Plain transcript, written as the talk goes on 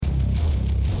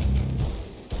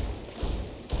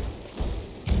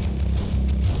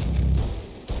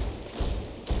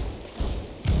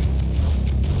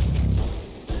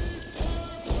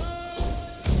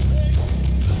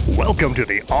Welcome to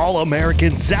the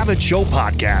All-American Savage Show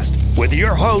podcast with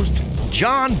your host,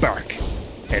 John Burke,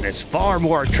 and his far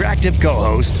more attractive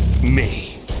co-host,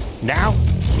 me. Now,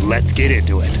 let's get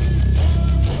into it.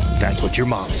 That's what your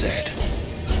mom said.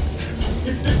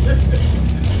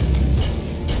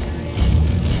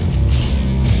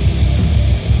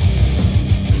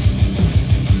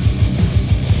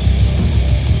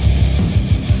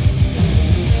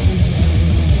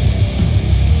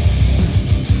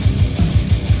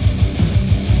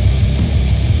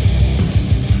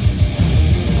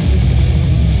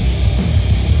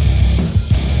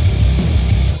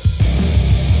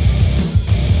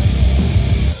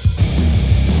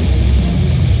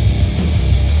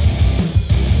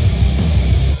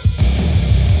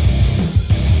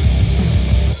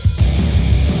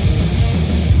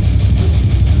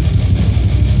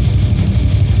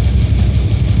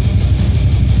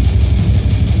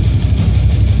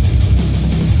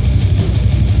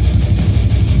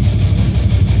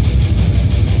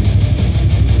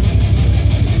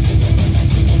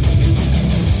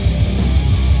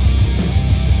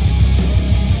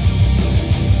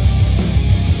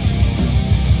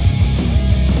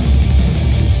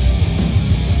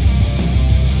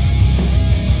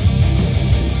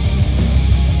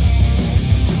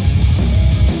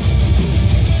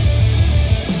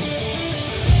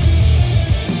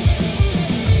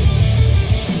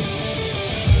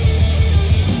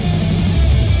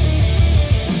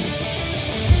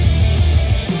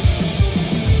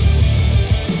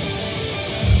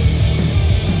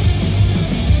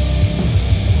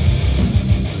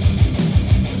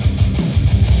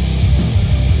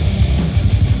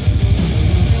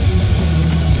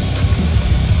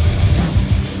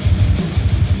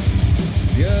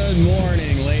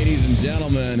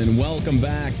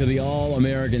 To the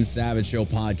All-American Savage Show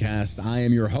podcast. I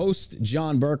am your host,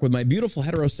 John Burke, with my beautiful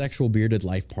heterosexual bearded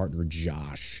life partner,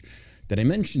 Josh. Did I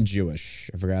mention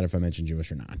Jewish? I forgot if I mentioned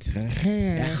Jewish or not.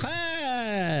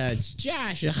 It's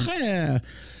Josh.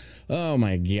 Oh,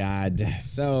 my God.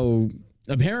 So,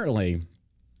 apparently,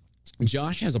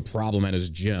 Josh has a problem at his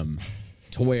gym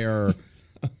to where...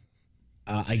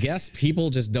 I guess people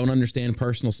just don't understand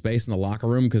personal space in the locker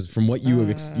room, because from what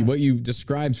you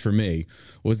described for me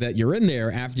was that you're in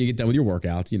there after you get done with your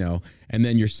workout, you know, and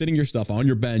then you're sitting your stuff on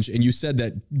your bench, and you said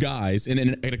that guys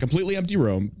in a completely empty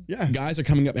room, guys are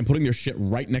coming up and putting their shit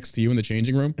right next to you in the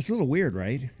changing room. It's a little weird,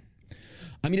 right?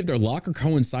 I mean, if their locker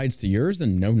coincides to yours,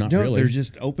 then no, not really. They're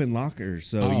just open lockers,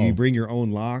 so you bring your own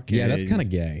lock. Yeah, that's kind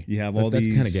of gay. You have all these.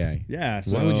 That's kind of gay. Yeah,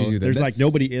 so why would you do that? There's like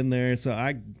nobody in there, so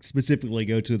I specifically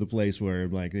go to the place where,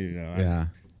 like, you know,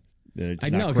 I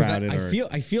know, because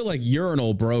I feel like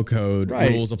urinal bro code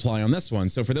rules apply on this one.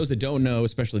 So for those that don't know,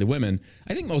 especially the women,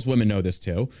 I think most women know this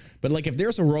too. But like, if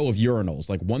there's a row of urinals,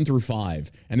 like 1 through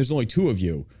 5, and there's only 2 of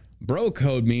you. Bro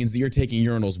code means that you're taking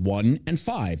urinals 1 and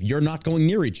 5. You're not going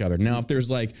near each other. Now, if there's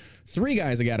like 3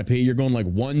 guys that got to pee, you're going like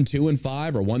 1, 2, and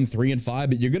 5, or 1, 3, and 5.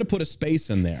 But you're gonna put a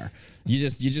space in there. You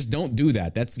just don't do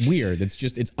that. That's weird.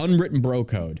 It's unwritten bro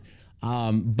code.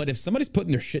 But if somebody's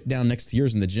putting their shit down next to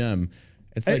yours in the gym,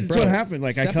 it's like, that's what happened.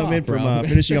 Like, I come in from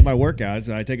finishing up my workouts,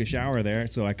 and I take a shower there.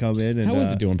 So I come in and how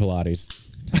is it doing Pilates?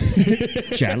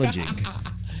 Challenging,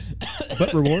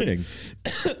 but rewarding.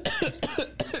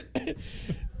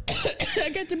 I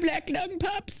got the black lung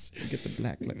pops. Get the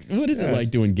black lung. What is it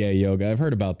like doing gay yoga? I've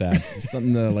heard about that.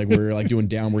 Something that, like, we're like doing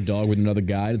downward dog with another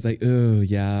guy. It's like, oh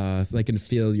yeah, so I can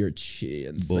feel your chi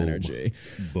and energy.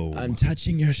 Boom. I'm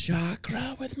touching your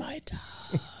chakra with my tongue.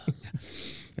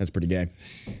 That's pretty gay.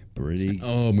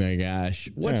 Oh my gosh.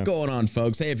 What's going on,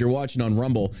 folks? Hey, if you're watching on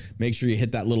Rumble, make sure you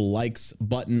hit that little likes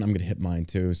button. I'm going to hit mine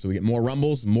too, so we get more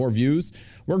Rumbles, more views.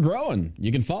 We're growing.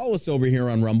 You can follow us over here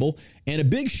on Rumble. And a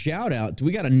big shout out.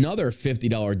 We got another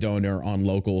 $50 donor on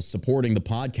Locals supporting the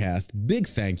podcast. Big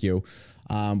thank you.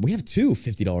 We have 2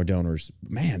 $50 donors.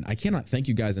 Man, I cannot thank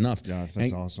you guys enough. Yeah,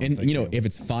 that's awesome. And you know, if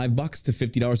it's $5 to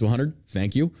 $50 to 100,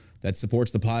 thank you. That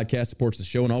supports the podcast, supports the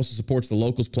show, and also supports the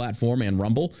Locals platform and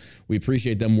Rumble. We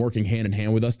appreciate them working hand in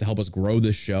hand with us to help us grow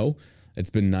this show.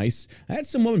 It's been nice. I had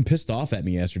some woman pissed off at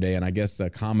me yesterday, and I guess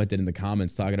commented in the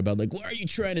comments talking about, like, why are you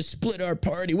trying to split our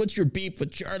party? What's your beef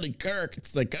with Charlie Kirk?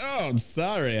 It's like, oh, I'm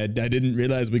sorry. I didn't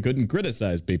realize we couldn't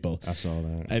criticize people. I saw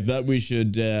that. I thought we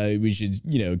should,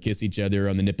 you know, kiss each other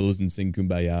on the nipples and sing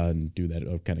Kumbaya and do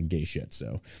that kind of gay shit.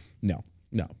 So, no.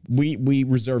 No, we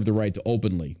reserve the right to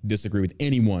openly disagree with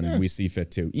anyone we see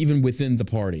fit to, even within the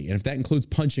party. And if that includes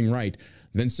punching right,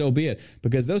 then so be it.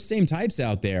 Because those same types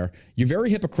out there, you're very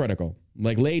hypocritical.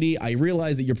 Like, lady, I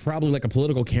realize that you're probably like a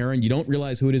political Karen. You don't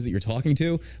realize who it is that you're talking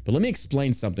to. But let me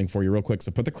explain something for you real quick.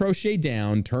 So put the crochet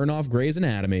down, turn off Grey's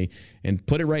Anatomy, and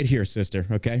put it right here, sister.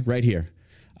 Okay, right here.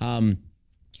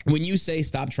 When you say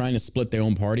stop trying to split their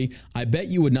own party, I bet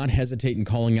you would not hesitate in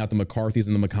calling out the McCarthys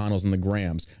and the McConnells and the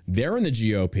Grahams. They're in the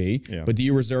GOP, but do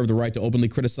you reserve the right to openly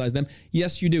criticize them?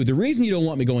 Yes, you do. The reason you don't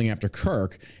want me going after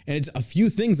Kirk, and it's a few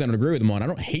things that I don't agree with him on. I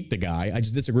don't hate the guy. I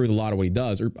just disagree with a lot of what he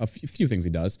does, or a few things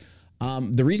he does.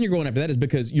 The reason you're going after that is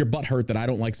because you're butthurt that I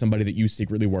don't like somebody that you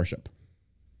secretly worship.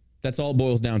 That's all it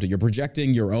boils down to. You're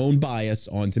projecting your own bias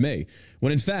onto me,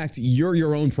 when in fact, you're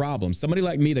your own problem. Somebody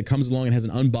like me that comes along and has an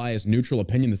unbiased, neutral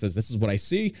opinion that says, this is what I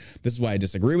see, this is why I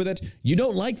disagree with it. You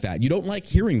don't like that. You don't like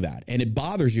hearing that. And it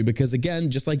bothers you because,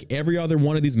 again, just like every other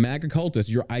one of these MAGA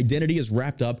cultists, your identity is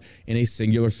wrapped up in a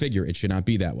singular figure. It should not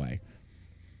be that way.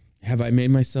 Have I made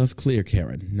myself clear,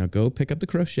 Karen? Now go pick up the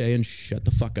crochet and shut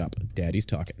the fuck up. Daddy's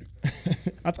talking.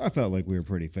 I felt like we were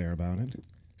pretty fair about it.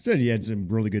 Said he had some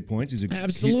really good points. He's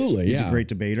a great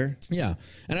debater. Yeah.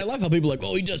 And I love how people are like,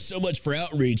 oh, he does so much for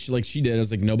outreach like she did. I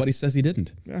was like, nobody says he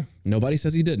didn't. Yeah. Nobody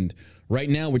says he didn't. Right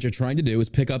now, what you're trying to do is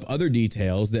pick up other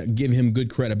details that give him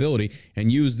good credibility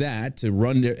and use that to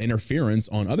run their interference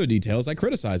on other details I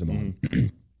criticize him on.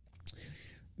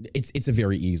 It's a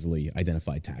very easily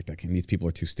identified tactic, and these people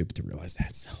are too stupid to realize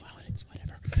that. So it's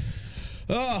whatever.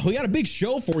 Oh, we got a big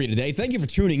show for you today. Thank you for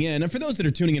tuning in. And for those that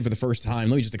are tuning in for the first time,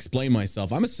 let me just explain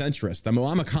myself. I'm a centrist.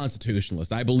 I'm a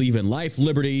constitutionalist. I believe in life,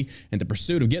 liberty, and the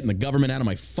pursuit of getting the government out of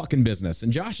my fucking business.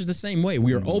 And Josh is the same way.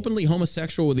 We are openly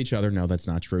homosexual with each other. No, that's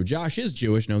not true. Josh is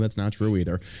Jewish. No, that's not true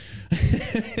either.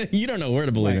 You don't know where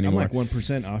to believe anymore. I'm like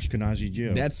 1% Ashkenazi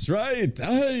Jew. That's right.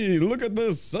 Hey, look at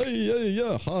this. Hey,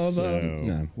 yeah.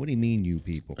 No. What do you mean, you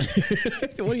people?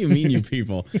 What do you mean, you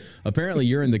people? Apparently,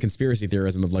 you're in the conspiracy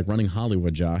theorism of like running Hollywood.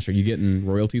 Josh, are you getting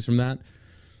royalties from that?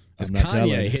 Is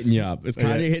Kanye hitting you up? Is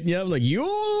Kanye hitting you up like, you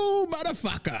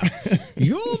motherfucker?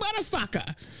 You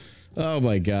motherfucker. Oh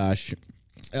my gosh.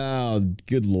 Oh,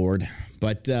 good Lord.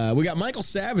 But we got Michael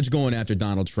Savage going after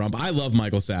Donald Trump. I love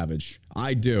Michael Savage.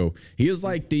 I do. He is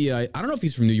like the, I don't know if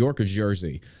he's from New York or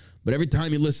Jersey, but every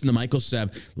time you listen to Michael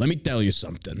Savage, let me tell you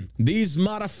something. These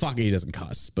motherfuckers, he doesn't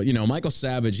cuss, but you know, Michael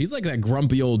Savage, he's like that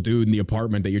grumpy old dude in the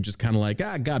apartment that you're just kind of like,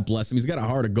 God bless him. He's got a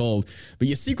heart of gold, but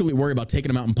you secretly worry about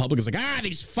taking him out in public. It's like,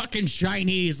 these fucking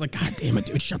Chinese. Like, God damn it,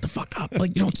 dude, shut the fuck up.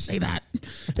 Like, you don't say that.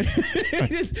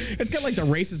 It's kind of like the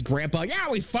racist grandpa.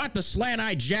 Yeah, we fought the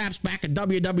slant-eyed Japs back in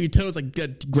WW2. It's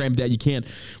like, granddad, you can't.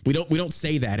 We don't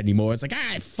say that anymore. It's like,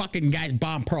 fucking guys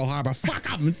bombed Pearl Harbor. Fuck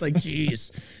them. It's like,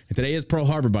 jeez. And today is Pearl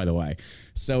Harbor, by the way.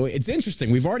 So it's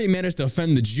interesting. We've already managed to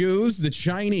offend the Jews, the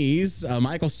Chinese,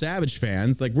 Michael Savage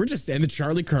fans. Like, we're just, and the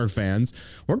Charlie Kirk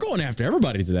fans. We're going after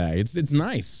everybody today. It's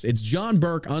nice. It's John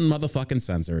Burke unmotherfucking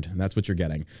censored. And that's what you're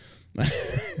getting.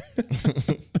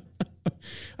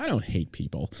 I don't hate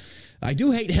people. I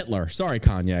do hate Hitler. Sorry,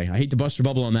 Kanye. I hate to bust your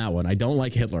bubble on that one. I don't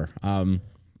like Hitler.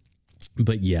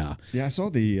 But yeah. Yeah, I saw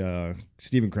the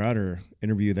Steven Crowder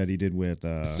interview that he did with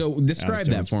So describe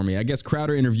that for me. I guess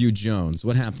Crowder interviewed Jones.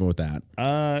 What happened with that?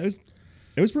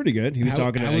 It was pretty good. He was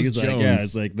talking to he's like,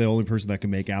 it's like the only person that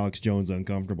can make Alex Jones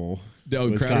uncomfortable.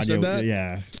 Oh, Crowder Kanye. Said that?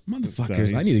 Yeah.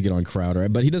 Motherfuckers. I need to get on Crowder,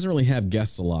 but he doesn't really have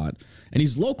guests a lot. And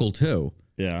he's local too.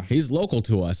 Yeah. He's local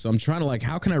to us. So I'm trying to like,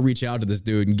 how can I reach out to this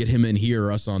dude and get him in here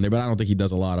or us on there? But I don't think he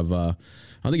does a lot of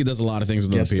I think he does a lot of things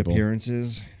with other people.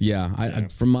 Appearances. Yeah. I,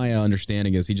 from my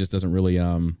understanding is he just doesn't really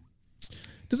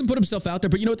doesn't put himself out there.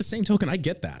 But you know, at the same token, I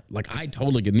get that. Like, I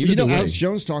totally get. Neither do I. Alex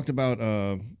Jones talked about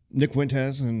Nick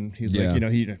Fuentes, and he's like, you know,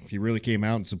 he really came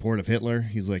out in support of Hitler.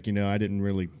 He's like, you know, I didn't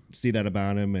really see that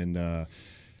about him, and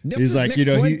he's like, you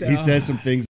know, he says some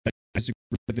things.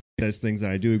 There's things that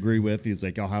I do agree with. He's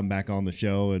like, I'll have him back on the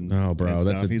show. And bro,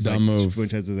 that's a he's dumb move.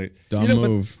 Fuentes is like, dumb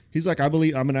move. He's like, I'm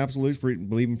an absolute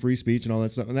believe in free speech and all that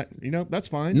stuff. And that, you know, that's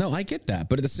fine. No, I get that.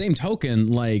 But at the same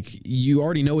token, like, you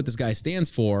already know what this guy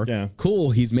stands for. Yeah. Cool.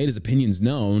 He's made his opinions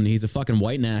known. He's a fucking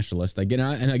white nationalist.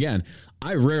 And again,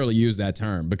 I rarely use that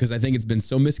term because I think it's been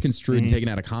so misconstrued and taken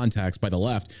out of context by the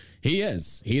left. He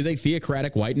is a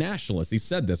theocratic white nationalist. He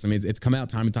said this. I mean, it's come out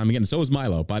time and time again. And so is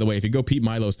Milo. By the way, if you go peep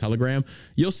Milo's Telegram,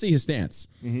 you'll see his stance.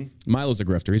 Milo's a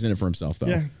grifter. He's in it for himself, though.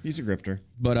 Yeah, he's a grifter.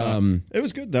 But it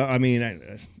was good, though. I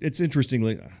mean, it's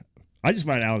interestingly, I just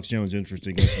find Alex Jones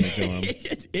interesting listening to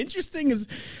him. Interesting is,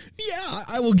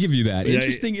 I will give you that.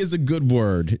 Interesting is a good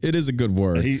word. It is a good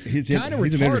word. He's kind of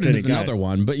retarded is another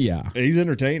one, but yeah. He's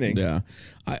entertaining. Yeah.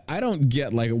 I don't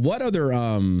get, like, what other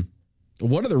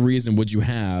what other reason would you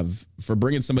have for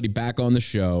bringing somebody back on the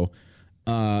show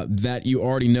that you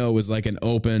already know is like an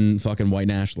open fucking white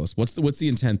nationalist? What's the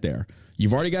intent there?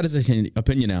 You've already got his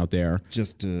opinion out there.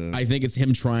 I think it's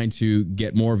him trying to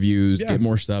get more views, get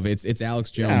more stuff. It's Alex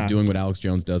Jones doing what Alex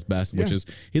Jones does best, which is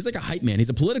he's like a hype man. He's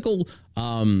a political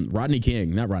Rodney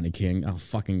King, not Rodney King. Oh,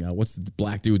 fucking what's the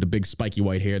black dude with the big spiky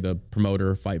white hair, the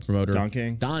fight promoter?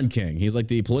 Don King. He's like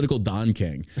the political Don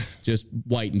King, just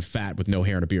white and fat with no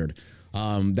hair and a beard.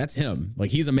 That's him. Like,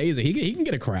 he's amazing. He can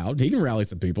get a crowd. He can rally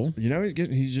some people. You know,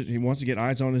 he wants to get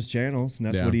eyes on his channels, and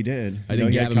that's what he did. I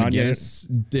think Gavin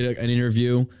McInnes did an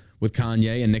interview with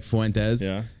Kanye and Nick Fuentes.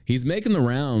 Yeah. He's making the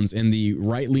rounds in the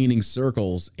right-leaning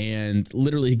circles, and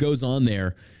literally he goes on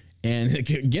there, and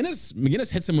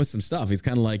McInnes hits him with some stuff. He's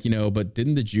kind of like, but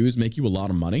didn't the Jews make you a lot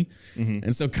of money? Mm-hmm.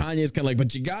 And so Kanye's kind of like,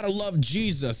 but you gotta love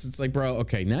Jesus. It's like, bro,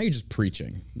 okay, now you're just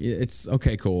preaching. It's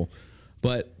okay, cool.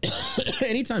 But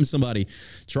anytime somebody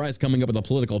tries coming up with a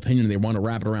political opinion and they want to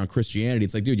wrap it around Christianity,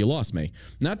 it's like, dude, you lost me.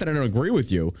 Not that I don't agree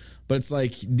with you, but it's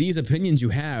like these opinions you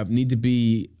have need to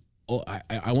be,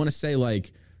 I want to say,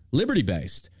 like,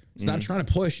 liberty-based. Stop trying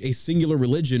to push a singular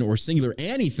religion or singular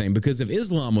anything, because if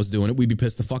Islam was doing it, we'd be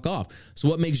pissed the fuck off. So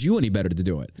what makes you any better to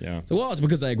do it? Yeah. So, well, it's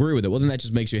because I agree with it. Well, then that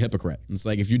just makes you a hypocrite. It's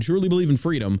like, if you truly believe in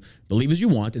freedom, believe as you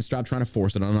want and stop trying to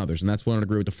force it on others. And that's what I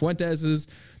agree with the Fuenteses,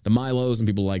 the Milos, and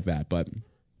people like that. But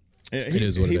it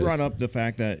is what it is. He brought up the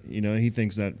fact that, he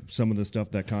thinks that some of the stuff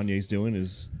that Kanye's doing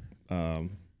is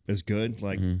good,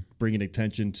 like bringing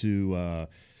attention to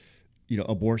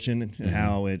abortion and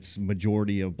how it's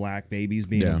majority of black babies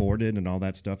being aborted and all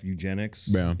that stuff, eugenics.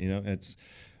 Yeah.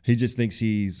 He just thinks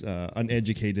he's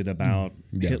uneducated about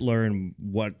Hitler and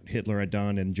what Hitler had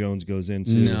done, and Jones goes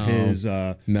into his...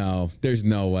 no, there's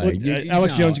no way.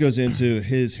 Alex Jones goes into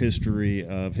his history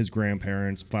of his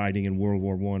grandparents fighting in World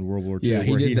War I, World War II,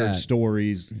 where he heard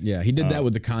stories. Yeah, he did that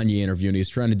with the Kanye interview, and he was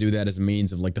trying to do that as a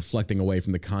means of, like, deflecting away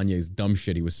from the Kanye's dumb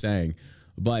shit he was saying.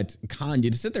 But Kanye,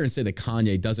 to sit there and say that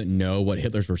Kanye doesn't know what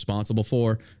Hitler's responsible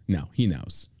for, no, he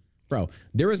knows. Bro,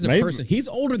 there isn't a person. He's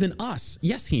older than us.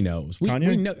 Yes, he knows. We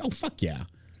know. Oh, fuck yeah.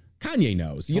 Kanye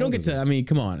knows. You don't get to, I mean,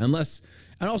 come on. Unless,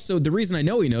 and also the reason I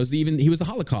know he knows, he was the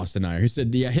Holocaust denier. He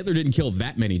said, yeah, Hitler didn't kill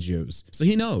that many Jews. So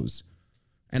he knows.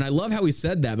 And I love how he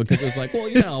said that, because it was like, well,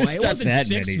 it wasn't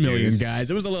 6 million guys.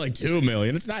 It was only like 2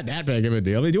 million. It's not that big of a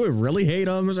deal. I mean, do we really hate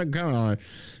him? It's like, come on.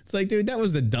 It's like, dude, that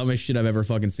was the dumbest shit I've ever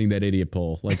fucking seen that idiot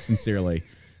pull. Like, sincerely.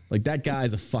 Like, that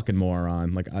guy's a fucking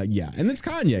moron. Like, yeah. And it's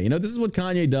Kanye. This is what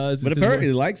Kanye does. But apparently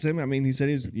he likes him. I mean, he said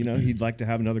he'd like to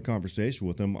have another conversation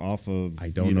with him off of,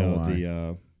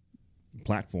 the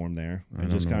platform there. And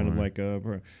just kind of like,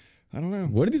 I don't know.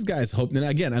 What do these guys hope? And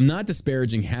again, I'm not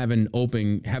disparaging having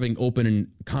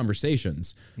open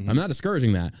conversations. Mm-hmm. I'm not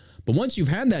discouraging that. But once you've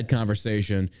had that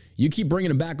conversation, you keep bringing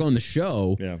them back on the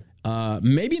show. Yeah.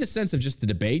 Maybe in a sense of just the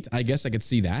debate. I guess I could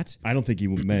see that. I don't think he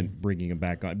meant bringing him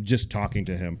back on, just talking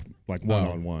to him like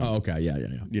one-on-one. Oh, okay. Yeah.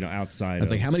 Outside. It's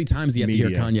like, how many times do you have to hear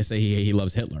Kanye say he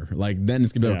loves Hitler? Like, then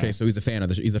it's gonna be okay. So he's a friend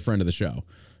of the show,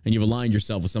 and you've aligned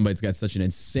yourself with somebody that's got such an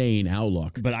insane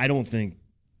outlook. But I don't think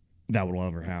that will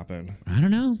ever happen. I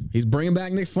don't know. He's bringing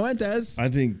back Nick Fuentes. I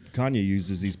think Kanye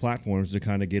uses these platforms to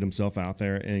kind of get himself out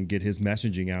there and get his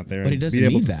messaging out there. But he doesn't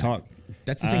need that. Talk.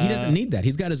 That's the thing. He doesn't need that.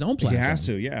 He's got his own platform. He has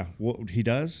to, yeah. He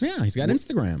does? Yeah, he's got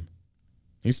Instagram.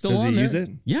 He's still on there. Does he use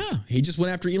it? Yeah. He just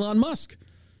went after Elon Musk.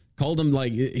 Called him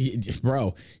like, he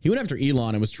went after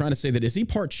Elon and was trying to say that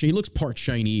he looks part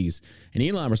Chinese. And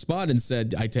Elon responded and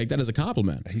said, I take that as a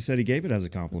compliment. He said he gave it as a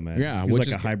compliment. Yeah. He's like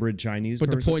a hybrid Chinese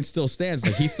person. The point still stands.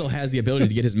 Like, he still has the ability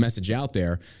to get his message out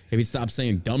there if he stops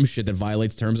saying dumb shit that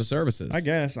violates terms of services. I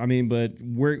guess. I mean, but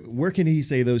where can he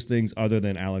say those things other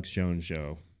than Alex Jones'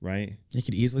 show, right? He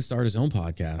could easily start his own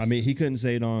podcast. I mean, he couldn't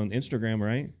say it on Instagram,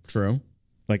 right? True.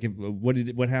 Like,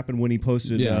 what happened when he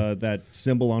posted that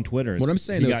symbol on Twitter? What I'm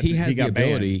saying is he has the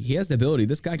ability. He has the ability.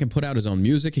 This guy can put out his own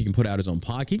music. He can put out his own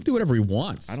podcast. He can do whatever he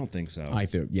wants. I don't think so. I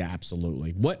think, yeah,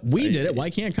 absolutely. We did it. Why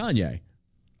can't Kanye?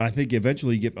 I think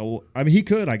eventually you get. I mean, he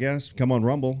could, I guess, come on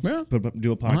Rumble. Yeah,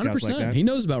 do a podcast 100%. Like that. He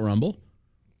knows about Rumble.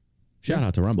 Shout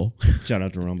out to Rumble. Shout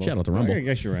out to Rumble. Shout out to Rumble. I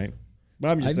guess you're right.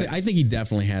 But I think he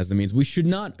definitely has the means. We should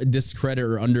not discredit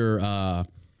or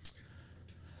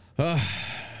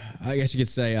I guess you could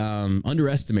say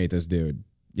underestimate this dude.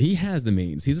 He has the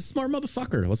means. He's a smart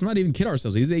motherfucker. Let's not even kid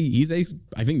ourselves. He's a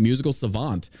I think musical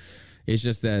savant. It's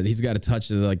just that he's got to touch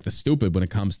the stupid when it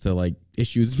comes to like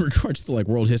issues in regards to like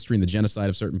world history and the genocide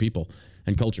of certain people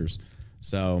and cultures.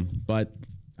 So, but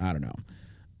I don't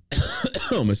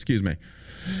know. Excuse me.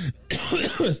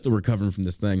 Still recovering from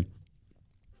this thing.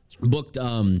 Booked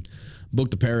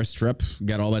a Paris trip.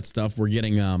 Got all that stuff. We're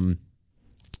getting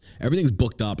Everything's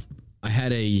booked up. I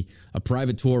had a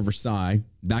private tour of Versailles.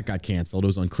 That got canceled. It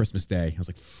was on Christmas Day. I was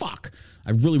like, fuck.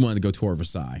 I really wanted to go tour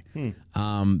Versailles.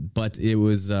 But it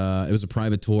was a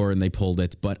private tour and they pulled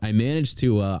it. But I managed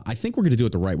to, I think we're going to do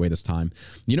it the right way this time.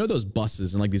 You know those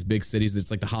buses in like these big cities that's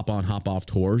like the hop on, hop off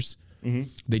tours?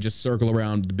 They just circle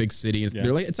around the big city. And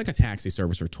they're like, it's like a taxi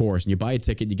service for tourists. And you buy a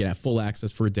ticket, you get full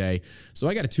access for a day. So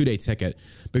I got a 2-day ticket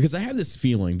because I have this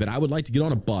feeling that I would like to get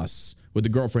on a bus with the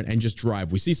girlfriend and just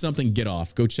drive. We see something, get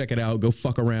off, go check it out, go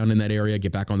fuck around in that area,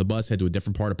 get back on the bus, head to a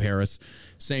different part of Paris.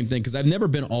 Same thing, because I've never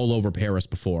been all over Paris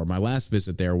before. My last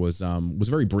visit there was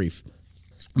very brief.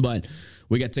 But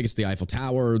we got tickets to the Eiffel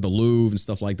Tower, the Louvre, and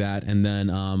stuff like that. And then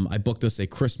I booked us a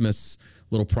Christmas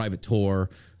little private tour.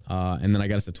 And then I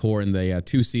got us a tour in the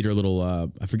 2-seater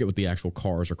little, I forget what the actual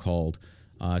cars are called,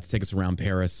 to take us around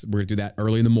Paris. We're going to do that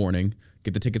early in the morning,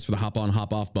 get the tickets for the hop on,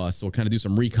 hop off bus. So we'll kind of do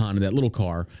some recon in that little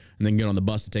car and then get on the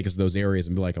bus to take us to those areas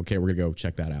and be like, okay, we're going to go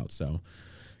check that out. So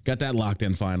got that locked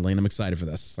in finally, and I'm excited for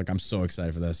this. Like, I'm so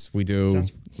excited for this. We do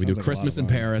like Christmas in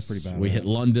Paris. We hit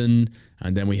London,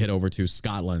 and then we hit over to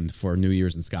Scotland for New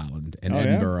Year's in Scotland and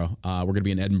Edinburgh. We're going to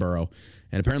be in Edinburgh.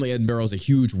 And apparently Edinburgh is a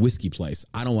huge whiskey place.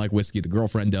 I don't like whiskey. The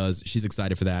girlfriend does. She's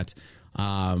excited for that.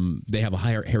 They have a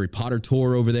Harry Potter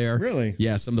tour over there. Really?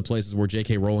 Yeah, some of the places where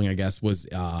J.K. Rowling, I guess, was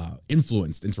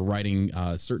influenced into writing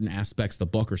certain aspects of the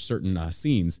book or certain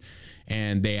scenes.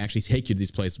 And they actually take you to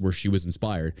these places where she was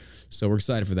inspired. So we're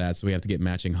excited for that. So we have to get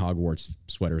matching Hogwarts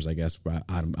sweaters, I guess.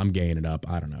 I'm gaying it up.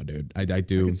 I don't know, dude. I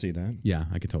do. I can see that. Yeah,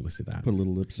 I can totally see that. Put a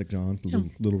little lipstick on,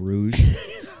 little rouge,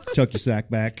 tuck your sack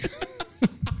back.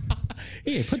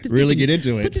 Yeah, put this really get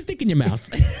into it. Put this dick in your mouth.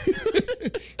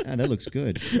 That looks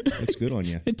good. Looks good on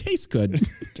you. It tastes good.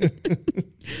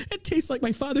 It tastes like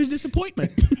my father's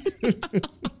disappointment.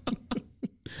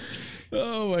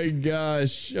 Oh my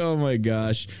gosh. Oh my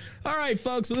gosh. All right,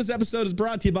 folks. So this episode is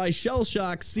brought to you by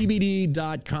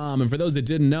shellshockcbd.com. And for those that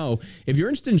didn't know, if you're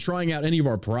interested in trying out any of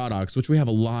our products, which we have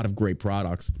a lot of great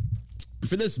products,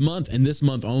 for this month and this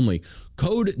month only,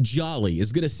 code JOLLY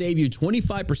is going to save you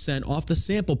 25% off the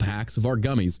sample packs of our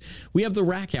gummies. We have the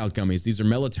Rack Out gummies. These are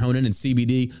melatonin and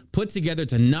CBD put together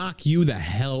to knock you the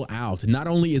hell out. Not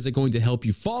only is it going to help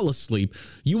you fall asleep,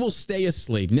 you will stay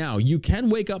asleep. Now, you can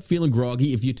wake up feeling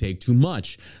groggy if you take too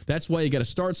much. That's why you got to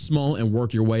start small and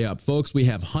work your way up. Folks, we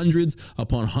have hundreds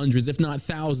upon hundreds, if not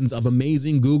thousands, of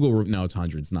amazing Google... No, it's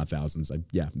hundreds, not thousands.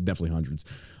 Yeah, definitely hundreds.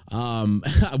 I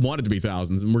want it to be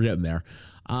thousands, and we're getting there.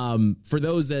 For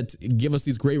those that give us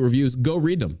these great reviews, go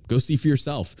read them. Go see for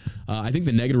yourself. I think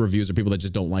the negative reviews are people that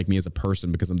just don't like me as a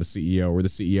person because I'm the CEO, or the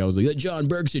CEO is like, John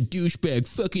Burke's a douchebag.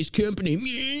 Fuck his company.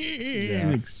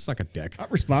 Yeah. Like, suck a dick. I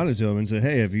responded to him and said,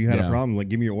 hey, if you had a problem, like,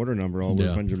 give me your order number. I'll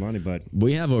refund your money. But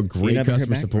we have a great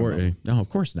customer support. No, of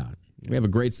course not. We have a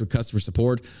great customer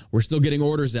support. We're still getting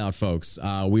orders out, folks.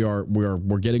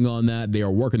 We're getting on that. They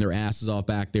are working their asses off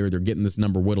back there. They're getting this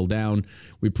number whittled down.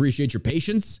 We appreciate your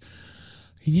patience.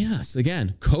 Yes,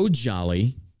 again, code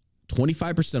JOLLY,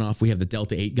 25% off. We have the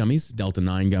Delta 8 gummies, Delta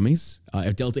 9 gummies.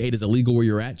 If Delta 8 is illegal where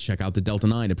you're at, check out the Delta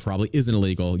 9. It probably isn't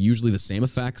illegal. Usually the same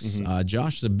effects.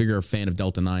 Josh is a bigger fan of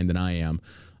Delta 9 than I am.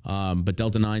 But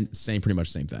Delta 9, pretty much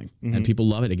same thing. And people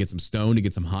love it. It gets them stoned, it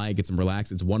gets them high, it gets them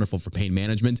relaxed. It's wonderful for pain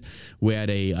management. We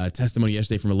had a testimony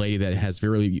yesterday from a lady that has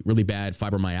really, really bad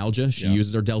fibromyalgia. She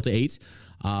uses our Delta 8.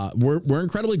 We're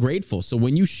incredibly grateful. So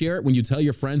when you share it, when you tell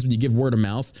your friends, when you give word of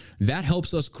mouth, that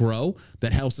helps us grow.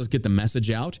 That helps us get the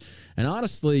message out. And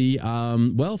honestly,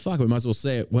 well, fuck, we might as well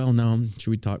say it. Well, no,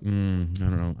 should we talk? I don't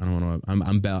know. I don't want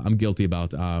to. I'm guilty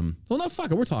about. Well, no,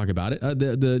 fuck it. We're talking about it.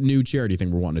 The new charity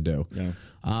thing we're wanting to do. Yeah.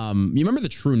 You remember the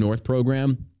True North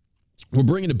program? We're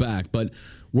bringing it back, but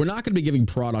we're not going to be giving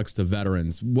products to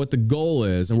veterans. What the goal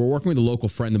is, and we're working with a local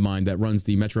friend of mine that runs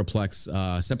the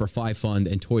Metroplex Semper Fi Fund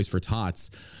and Toys for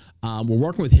Tots. We're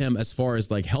working with him as far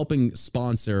as like helping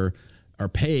sponsor or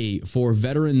pay for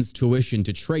veterans' tuition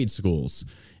to trade schools.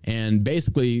 And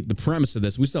basically, the premise of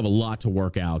this, we still have a lot to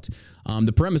work out.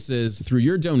 The premise is through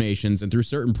your donations and through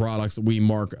certain products that we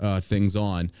mark things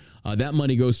on, that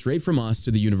money goes straight from us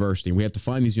to the university. We have to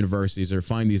find these universities or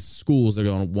find these schools that are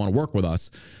going to want to work with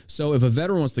us. So if a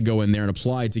veteran wants to go in there and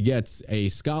apply to get a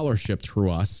scholarship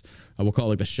through us, we'll call it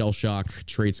like the Shell Shock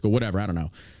Trade School, whatever, I don't know.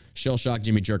 Shell Shock,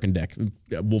 Jimmy Jerkin Dick.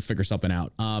 We'll figure something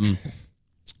out.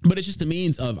 But it's just a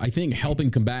means of, I think, helping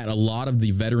combat a lot of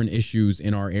the veteran issues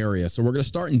in our area. So we're going to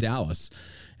start in Dallas.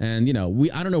 And, you know,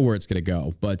 I don't know where it's going to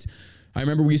go, but I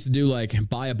remember we used to do like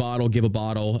buy a bottle, give a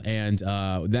bottle. And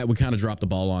that we kind of dropped the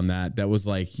ball on that. That was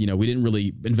like, you know, we didn't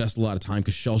really invest a lot of time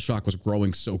because Shell Shock was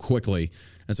growing so quickly.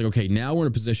 And it's like, okay, now we're in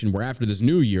a position where after this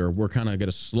new year, we're kind of going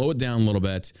to slow it down a little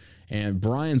bit. And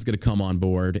Brian's going to come on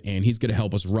board and he's going to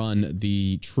help us run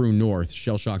the True North,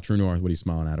 Shell Shock True North. What are you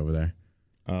smiling at over there?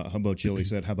 Humbo Chili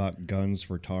said, how about guns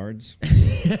for tards?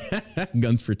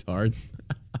 Guns for tards.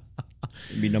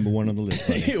 It'd be number one on the list.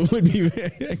 It would be.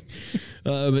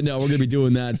 But no, we're going to be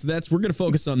doing that. So we're going to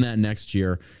focus on that next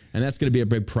year. And that's going to be a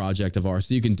big project of ours.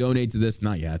 So you can donate to this.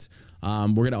 Not yet.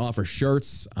 We're going to offer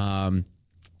shirts. And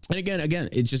again,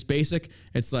 it's just basic.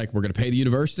 It's like, we're going to pay the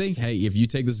university. Hey, if you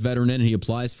take this veteran in and he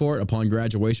applies for it, upon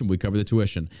graduation, we cover the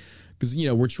tuition. Because, you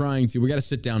know, we got to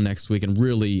sit down next week and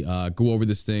really go over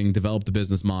this thing, develop the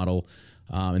business model,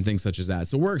 and things such as that.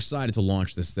 So we're excited to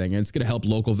launch this thing, and it's going to help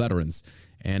local veterans.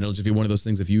 And it'll just be one of those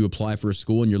things, if you apply for a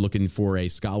school and you're looking for a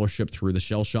scholarship through the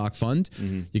Shell Shock Fund,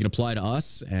 you can apply to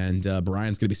us, and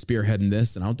Brian's going to be spearheading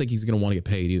this, and I don't think he's going to want to get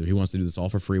paid either. He wants to do this all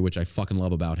for free, which I fucking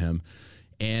love about him.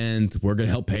 And we're going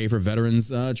to help pay for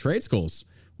veterans' trade schools,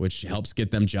 which helps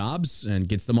get them jobs and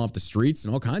gets them off the streets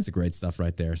and all kinds of great stuff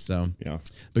right there. So, yeah,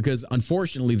 because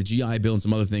unfortunately the GI Bill and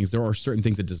some other things, there are certain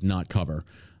things it does not cover,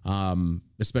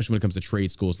 especially when it comes to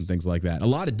trade schools and things like that. A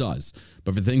lot it does,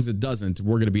 but for things it doesn't,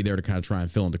 we're going to be there to kind of try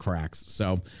and fill in the cracks.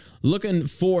 So looking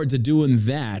forward to doing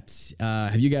that.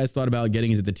 Have you guys thought about getting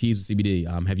into the teas with CBD?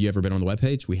 Have you ever been on the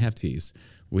webpage? We have teas.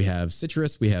 We have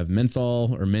citrus, we have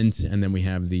menthol or mint, and then we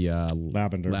have the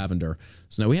lavender.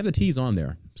 So now we have the teas on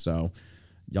there. So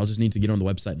y'all just need to get on the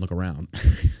website and look around.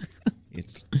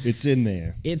 It's in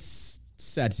there. It's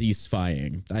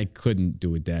satisfying. I couldn't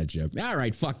do a dad joke. All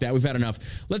right, fuck that. We've had enough.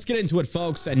 Let's get into it,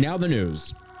 folks. And now the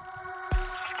news.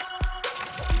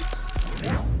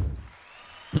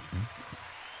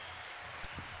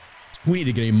 We need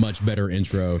to get a much better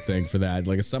intro thing for that.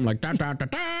 Like something like da, da, da,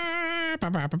 da,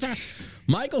 ba, ba, ba, ba.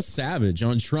 Michael Savage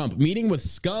on Trump meeting with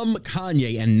scum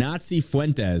Kanye and Nazi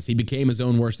Fuentes. He became his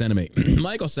own worst enemy.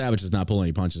 Michael Savage does not pull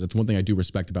any punches. That's one thing I do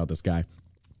respect about this guy.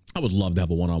 I would love to have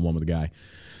a one-on-one with the guy.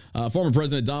 Former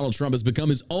President Donald Trump has become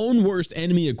his own worst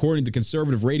enemy, according to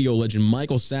conservative radio legend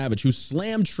Michael Savage, who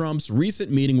slammed Trump's recent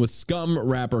meeting with scum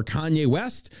rapper Kanye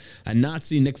West and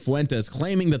Nazi Nick Fuentes,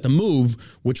 claiming that the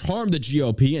move, which harmed the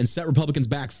GOP and set Republicans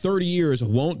back 30 years,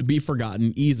 won't be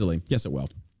forgotten easily. Yes, it will.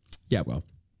 Yeah, it will.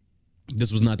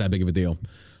 This was not that big of a deal.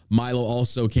 Milo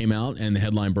also came out, and the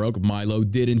headline broke. Milo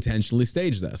did intentionally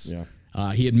stage this.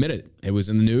 Yeah. He admitted it. It was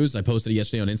in the news. I posted it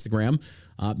yesterday on Instagram.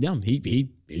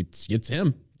 It's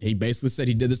him. He basically said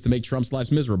he did this to make Trump's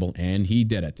lives miserable, and he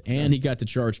did it. And he got to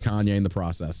charge Kanye in the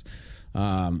process.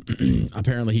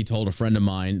 Apparently, he told a friend of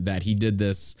mine that he did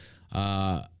this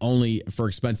only for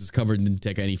expenses covered and didn't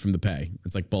take any from the pay.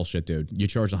 It's like, bullshit, dude. You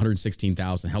charged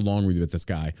 $116,000. How long were you with this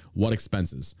guy? What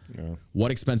expenses? Yeah. What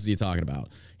expenses are you talking about?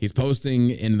 He's posting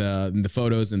in the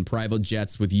photos in private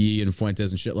jets with Yee and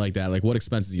Fuentes and shit like that. Like, what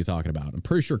expenses are you talking about? I'm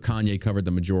pretty sure Kanye covered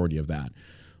the majority of that.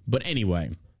 But anyway,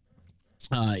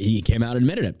 he came out and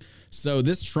admitted it. So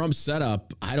this Trump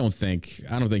setup, I don't think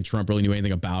Trump really knew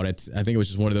anything about it. I think it was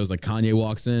just one of those, like, Kanye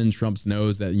walks in, Trump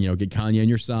knows that, get Kanye on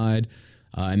your side,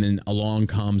 and then along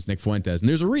comes Nick Fuentes. And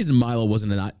there's a reason Milo was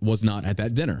not at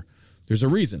that dinner. There's a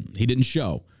reason he didn't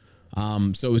show.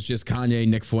 So it was just Kanye,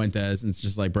 Nick Fuentes, and it's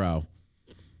just like, bro,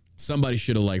 somebody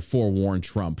should have forewarned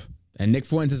Trump. And Nick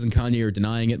Fuentes and Kanye are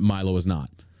denying it. Milo is not.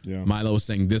 Yeah. Milo was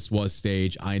saying this was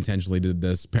staged. I intentionally did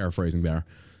this, paraphrasing there.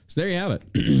 So there you have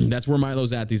it. That's where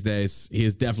Milo's at these days. He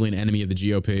is definitely an enemy of the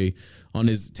GOP. On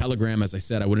his Telegram, as I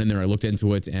said, I went in there, I looked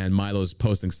into it, and Milo's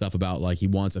posting stuff about he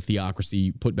wants a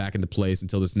theocracy put back into place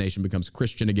until this nation becomes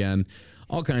Christian again.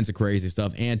 All kinds of crazy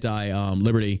stuff,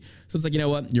 anti-liberty. So it's like, you know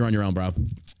what? You're on your own, bro.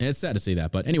 And it's sad to see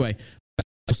that. But anyway,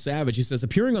 Savage, he says,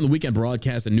 appearing on the weekend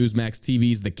broadcast at Newsmax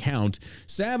TV's The Count,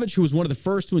 Savage, who was one of the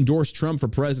first to endorse Trump for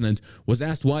president, was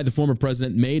asked why the former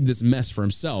president made this mess for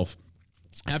himself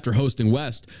after hosting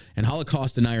West and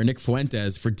Holocaust denier Nick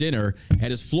Fuentes for dinner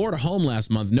at his Florida home last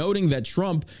month, noting that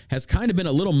Trump has kind of been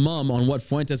a little mum on what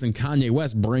Fuentes and Kanye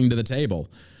West bring to the table.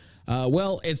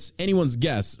 Well, it's anyone's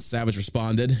guess, Savage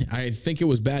responded. I think it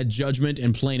was bad judgment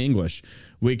in plain English.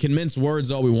 We can mince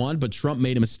words all we want, but Trump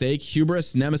made a mistake.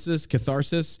 Hubris, nemesis,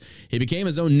 catharsis. He became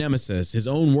his own nemesis, his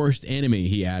own worst enemy,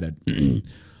 he added.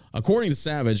 According to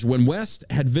Savage, when West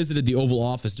had visited the Oval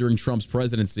Office during Trump's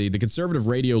presidency, the conservative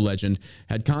radio legend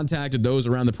had contacted those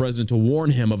around the president to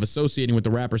warn him of associating with the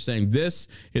rapper, saying, "This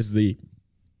is the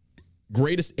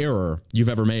greatest error you've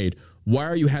ever made. Why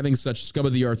are you having such scum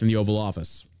of the earth in the Oval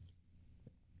Office?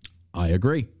 I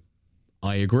agree.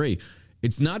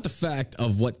 It's not the fact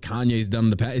of what Kanye's done in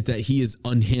the past. It's that he is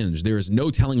unhinged. There is no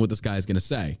telling what this guy is going to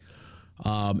say.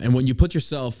 And when you put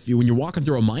yourself, when you're walking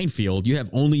through a minefield, you have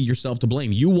only yourself to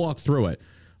blame. You walk through it.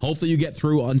 Hopefully you get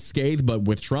through unscathed, but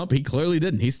with Trump, he clearly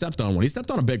didn't. He stepped on one. He stepped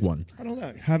on a big one. I don't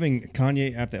know. Having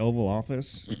Kanye at the Oval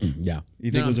Office. Yeah.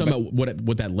 You think I'm talking about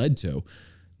what that led to.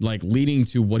 Like leading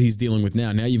to what he's dealing with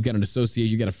now. Now you've got an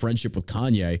association, you got a friendship with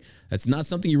Kanye. That's not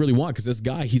something you really want because this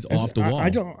guy, he's off the wall.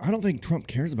 I don't think Trump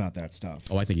cares about that stuff.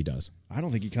 Oh, I think he does. I don't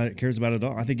think he cares about it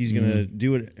at all. I think he's going to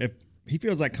do it if he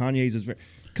feels like Kanye's is very.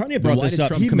 Kanye brought this up.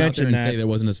 Trump come out there and say that it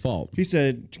wasn't his fault?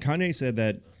 Kanye said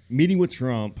that meeting with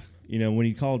Trump, when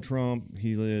he called Trump,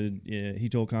 he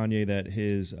told Kanye that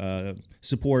his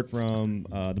support from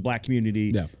the black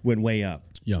community went way up.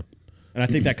 Yeah. And I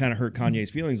think that kind of hurt Kanye's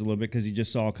feelings a little bit because he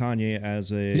just saw Kanye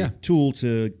as a tool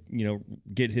to,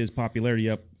 get his popularity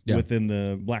up within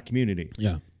the black community.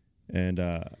 Yeah. And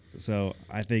so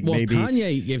I think maybe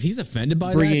Kanye, if he's offended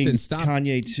by that, then stop.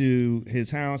 Kanye to his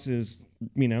house is,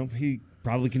 he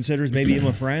probably considers maybe him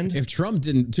a friend. If Trump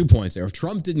didn't, 2 points there. If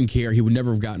Trump didn't care, he would never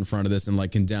have got in front of this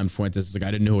and condemned Fuentes. It's like, I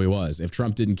didn't know who he was. If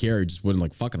Trump didn't care, he just wouldn't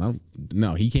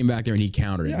No, he came back there and he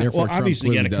countered it. Therefore, Trump obviously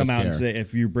you got to come out and say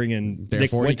if you're bringing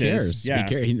Therefore, Nick he cares. Fuentes. Yeah.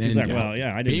 He cares.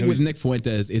 I didn't being with Nick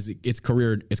Fuentes it's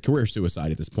career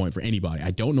suicide at this point for anybody.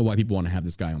 I don't know why people want to have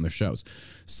this guy on their shows.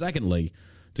 Secondly,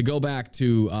 to go back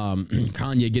to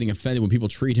Kanye getting offended when people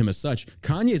treat him as such,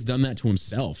 Kanye has done that to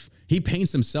himself. He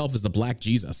paints himself as the black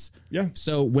Jesus. Yeah.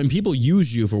 So when people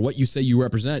use you for what you say you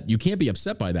represent, you can't be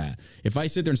upset by that. If I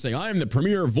sit there and say, I am the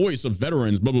premier voice of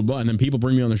veterans, blah, blah, blah, and then people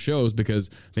bring me on their shows because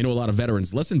they know a lot of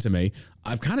veterans listen to me,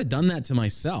 I've kind of done that to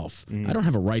myself. I don't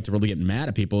have a right to really get mad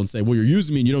at people and say, well, you're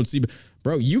using me and you don't see.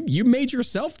 Bro, you made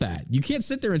yourself that. You can't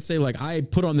sit there and say, I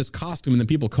put on this costume and then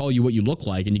people call you what you look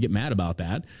like and you get mad about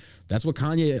that. That's what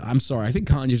Kanye, I'm sorry. I think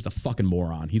Kanye's just a fucking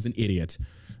moron. He's an idiot.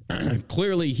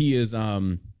 Clearly he is,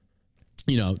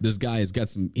 this guy has got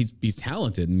he's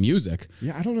talented in music.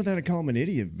 Yeah, I don't know that I'd call him an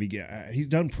idiot. He's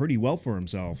done pretty well for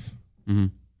himself. Mm-hmm.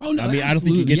 Oh, no, I mean, I don't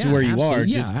think you get to where you are.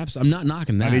 Yeah, absolutely. I'm not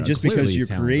knocking that. I mean, just because you're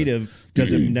creative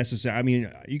doesn't necessarily, I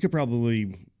mean, you could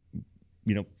probably,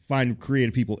 find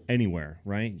creative people anywhere,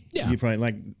 right? Yeah. You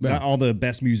probably not all the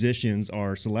best musicians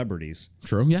are celebrities.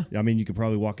 True, yeah. I mean, you could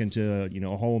probably walk into,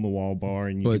 a hole in the wall bar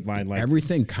and you could find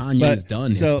everything Kanye's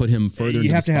done has put him further into the spotlight.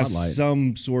 You have to have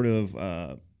some sort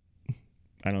of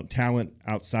talent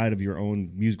outside of your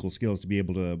own musical skills to be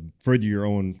able to further your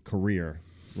own career,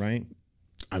 right?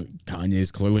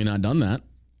 Kanye's clearly not done that.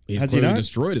 He's clearly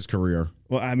destroyed his career.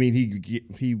 Well, I mean,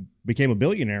 he became a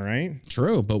billionaire, right?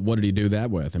 True, but what did he do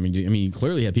that with? I mean, he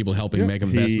clearly had people helping make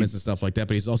investments and stuff like that,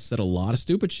 but he's also said a lot of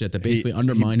stupid shit that basically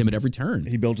undermined him at every turn.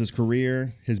 He built his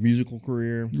career, his musical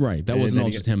career. Right, that wasn't all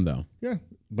just him, though. Yeah,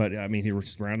 but, I mean, he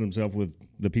surrounded himself with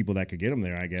the people that could get him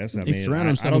there, I guess. He surrounded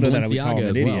himself with Balenciaga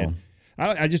as well.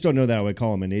 I just don't know that I would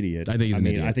call him an idiot. I think he's an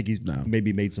idiot. I think he's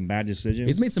maybe made some bad decisions.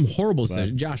 He's made some horrible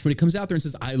decisions. Josh, when he comes out there and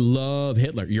says, I love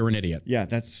Hitler, you're an idiot. Yeah,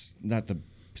 that's not the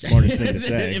smartest thing to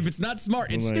say. If it's not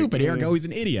smart, it's stupid. Ergo, he's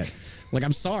an idiot.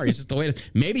 I'm sorry. It's just the way it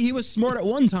is. Maybe he was smart at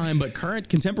one time, but current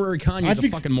contemporary Kanye is a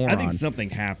fucking moron. I think something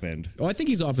happened. Oh, I think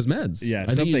he's off his meds. Yeah,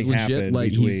 I think he's legit.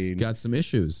 He's got some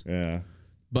issues. Yeah.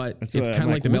 But it's kind of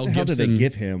like the Mel Gibson. How did they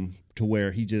give him to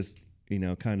where he just,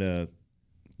 kind of...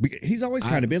 He's always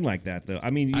kind of been like that, though. I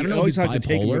mean, I don't know if he's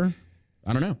bipolar.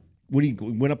 I don't know. When he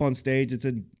went up on stage, it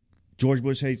said George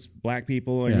Bush hates black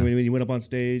people, and when he went up on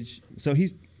stage, so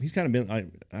he's kind of been.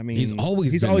 I mean, he's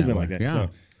always been like that. Yeah, so,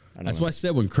 that's why I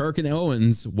said when Kirk and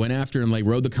Owens went after and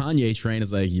rode the Kanye train,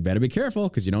 it's you better be careful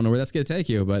because you don't know where that's going to take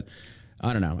you. But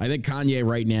I don't know. I think Kanye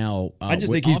right now. I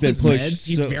just think he's been pushed. Meds,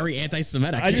 he's very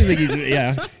anti-Semitic. I just think he's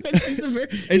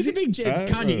he's a big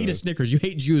Kanye. Eat a Snickers. You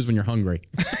hate Jews when you're hungry.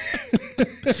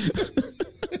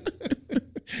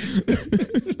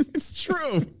 It's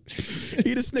true.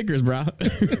 Eat a Snickers, bro.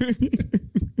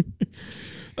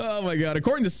 Oh my God.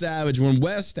 According to Savage, when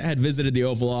West had visited the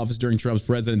Oval Office during Trump's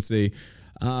presidency,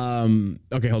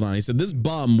 okay, hold on. He said this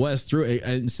bum West threw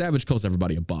and Savage calls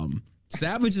everybody a bum.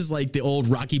 Savage is like the old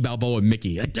Rocky Balboa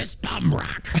Mickey. This bum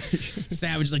rock.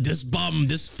 Savage this bum,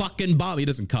 this fucking bum. He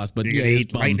doesn't cuss, but you're gonna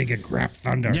eat lightning and crap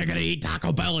thunder. You're gonna eat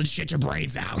Taco Bell and shit your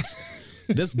brains out.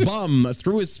 This bum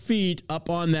threw his feet up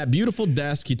on that beautiful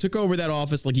desk. He took over that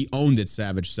office like he owned it,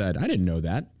 Savage said. I didn't know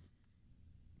that.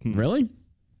 Really?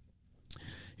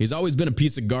 He's always been a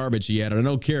piece of garbage, he added. I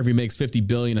don't care if he makes $50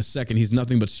 billion a second. He's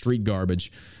nothing but street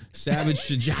garbage.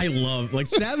 Savage, I love, like,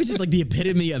 Savage is like the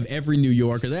epitome of every New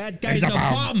Yorker. That guy's a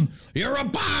bum. You're a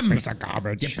bum. Piece of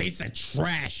garbage. You piece of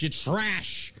trash. You're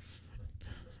trash.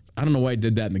 I don't know why I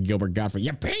did that in the Gilbert Gottfried.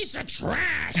 You piece of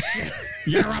trash.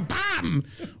 You're a bum.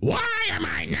 Why am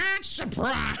I not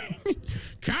surprised?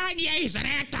 Kanye's an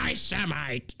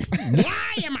anti-Semite.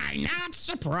 Why am I not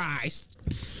surprised?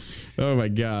 Oh my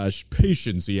gosh.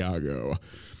 Patience, Iago.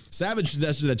 Savage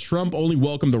suggested that Trump only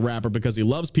welcomed the rapper because he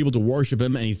loves people to worship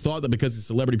him, and he thought that because he's a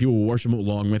celebrity, people will worship him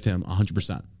along with him.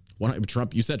 100%.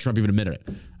 Trump, you said Trump even admitted it.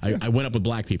 I went up with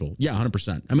black people. Yeah,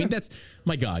 100%. I mean, that's,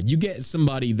 my God, you get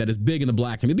somebody that is big in the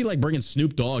black community. It'd be like bringing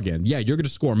Snoop Dogg in. Yeah, you're going to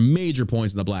score major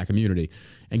points in the black community.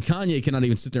 And Kanye cannot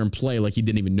even sit there and play like he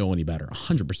didn't even know any better.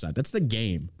 100%. That's the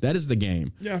game. That is the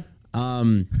game. Yeah.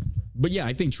 But yeah,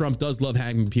 I think Trump does love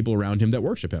having people around him that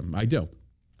worship him. I do.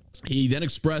 He then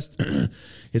expressed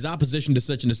his opposition to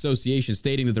such an association,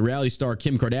 stating that the reality star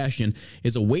Kim Kardashian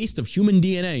is a waste of human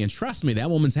DNA. And trust me, that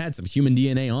woman's had some human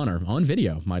DNA on her, on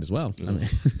video, might as well. I mean,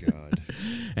 God.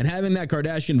 And having that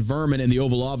Kardashian vermin in the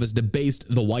Oval Office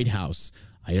debased the White House.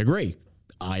 I agree.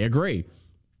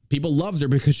 People loved her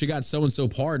because she got so-and-so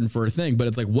pardoned for a thing, but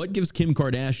it's like, what gives Kim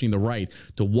Kardashian the right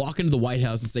to walk into the White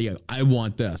House and say, I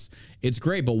want this? It's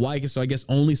great, but why? So I guess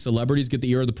only celebrities get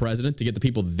the ear of the president to get the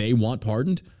people they want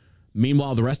pardoned?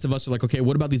 Meanwhile, the rest of us are like, okay,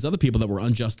 what about these other people that were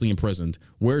unjustly imprisoned?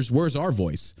 Where's our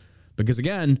voice? Because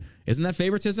again, isn't that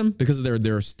favoritism? Because of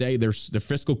their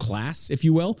fiscal class, if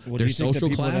you will, Well, their do you think social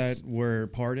the people class. that were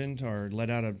pardoned or let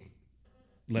out of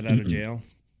jail,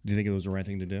 do you think it was the right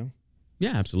thing to do?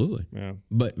 Yeah, absolutely. Yeah.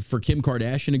 But for Kim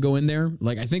Kardashian to go in there,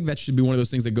 like, I think that should be one of those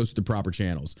things that goes through the proper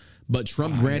channels. But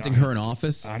Trump granting her an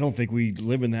office. I don't think we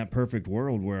live in that perfect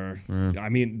world where, I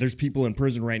mean, there's people in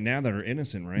prison right now that are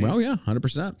innocent, right? Well, yeah,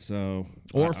 100%. So,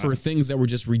 Or for things that were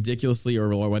just ridiculously, or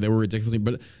why they were ridiculously.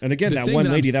 But and again, that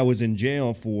one lady that was in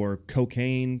jail for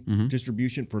cocaine Mm-hmm.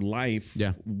 distribution for life,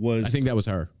 I think that was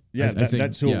her. Yeah, I think,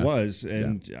 that's who it was.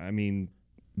 And I mean,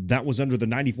 that was under the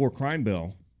 94 crime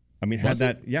bill. I mean, had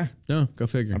that, yeah. No, go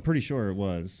figure. I'm pretty sure it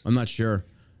was. I'm not sure.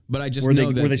 But I just where know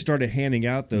where they started handing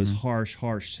out those harsh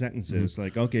sentences. Mm-hmm.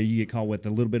 Like, okay, you get caught with a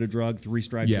little bit of drug, 3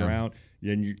 strikes, you're out,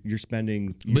 and you're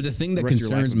spending. But the thing that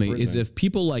concerns me is if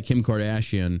people like Kim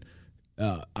Kardashian,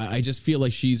 I just feel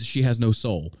like she has no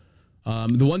soul.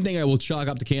 The one thing I will chalk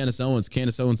up to Candace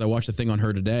Owens, I watched a thing on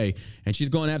her today, and she's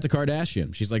going after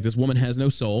Kardashian. She's like, this woman has no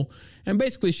soul. And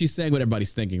basically she's saying what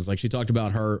everybody's thinking. It's like she talked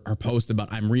about her post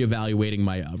about, I'm reevaluating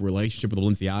my relationship with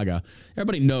Balenciaga.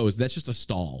 Everybody knows that's just a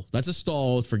stall. That's a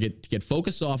stall to get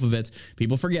focus off of it.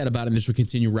 People forget about it and they should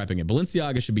continue repping it.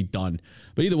 Balenciaga should be done.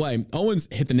 But either way, Owens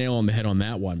hit the nail on the head on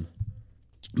that one.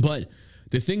 But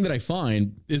the thing that I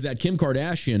find is that Kim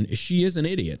Kardashian, she is an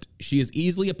idiot. She is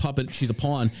easily a puppet. She's a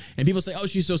pawn. And people say, oh,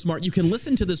 she's so smart. You can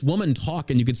listen to this woman talk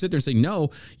and you can sit there and say,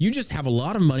 no, you just have a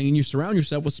lot of money and you surround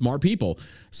yourself with smart people.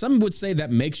 Some would say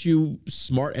that makes you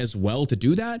smart as well to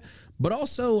do that. But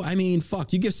also, I mean,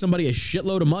 fuck, you give somebody a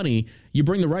shitload of money, you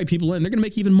bring the right people in, they're going to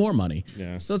make even more money.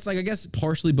 Yeah. So it's like, I guess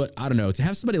partially, but I don't know. To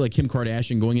have somebody like Kim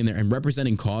Kardashian going in there and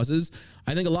representing causes,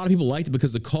 I think a lot of people liked it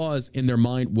because the cause in their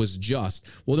mind was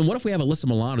just. Well, then what if we have Alyssa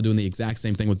Milano doing the exact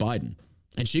same thing with Biden?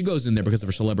 And she goes in there because of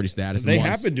her celebrity status. They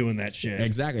have been doing that shit.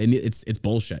 Exactly. And it's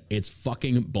bullshit. It's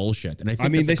fucking bullshit. And I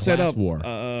think they that's a class set up war.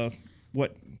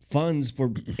 Funds for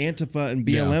Antifa and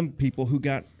BLM people who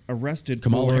got arrested.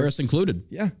 Kamala Harris included.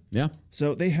 Yeah. Yeah.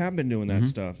 So they have been doing that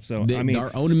stuff. So I mean,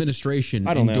 our own administration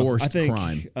endorsed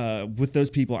crime. With those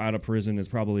people out of prison is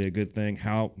probably a good thing.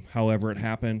 However it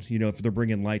happened, if they're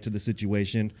bringing light to the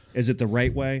situation, is it the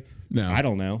right way? No, I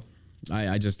don't know.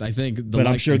 I think, but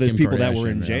I'm sure those people that were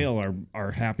in jail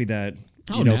are happy that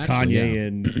Kanye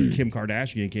and Kim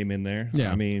Kardashian came in there.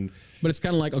 Yeah, I mean, but it's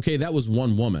kind of like, okay, that was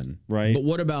one woman, right? But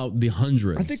what about the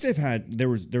hundreds? I think there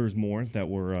was more that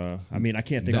were. I mean, I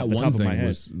can't think off the top of my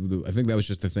head. I think that was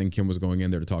just the thing Kim was going in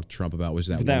there to talk to Trump about. Was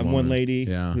that one lady?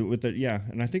 Yeah,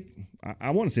 and I think I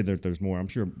want to say that there's more. I'm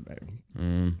sure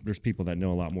there's people that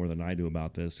know a lot more than I do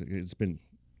about this. It's been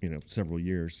several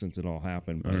years since it all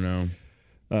happened. I don't know.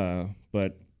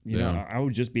 But I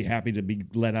would just be happy to be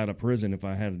let out of prison if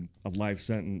I had a life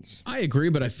sentence. I agree,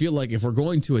 but I feel like if we're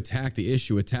going to attack the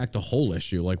issue, attack the whole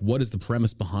issue. Like, what is the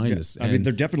premise behind this? I mean,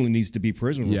 there definitely needs to be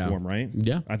prison reform, right?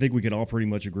 Yeah. I think we could all pretty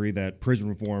much agree that prison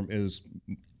reform is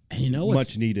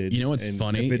much needed. You know what's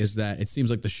funny is that it seems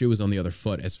like the shoe is on the other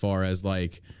foot as far as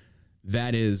like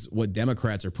that is what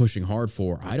Democrats are pushing hard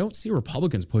for. I don't see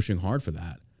Republicans pushing hard for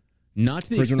that. Not to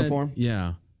the prison extent, reform?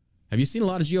 Yeah. Have you seen a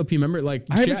lot of GOP members? Like,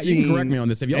 chat, you can correct me on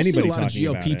this. Have you all seen a lot of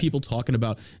GOP people talking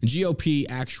about GOP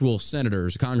actual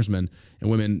senators, congressmen, and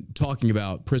women talking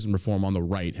about prison reform on the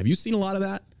right? Have you seen a lot of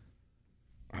that?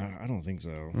 I don't think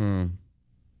so.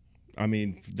 I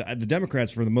mean, the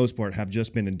Democrats, for the most part, have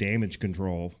just been in damage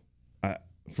control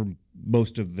for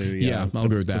most of the I'll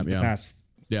agree with that. The past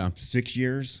 6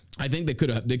 years. I think they could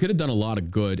have done a lot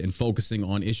of good in focusing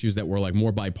on issues that were like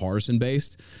more bipartisan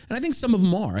based, and I think some of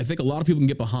them are. I think a lot of people can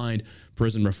get behind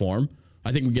prison reform.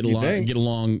 I think we get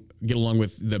along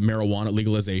with the marijuana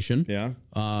legalization. At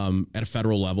a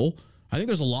federal level. I think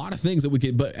there's a lot of things that we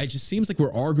could, but it just seems like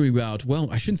we're arguing about.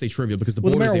 Well, I shouldn't say trivial because the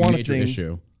border is a major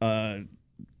issue.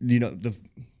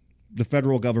 The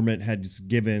federal government has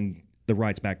given the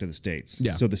rights back to the states.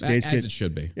 Yeah. So the states as it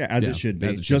should be. Yeah, as it should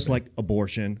be. Just like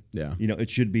abortion. Yeah. It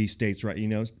should be states' right.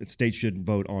 States should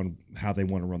vote on how they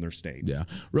want to run their state. Yeah.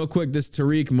 Real quick, this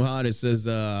Tariq Muhammad says,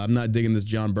 I'm not digging this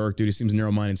John Burke dude. He seems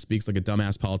narrow-minded and speaks like a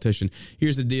dumbass politician.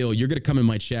 Here's the deal. You're going to come in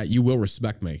my chat. You will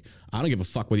respect me. I don't give a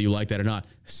fuck whether you like that or not.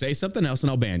 Say something else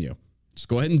and I'll ban you. Just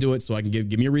go ahead and do it so I can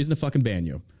give me a reason to fucking ban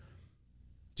you.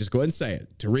 Just go ahead and say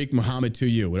it. Tariq Muhammad to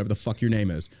you, whatever the fuck your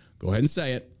name is. Go ahead and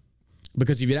say it.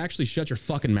 Because if you'd actually shut your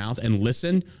fucking mouth and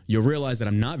listen, you'll realize that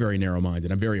I'm not very narrow-minded.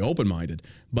 I'm very open-minded.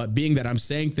 But being that I'm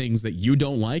saying things that you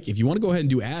don't like, if you want to go ahead and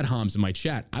do ad homs in my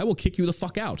chat, I will kick you the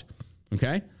fuck out.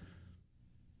 Okay?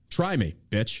 Try me,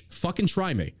 bitch. Fucking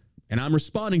try me. And I'm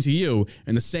responding to you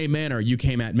in the same manner you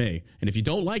came at me. And if you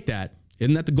don't like that,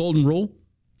 isn't that the golden rule?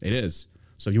 It is.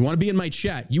 So if you want to be in my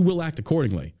chat, you will act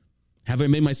accordingly. Have I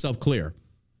made myself clear?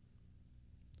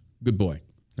 Good boy.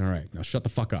 All right. Now shut the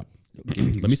fuck up.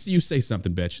 Let me see you say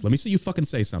something, bitch. Let me see you fucking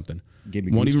say something. I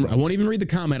won't even read the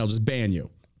comment. I'll just ban you.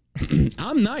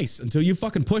 I'm nice until you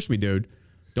fucking push me, dude.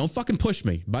 Don't fucking push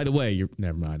me. By the way,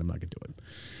 never mind. I'm not going to do it.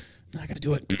 Not going to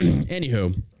do it.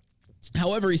 Anywho.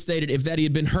 However, he stated if that he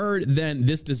had been heard, then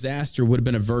this disaster would have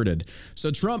been averted.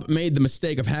 So Trump made the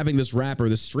mistake of having this rapper,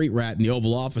 this street rat in the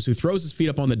Oval Office who throws his feet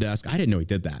up on the desk. I didn't know he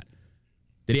did that.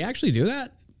 Did he actually do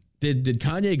that? Did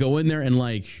Kanye go in there and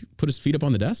like put his feet up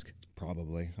on the desk?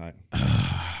 Probably.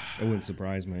 It wouldn't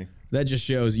surprise me. That just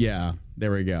shows, yeah,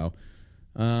 there we go.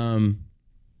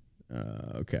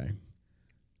 Okay.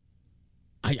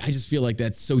 I just feel like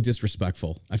that's so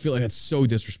disrespectful. I feel like that's so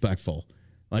disrespectful.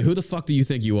 Like, who the fuck do you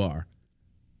think you are?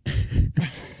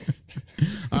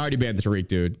 I already banned the Tariq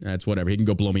dude. That's whatever. He can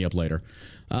go blow me up later.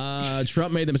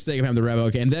 Trump made the mistake of having the rebel.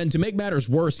 Okay, and then to make matters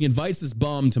worse, he invites this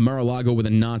bum to Mar-a-Lago with a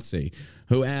Nazi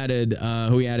who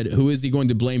is he going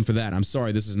to blame for that? I'm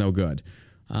sorry, this is no good.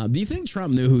 Do you think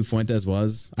Trump knew who Fuentes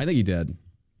was? I think he did.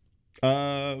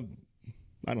 I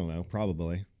don't know.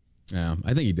 Probably. Yeah,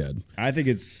 I think he did. I think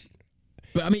it's.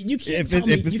 But I mean, you can't tell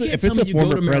me you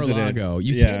go to Mar-a-Lago.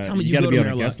 You can't tell me you go to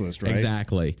Mar-a-Lago. Guest list, right?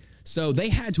 Exactly. So they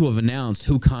had to have announced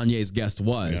who Kanye's guest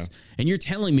was. Yeah. And you're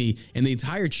telling me in the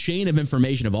entire chain of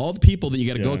information of all the people that you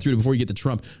got to go through before you get to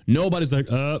Trump, nobody's like,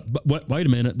 but wait a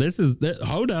minute.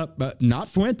 Hold up. But not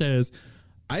Fuentes.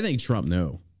 I think Trump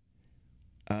knew.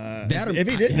 If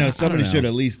he didn't know, somebody should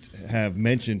at least have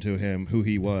mentioned to him who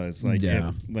he was. Like,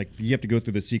 you have to go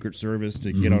through the Secret Service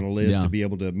to get on a list to be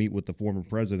able to meet with the former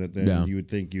president. Then you would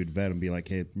think you'd vet and be like,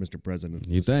 "Hey, Mr. President."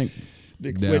 You think?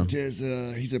 Nick Fuentes,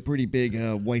 he's a pretty big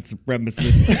white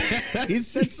supremacist. He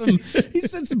said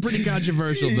some pretty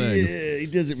controversial things. Yeah, he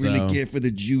doesn't really care for the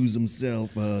Jews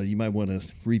himself. You might want to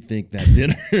rethink that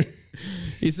dinner.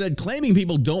 He said, claiming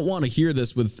people don't want to hear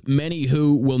this, with many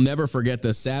who will never forget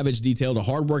the Savage detailed a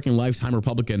hardworking lifetime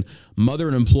Republican mother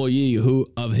and employee who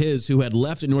had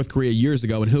left in North Korea years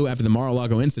ago and who, after the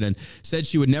Mar-a-Lago incident, said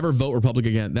she would never vote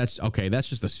Republican again. That's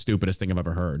just the stupidest thing I've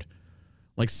ever heard.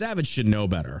 Like, Savage should know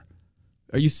better.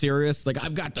 Are you serious? Like,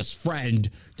 I've got this friend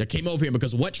that came over here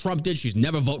because of what Trump did, she's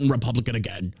never voting Republican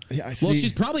again. Yeah, I see. Well,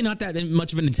 she's probably not that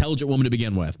much of an intelligent woman to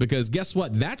begin with, because guess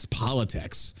what? That's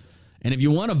politics. And if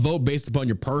you want to vote based upon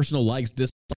your personal likes,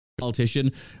 dislikes of a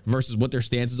politician versus what their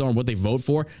stances are and what they vote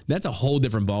for, that's a whole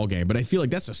different ballgame. But I feel like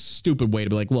that's a stupid way to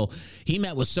be like, well, he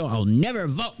met with I'll never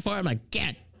vote for him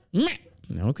again.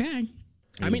 Okay.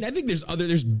 I mean, I think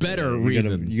there's better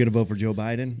reasons. You gonna vote for Joe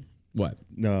Biden? What?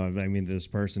 No, I mean this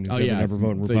person who's never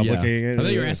voted Republican. I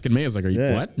thought you were asking me. I was like, are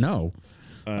you what? No.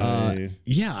 I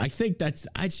think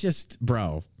it's just,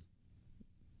 bro.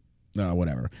 No,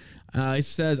 whatever. He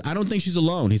says, I don't think she's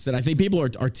alone. He said, I think people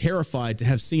are terrified to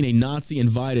have seen a Nazi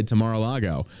invited to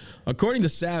Mar-a-Lago. According to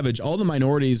Savage, all the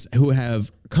minorities who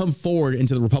have come forward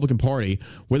into the Republican Party,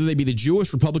 whether they be the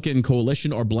Jewish Republican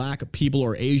coalition or black people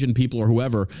or Asian people or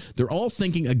whoever, they're all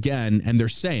thinking again, and they're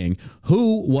saying,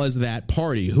 who was that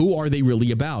party? Who are they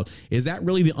really about? Is that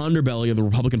really the underbelly of the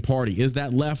Republican Party? Is the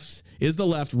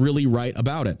left really right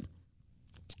about it?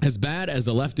 As bad as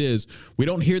the left is, we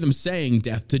don't hear them saying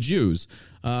death to Jews.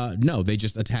 No, they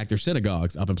just attack their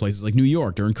synagogues up in places like New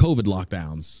York during COVID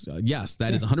lockdowns. Yes,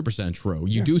 that is 100% true.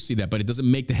 You do see that, but it doesn't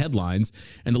make the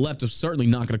headlines. And the left is certainly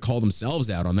not going to call themselves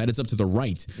out on that. It's up to the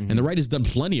right. And the right has done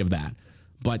plenty of that.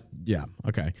 But yeah,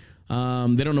 okay.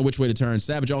 They don't know which way to turn.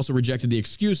 Savage also rejected the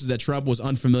excuses that Trump was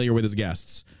unfamiliar with his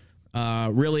guests.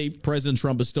 Really, President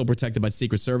Trump is still protected by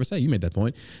Secret Service. Hey, you made that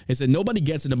point. He said nobody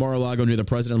gets into Mar-a-Lago near the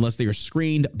president unless they are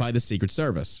screened by the Secret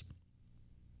Service.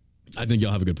 I think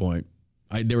you'll have a good point.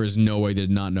 There is no way they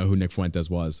did not know who Nick Fuentes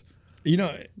was. You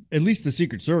know, at least the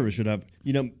Secret Service should have.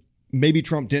 You know, maybe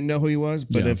Trump didn't know who he was,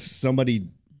 but if somebody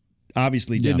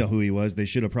obviously did know who he was, they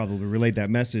should have probably relayed that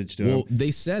message to him. Well,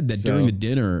 they said that during the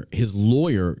dinner, his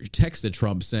lawyer texted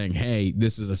Trump saying, "Hey,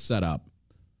 this is a setup."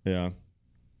 Yeah.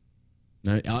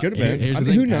 Could have been.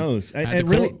 Who knows?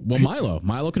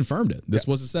 Milo confirmed it. This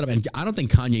was a setup. And I don't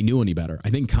think Kanye knew any better. I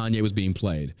think Kanye was being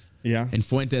played. Yeah. And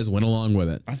Fuentes went along with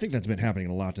it. I think that's been happening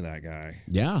a lot to that guy.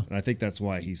 Yeah. And I think that's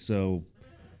why he's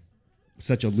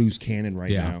such a loose cannon now.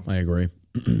 Yeah, I agree.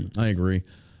 I agree.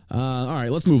 All right,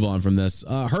 let's move on from this.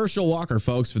 Herschel Walker,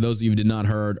 folks, for those of you who did not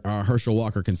heard, Herschel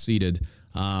Walker conceded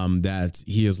that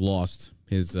he has lost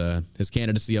his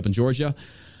candidacy up in Georgia.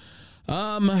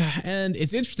 And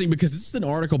it's interesting because this is an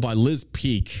article by Liz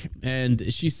Peek, and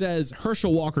she says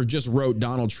Herschel Walker just wrote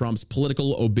Donald Trump's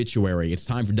political obituary. It's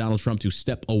time for Donald Trump to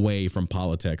step away from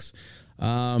politics.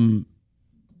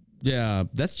 Yeah,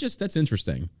 that's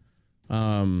interesting.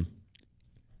 I'm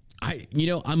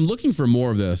looking for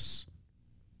more of this,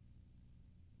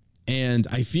 and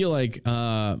I feel like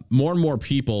more and more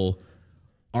people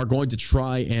are going to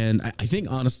try, and I think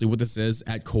honestly what this is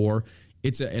at core,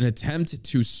 it's an attempt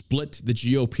to split the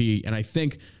GOP, and I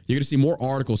think you're going to see more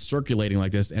articles circulating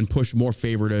like this and push more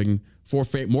favoritism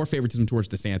towards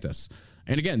DeSantis.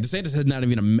 And again, DeSantis has not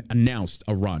even announced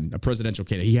a presidential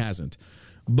candidate. He hasn't.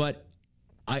 But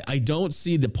I don't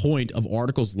see the point of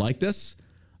articles like this.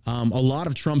 A lot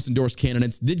of Trump's endorsed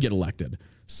candidates did get elected.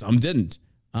 Some didn't.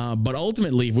 But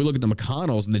ultimately, if we look at the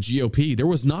McConnells and the GOP, there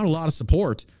was not a lot of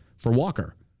support for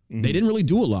Walker. Mm-hmm. They didn't really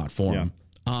do a lot for him.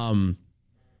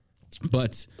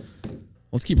 But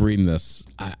let's keep reading this.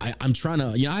 I'm trying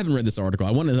to, I haven't read this article.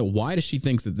 I want to know, why does she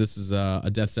think that this is a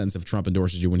death sentence if Trump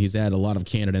endorses you when he's had a lot of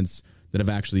candidates that have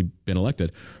actually been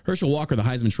elected? Herschel Walker, the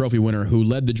Heisman Trophy winner who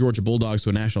led the Georgia Bulldogs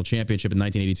to a national championship in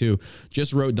 1982,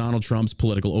 just wrote Donald Trump's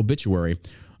political obituary.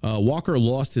 Walker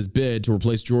lost his bid to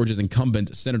replace Georgia's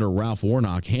incumbent Senator Ralph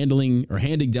Warnock, handing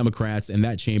Democrats in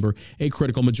that chamber a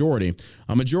critical majority.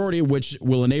 A majority which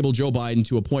will enable Joe Biden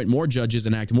to appoint more judges,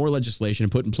 enact more legislation,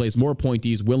 and put in place more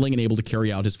appointees willing and able to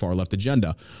carry out his far-left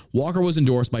agenda. Walker was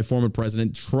endorsed by former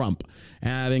President Trump.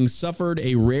 Having suffered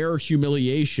a rare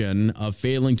humiliation of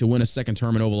failing to win a second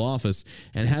term in Oval Office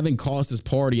and having cost his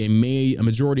party a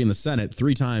majority in the Senate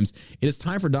 3 times, it is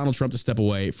time for Donald Trump to step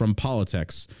away from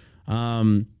politics.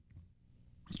 Hold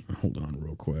on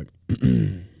real quick.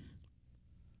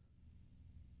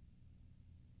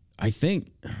 I think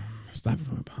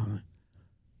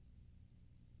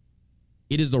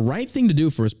it is the right thing to do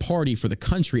for his party, for the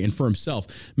country, and for himself.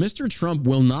 Mr. Trump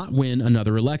will not win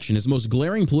another election. His most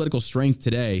glaring political strength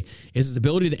today is his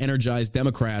ability to energize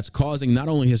Democrats, causing not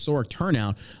only historic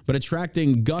turnout, but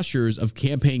attracting gushers of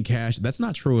campaign cash. That's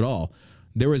not true at all.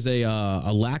 There was a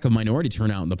lack of minority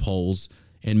turnout in the polls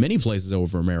in many places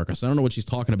over America. So I don't know what she's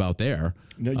talking about there.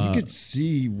 No, you could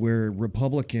see where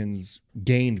Republicans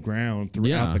gained ground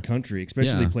throughout the country,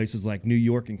 especially places like New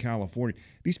York and California.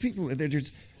 These people,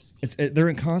 they're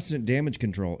in constant damage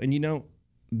control. And,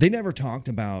 they never talked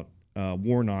about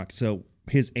Warnock. So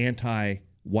his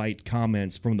anti-white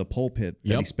comments from the pulpit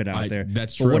that he spit out there.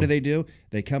 That's true. But what do?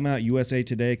 They come out, USA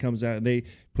Today comes out, and they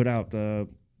put out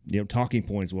talking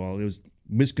points. Well, it was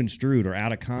misconstrued or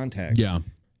out of context. Yeah.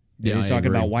 Yeah, he's talking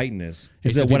about whiteness.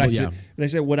 They said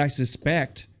what I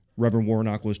suspect Reverend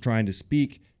Warnock was trying to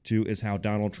speak to is how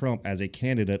Donald Trump, as a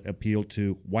candidate, appealed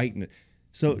to whiteness.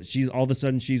 So she's all of a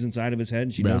sudden she's inside of his head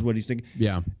and she knows what he's thinking.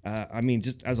 Yeah.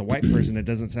 Just as a white person, it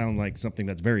doesn't sound like something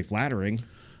that's very flattering.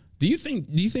 Do you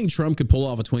think Trump could pull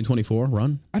off a 2024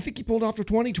 run? I think he pulled off the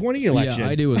 2020 election. Yeah,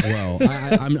 I do as well.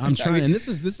 I'm trying, and this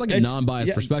is like a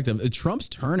non-biased perspective. Trump's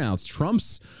turnouts,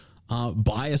 Trump's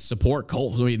bias support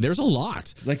cult. I mean, there's a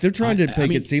lot. Like they're trying to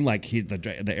make it seem like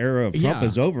the era of Trump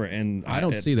is over, and I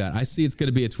don't see that. I see it's going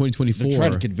to be a 2024. They're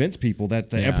trying to convince people that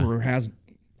the emperor has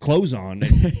clothes on.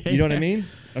 You know what I mean?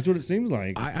 That's what it seems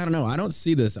like. I don't know. I don't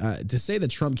see this. To say that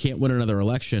Trump can't win another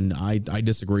election, I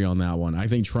disagree on that one. I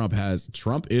think Trump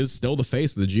is still the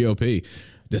face of the GOP.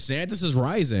 DeSantis is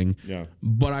rising. Yeah.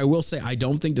 But I will say, I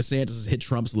don't think DeSantis has hit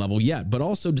Trump's level yet. But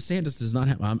also, DeSantis does not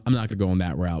have, I'm not going to go on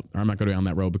that route. I'm not going to go down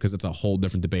that road because it's a whole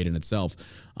different debate in itself.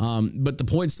 But the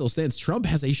point still stands. Trump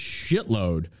has a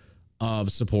shitload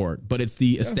of support, but it's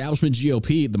the establishment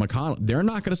GOP, the McConnell, they're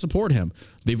not going to support him.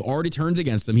 They've already turned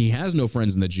against him. He has no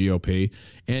friends in the GOP.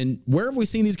 And where have we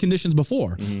seen these conditions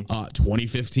before?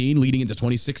 2015 leading into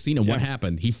 2016. And what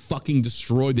happened? He fucking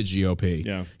destroyed the GOP.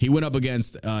 Yeah. He went up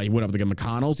against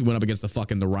McConnell's. He went up against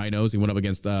the Rhinos. He went up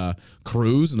against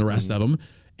Cruz and the rest of them.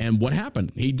 And what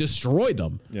happened? He destroyed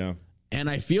them. Yeah. And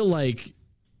I feel like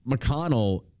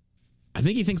McConnell, I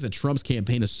think he thinks that Trump's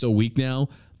campaign is so weak now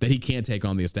that he can't take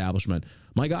on the establishment.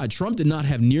 My God, Trump did not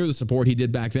have near the support he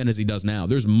did back then as he does now.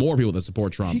 There's more people that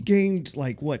support Trump. He gained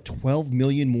 12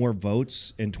 million more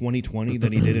votes in 2020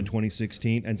 than he did in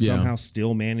 2016 and somehow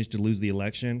still managed to lose the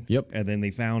election. Yep. And then they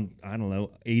found,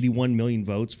 81 million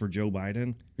votes for Joe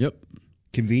Biden. Yep.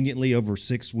 Conveniently over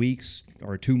 6 weeks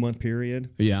or a 2-month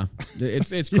period. Yeah,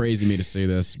 it's crazy me to see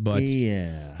this, but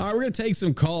yeah. All right, we're going to take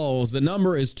some calls. The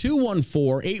number is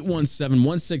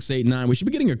 214-817-1689. We should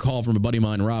be getting a call from a buddy of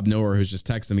mine, Rob Noerr, who's just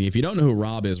texting me. If you don't know who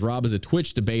Rob is a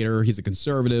Twitch debater. He's a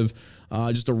conservative,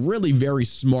 just a really very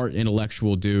smart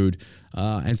intellectual dude.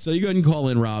 And so you go ahead and call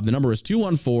in, Rob. The number is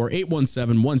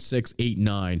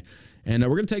 214-817-1689. And we're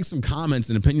going to take some comments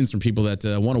and opinions from people that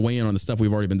want to weigh in on the stuff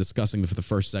we've already been discussing for the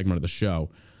first segment of the show.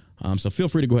 So feel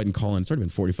free to go ahead and call in. It's already been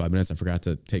 45 minutes. I forgot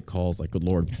to take calls. Good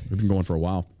Lord, we've been going for a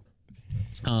while.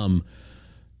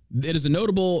 It is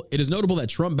notable that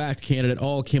Trump-backed candidate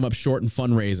all came up short in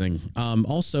fundraising.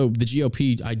 Also, the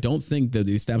GOP, I don't think that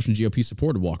the establishment GOP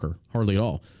supported Walker, hardly at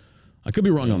all. I could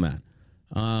be wrong on that.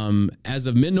 As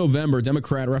of mid-November,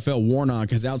 Democrat Raphael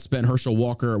Warnock has outspent Herschel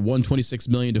Walker $126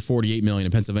 million to $48 million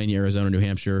in Pennsylvania, Arizona, New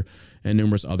Hampshire, and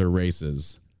numerous other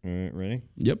races. All right, ready?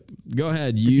 Yep. Go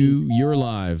ahead. You're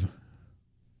live.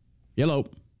 Hello.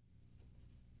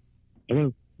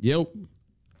 Hello. Yo.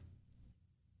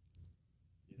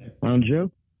 I'm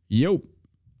Joe. Yo.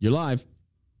 You're live.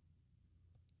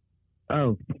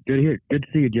 Oh, good to hear. Good to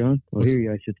see you, John. Well, hear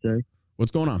you, I should say.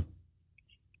 What's going on?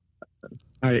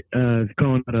 All right, it's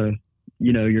calling out of,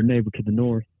 your neighbor to the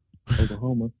north,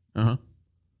 Oklahoma. Uh-huh.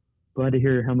 Glad to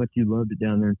hear how much you loved it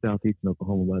down there in southeastern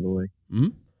Oklahoma, by the way. Mm-hmm.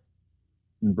 In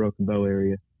the Broken Bow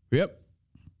area. Yep.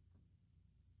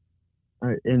 All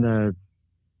right, and the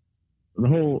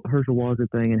whole Herschel Walker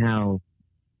thing and how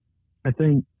I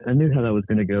knew how that was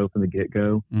going to go from the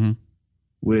get-go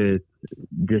with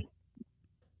just,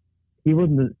 he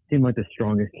seemed like the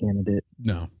strongest candidate.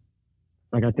 No.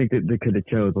 I think that they could have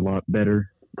chose a lot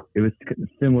better. It was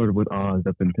similar with Oz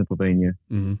up in Pennsylvania.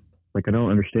 Mm-hmm. I don't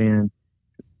understand,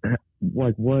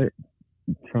 what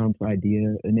Trump's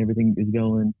idea and everything is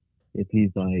going. If he's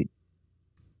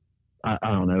I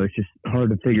don't know. It's just hard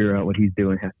to figure out what he's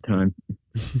doing half the time.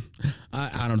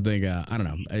 I don't think, I don't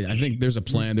know. I think there's a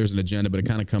plan, there's an agenda, but it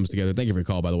kind of comes together. Thank you for your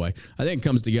call, by the way. I think it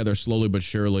comes together slowly but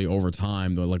surely over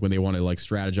time, when they want to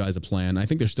strategize a plan. I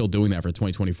think they're still doing that for the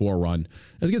 2024 run.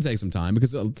 It's going to take some time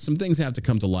because some things have to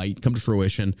come to light, come to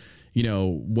fruition.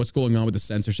 What's going on with the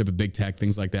censorship of big tech,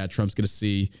 things like that. Trump's going to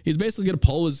see, he's basically going to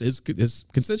poll his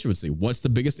constituency. What's the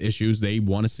biggest issues they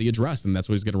want to see addressed? And that's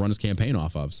what he's going to run his campaign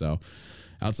off of. So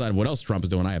outside of what else Trump is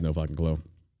doing, I have no fucking clue.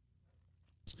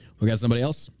 We got somebody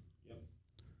else?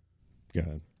 Go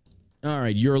ahead. All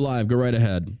right, you're live. Go right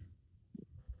ahead.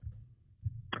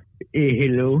 Hey,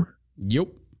 hello. Yep.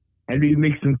 How do you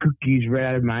make some cookies right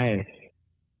out of my ass?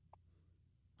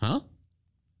 Huh?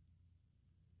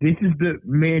 This is the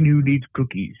man who needs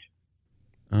cookies.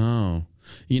 Oh.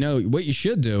 What you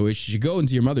should do is you should go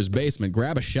into your mother's basement,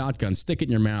 grab a shotgun, stick it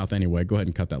in your mouth anyway. Go ahead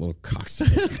and cut that little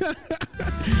cocksucker.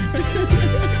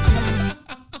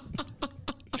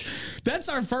 That's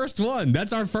our first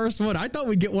one. I thought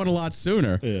we'd get one a lot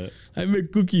sooner. Yeah. I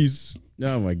make cookies.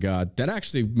 Oh, my God. That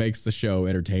actually makes the show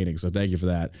entertaining, so thank you for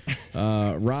that.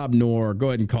 Rob Noerr, go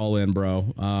ahead and call in,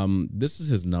 bro. This is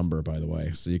his number, by the way,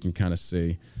 so you can kind of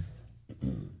see.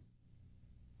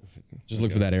 Just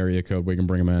look for that area code. We can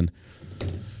bring him in.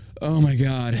 Oh, my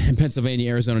God. In Pennsylvania,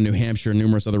 Arizona, New Hampshire, and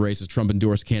numerous other races,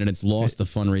 Trump-endorsed candidates lost the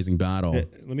fundraising battle.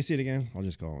 Let me see it again. I'll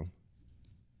just call him.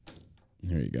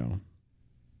 Here you go.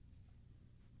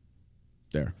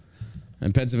 There.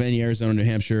 In Pennsylvania, Arizona, New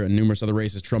Hampshire, and numerous other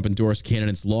races, Trump-endorsed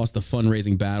candidates lost the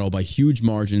fundraising battle by huge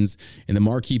margins in the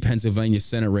marquee Pennsylvania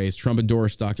Senate race.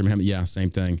 Trump-endorsed Dr. Mohammed. Yeah, same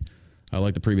thing.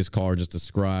 Like the previous caller just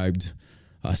described.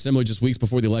 Similarly, just weeks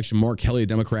before the election, Mark Kelly, a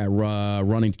Democrat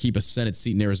running to keep a Senate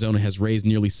seat in Arizona, has raised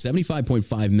nearly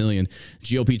 $75.5 million.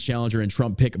 GOP challenger and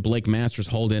Trump pick Blake Masters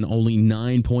hauled in only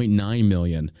 $9.9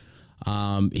 million.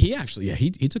 He actually,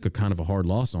 he took a kind of a hard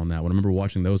loss on that one. I remember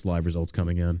watching those live results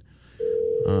coming in.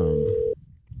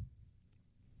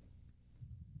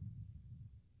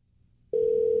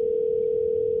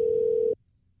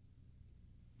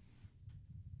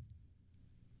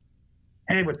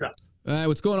 Hey, what's up?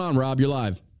 What's going on, Rob? You're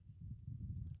live.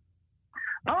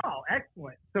 Oh,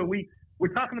 excellent. So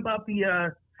we're talking about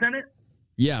the Senate.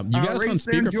 Yeah, you got us on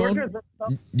speakerphone.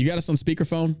 You got us on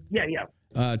speakerphone. Yeah.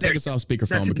 Take us off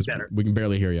speakerphone because we can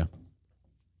barely hear you.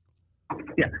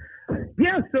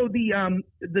 Yeah. So the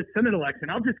Senate election.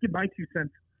 I'll just give my 2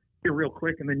 cents here real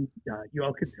quick, and then you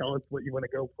all can tell us what you want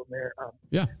to go from there.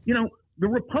 Yeah. The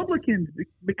Republicans,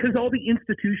 because all the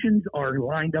institutions are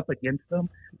lined up against them,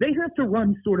 they have to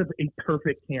run sort of a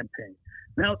perfect campaign.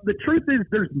 Now, the truth is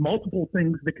there's multiple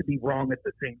things that could be wrong at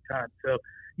the same time. So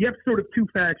you have sort of 2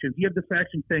 factions. You have the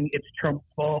faction saying it's Trump's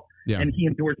fault and he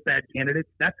endorsed bad candidates.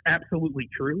 That's absolutely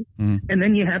true. Mm-hmm. And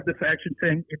then you have the faction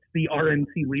saying it's the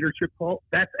RNC leadership fault.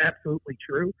 That's absolutely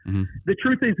true. Mm-hmm. The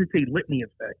truth is it's a litany of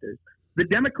factors. The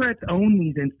Democrats own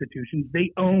these institutions.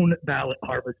 They own ballot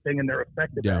harvesting, and they're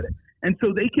effective at it. And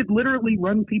so they could literally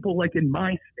run people like in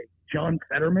my state, John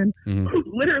Fetterman, who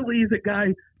literally is a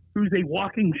guy who's a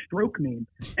walking stroke meme.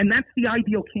 And that's the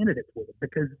ideal candidate for them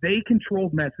because they control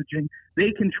messaging.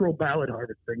 They control ballot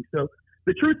harvesting. So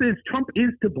the truth is Trump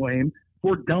is to blame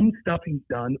for dumb stuff he's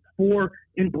done, for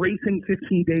embracing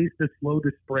 15 days to slow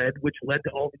the spread, which led to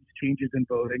all these changes in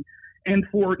voting, and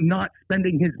for not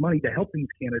spending his money to help these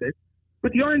candidates.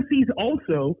 But the RNC is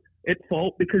also at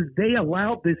fault because they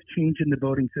allowed this change in the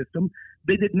voting system.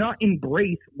 They did not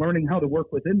embrace learning how to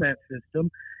work within that system.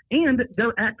 And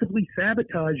they're actively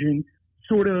sabotaging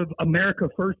sort of America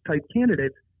First type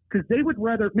candidates because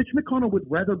Mitch McConnell would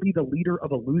rather be the leader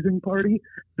of a losing party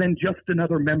than just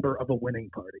another member of a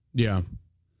winning party. Yeah.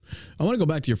 I want to go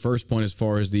back to your first point as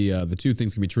far as the 2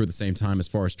 things can be true at the same time as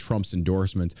far as Trump's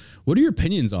endorsements. What are your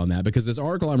opinions on that? Because this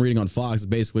article I'm reading on Fox is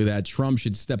basically that Trump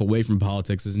should step away from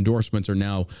politics. His endorsements are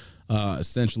now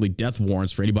essentially death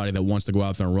warrants for anybody that wants to go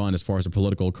out there and run as far as a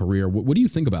political career. What do you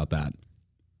think about that?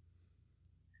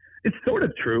 It's sort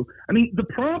of true. I mean, the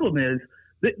problem is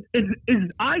that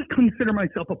I consider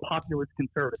myself a populist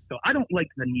conservative, so I don't like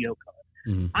the neocons.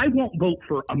 Mm-hmm. I won't vote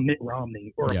for a Mitt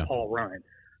Romney or a Paul Ryan.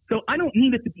 So I don't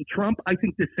need it to be Trump. I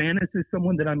think DeSantis is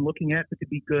someone that I'm looking at that could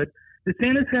be good.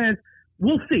 DeSantis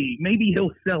we'll see, maybe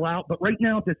he'll sell out. But right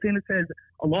now, DeSantis has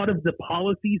a lot of the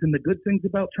policies and the good things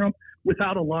about Trump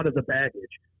without a lot of the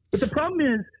baggage. But the problem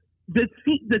is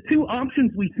the 2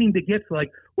 options we seem to get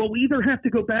like, well, we either have to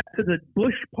go back to the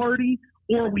Bush party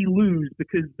or we lose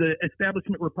because the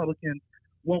establishment Republicans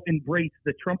won't embrace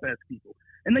the Trump-esque people.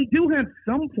 And they do have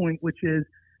some point, which is,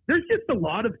 there's just a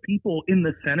lot of people in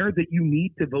the center that you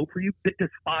need to vote for you that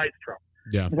despise Trump.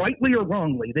 Yeah. Rightly or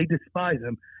wrongly, they despise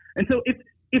him. And so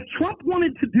if Trump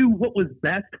wanted to do what was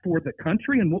best for the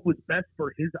country and what was best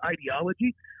for his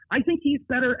ideology, I think he's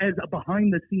better as a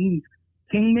behind-the-scenes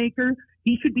kingmaker.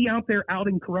 He should be out there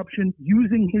outing corruption,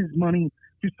 using his money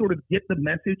to sort of get the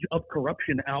message of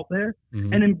corruption out there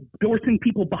and endorsing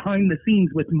people behind the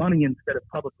scenes with money instead of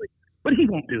publicly. But he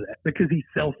won't do that because he's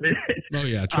selfish. Oh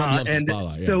yeah, Trump loves the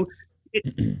spotlight. Yeah. So,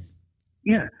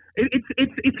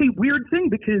 it's a weird thing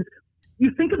because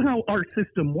you think of how our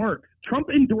system works.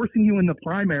 Trump endorsing you in the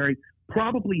primary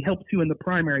probably helps you in the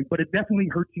primary, but it definitely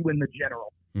hurts you in the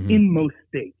general in most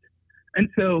states. And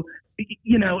so,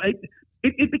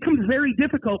 it becomes very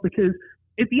difficult because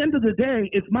at the end of the day,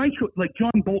 if my choice, like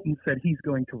John Bolton said, he's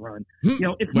going to run.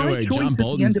 If my choice John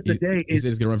Bolton, at the end of the day is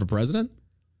going to run for president.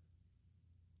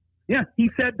 Yeah, he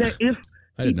said that if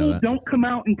people don't come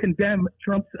out and condemn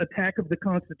Trump's attack of the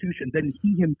Constitution, then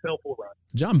he himself will run.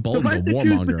 John Bolton's a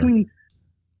warmonger.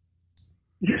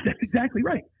 Yes, that's exactly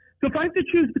right. So if I have to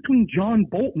choose between John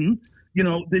Bolton,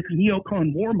 this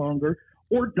neocon warmonger,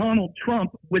 or Donald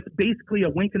Trump with basically a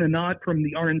wink and a nod from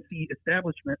the RNC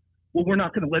establishment, well, we're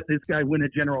not going to let this guy win a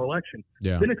general election.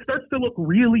 Yeah. Then it starts to look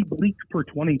really bleak for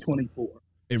 2024.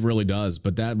 It really does,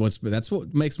 but that's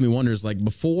what makes me wonder is like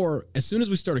as soon as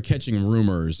we started catching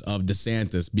rumors of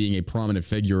DeSantis being a prominent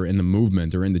figure in the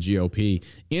movement or in the GOP,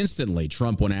 instantly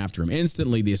Trump went after him.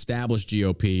 Instantly, the established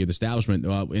GOP, the establishment,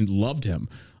 loved him.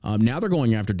 Now they're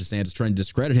going after DeSantis, trying to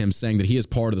discredit him, saying that he is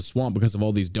part of the swamp because of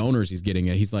all these donors he's getting.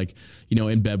 He's like,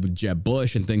 in bed with Jeb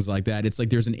Bush and things like that. It's like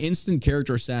there's an instant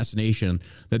character assassination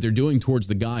that they're doing towards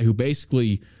the guy who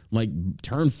basically like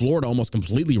turned Florida almost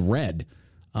completely red.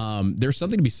 There's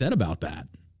something to be said about that.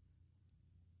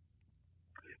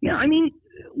 Yeah, I mean,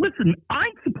 listen, I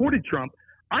supported Trump.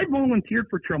 I volunteered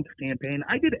for Trump's campaign.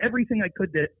 I did everything I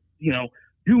could to,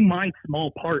 do my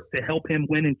small part to help him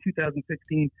win in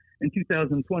 2016 in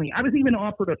 2020. I was even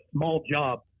offered a small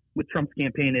job with Trump's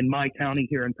campaign in my county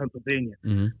here in Pennsylvania.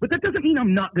 Mm-hmm. But that doesn't mean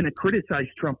I'm not going to criticize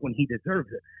Trump when he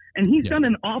deserves it. And he's done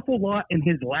an awful lot in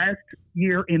his last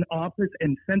year in office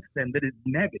and since then that is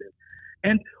negative.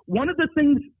 And one of the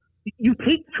things, you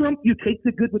take Trump, you take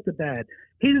the good with the bad.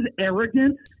 His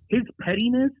arrogance, his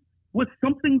pettiness was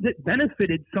something that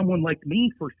benefited someone like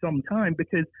me for some time,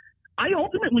 because I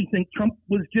ultimately think Trump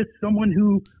was just someone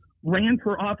who ran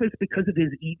for office because of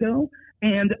his ego.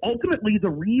 And ultimately, the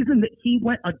reason that he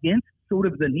went against sort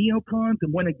of the neocons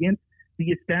and went against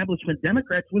the establishment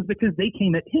Democrats was because they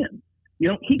came at him. You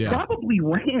know, he probably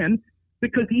ran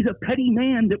because he's a petty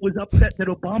man that was upset that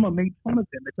Obama made fun of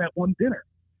him at that one dinner.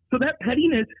 So that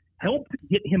pettiness helped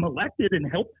get him elected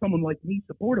and helped someone like me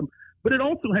support him. But it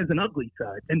also has an ugly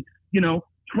side. And, you know,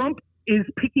 Trump is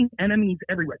picking enemies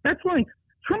everywhere. That's why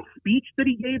Trump's speech that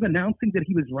he gave announcing that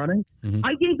he was running,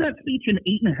 I gave that speech an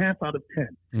 8.5 out of 10.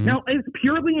 Now, as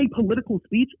purely a political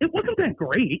speech, it wasn't that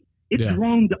great. It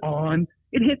droned on.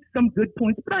 It hit some good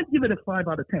points, but I'd give it a 5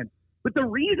 out of 10. But the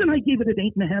reason I gave it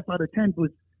an 8.5 out of 10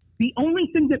 was the only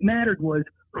thing that mattered was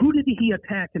who did he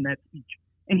attack in that speech?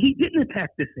 And he didn't attack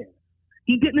DeSantis.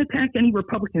 He didn't attack any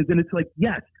Republicans. And it's like,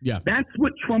 yes, that's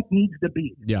what Trump needs to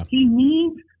be. Yeah.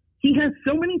 He has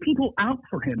so many people out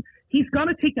for him. He's got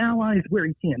to take allies where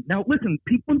he can. Now, listen,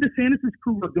 people in DeSantis'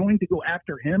 crew are going to go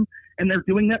after him, and they're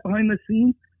doing that behind the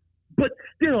scenes. But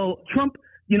still, Trump,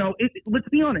 you know, let's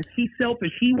be honest, he's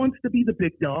selfish. He wants to be the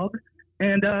big dog.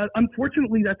 And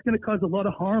unfortunately, that's going to cause a lot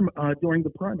of harm during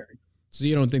the primary. So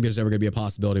you don't think there's ever going to be a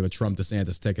possibility of a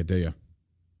Trump-DeSantis ticket, do you?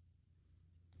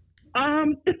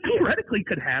 It theoretically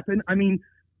could happen. I mean,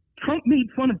 Trump made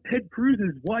fun of Ted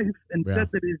Cruz's wife and said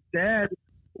that his dad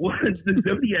was the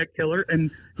Zodiac killer.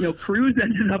 And, you know, Cruz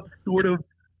ended up sort of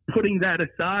putting that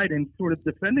aside and sort of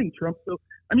defending Trump. So,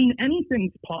 I mean,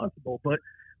 anything's possible, but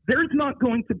there's not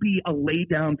going to be a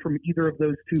laydown from either of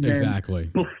those two men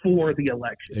before the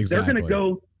election. They're going to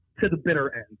go to the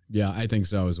bitter end. Yeah, I think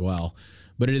so as well.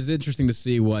 But it is interesting to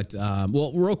see what,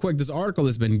 well, real quick, this article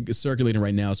that's been circulating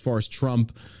right now as far as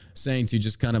Trump saying to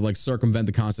just kind of like circumvent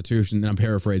the Constitution, and I'm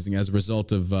paraphrasing, as a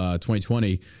result of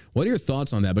 2020. What are your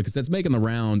thoughts on that? Because that's making the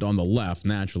round on the left,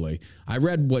 naturally. I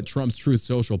read what Trump's Truth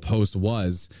Social post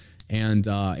was, and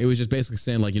it was just basically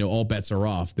saying, like, you know, all bets are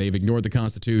off. They've ignored the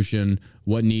Constitution.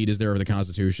 What need is there of the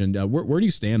Constitution? Where do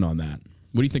you stand on that?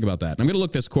 What do you think about that? I'm going to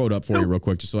look this quote up for you real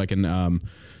quick just so I can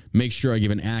make sure I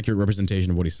give an accurate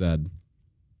representation of what he said.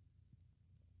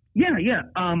 Yeah.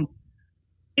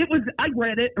 It was, I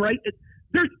read it, right?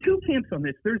 There's two camps on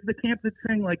this. There's the camp that's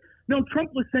saying, like, no,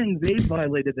 Trump was saying they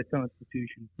violated the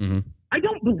Constitution. I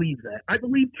don't believe that. I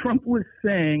believe Trump was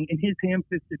saying, in his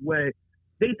ham-fisted way,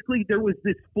 basically there was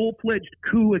this full-fledged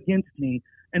coup against me,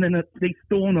 and then they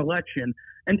stole an election.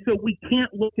 And so we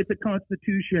can't look at the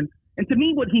Constitution. And to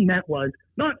me, what he meant was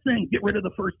not saying get rid of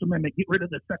the First Amendment, get rid of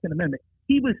the Second Amendment.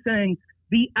 He was saying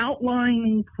the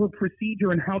outlining for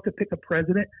procedure and how to pick a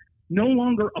president no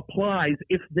longer applies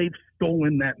if they've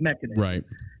stolen that mechanism. Right.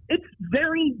 It's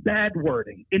very bad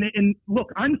wording. And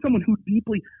look, I'm someone who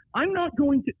I'm not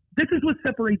going to, this is what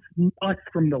separates us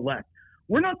from the left.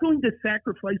 We're not going to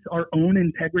sacrifice our own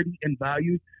integrity and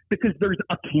values because there's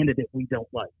a candidate we don't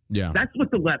like. Yeah. That's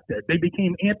what the left did. They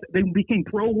became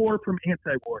pro-war from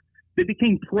anti-war. They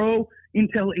became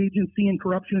pro-intel agency and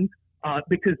corruption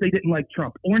because they didn't like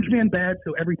Trump. Orange man bad,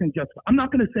 so everything's justified. I'm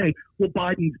not going to say, well,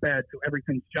 Biden's bad, so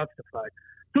everything's justified.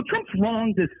 So Trump's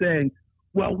wrong to say,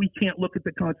 well, we can't look at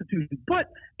the Constitution.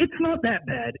 But it's not that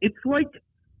bad. It's like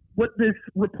what this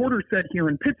reporter said here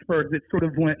in Pittsburgh that sort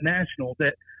of went national,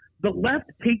 that the left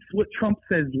takes what Trump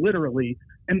says literally,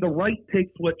 and the right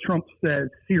takes what Trump says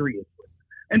seriously.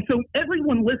 And so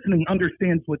everyone listening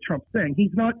understands what Trump's saying.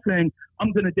 He's not saying,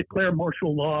 I'm going to declare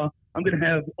martial law, I'm going to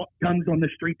have guns on the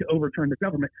street to overturn the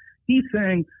government. He's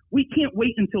saying, we can't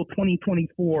wait until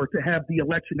 2024 to have the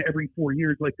election every 4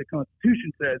 years like the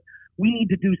Constitution says. We need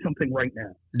to do something right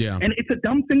now. Yeah. And it's a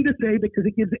dumb thing to say because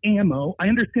it gives ammo. I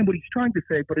understand what he's trying to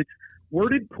say, but it's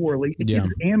worded poorly. It gives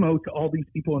ammo to all these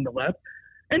people on the left.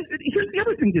 And here's the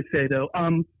other thing to say, though.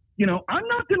 You know, I'm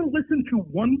not going to listen to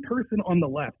one person on the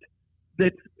left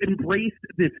that's embraced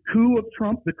this coup of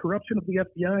Trump, the corruption of the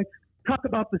FBI, talk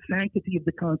about the sanctity of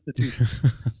the Constitution.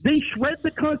 They shred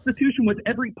the Constitution with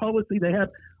every policy they have.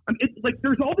 It's like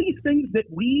there's all these things that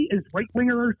we as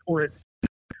right-wingers or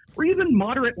even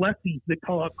moderate lefties that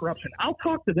call out corruption. I'll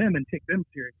talk to them and take them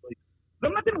seriously. But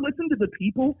I'm not going to listen to the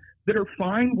people that are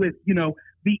fine with, you know,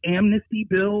 the amnesty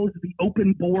bills, the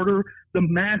open border, the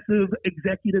massive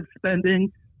executive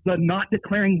spending, the not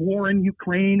declaring war in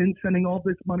Ukraine and sending all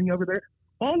this money over there.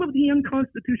 all of the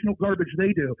unconstitutional garbage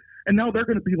they do, and now they're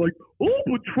going to be like, oh,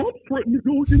 but Trump threatened to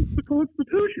go against the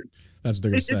Constitution. That's what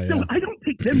they're going to say. So I don't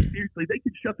take them seriously. They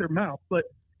can shut their mouth. But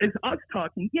as us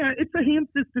talking, yeah, it's a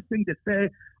ham-fisted thing to say.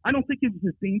 I don't think it's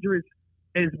as dangerous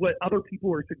as what other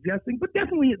people are suggesting, but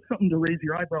definitely it's something to raise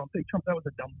your eyebrow and say, Trump, that was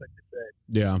a dumb thing to say.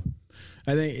 Yeah.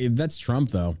 I think that's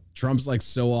Trump, though. Trump's like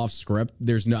so off script.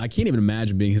 I can't even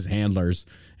imagine being his handlers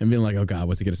and being like, oh God,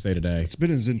 what's he going to say today? It's been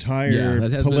his entire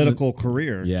political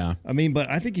career. Yeah. I mean, but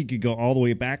I think he could go all the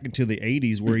way back into the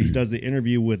 80s where he does the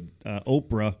interview with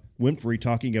Oprah Winfrey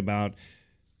talking about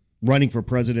running for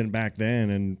president back then.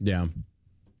 And yeah,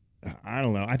 I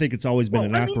don't know. I think it's always been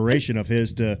an aspiration of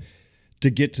his to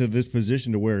get to this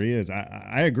position to where he is.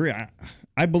 I agree.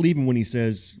 I believe him when he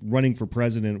says running for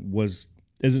president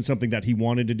isn't something that he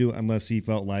wanted to do unless he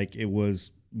felt like it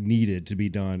was needed to be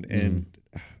done. And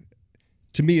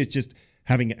to me, it's just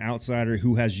having an outsider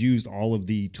who has used all of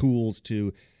the tools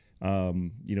to,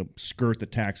 skirt the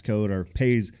tax code or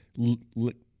pays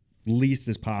least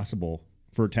as possible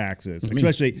for taxes,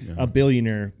 especially a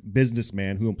billionaire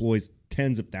businessman who employs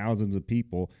tens of thousands of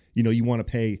people. You want to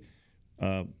pay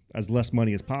as less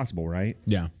money as possible, right?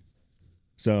 Yeah.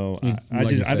 So I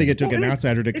think it took an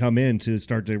outsider to come in to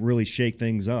start to really shake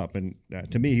things up. And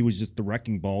to me, he was just the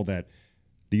wrecking ball that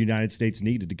the United States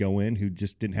needed to go in, who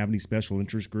just didn't have any special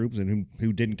interest groups and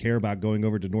who didn't care about going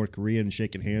over to North Korea and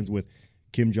shaking hands with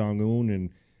Kim Jong-un and,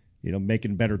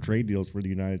 making better trade deals for the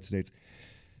United States.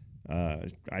 I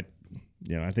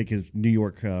think his New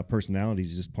York personality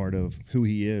is just part of who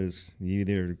he is. You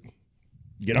either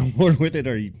get on board with it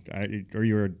or you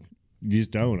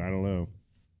just don't. I don't know.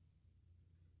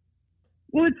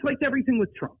 Well, it's like everything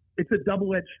with Trump. It's a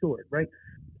double-edged sword, right?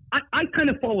 I kind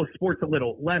of follow sports a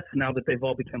little less now that they've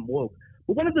all become woke.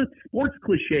 But one of the sports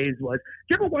cliches was,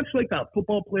 do you ever watch like a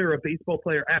football player or a baseball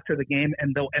player after the game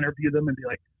and they'll interview them and be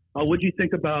like, oh, what'd you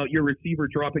think about your receiver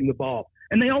dropping the ball?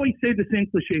 And they always say the same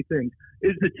cliche things.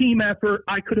 It's the team effort.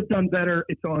 I could have done better.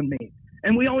 It's on me.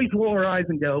 And we always roll our eyes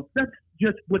and go, that's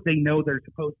just what they know they're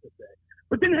supposed to say.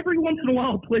 But then every once in a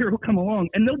while, a player will come along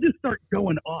and they'll just start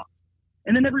going off.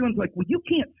 And then everyone's like, well, you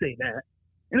can't say that.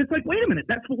 And it's like, wait a minute,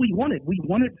 that's what we wanted. We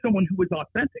wanted someone who was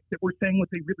authentic, that were saying what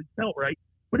they really felt, right?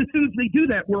 But as soon as they do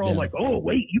that, we're all like, oh,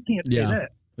 wait, you can't say that.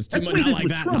 It's too much. Not like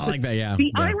that. Not like that. Yeah.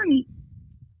 The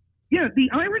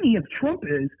irony of Trump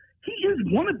is he is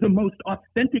one of the most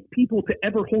authentic people to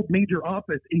ever hold major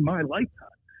office in my lifetime.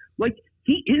 Like,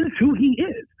 he is who he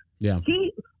is. Yeah.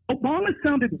 Obama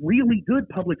sounded really good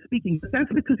public speaking, but that's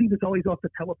because he was always off the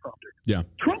teleprompter. Yeah.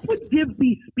 Trump would give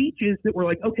these speeches that were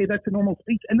like, okay, that's a normal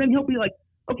speech. And then he'll be like,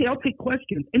 okay, I'll take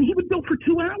questions. And he would go for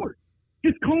 2 hours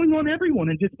just calling on everyone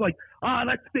and just like,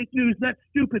 that's fake news. That's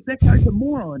stupid. That guy's a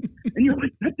moron. And you're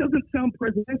like, that doesn't sound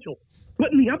presidential.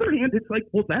 But on the other hand, it's like,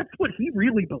 well, that's what he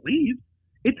really believes.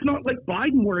 It's not like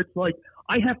Biden where it's like,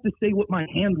 I have to say what my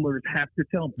handlers have to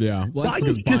tell me. Yeah, well, that's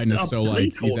because Biden is so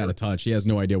like, he's out of touch. He has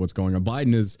no idea what's going on.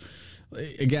 Biden is,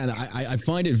 again, I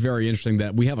find it very interesting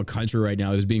that we have a country right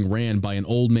now that is being ran by an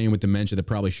old man with dementia that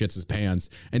probably shits his pants.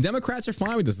 And Democrats are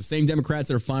fine with this. The same Democrats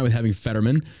that are fine with having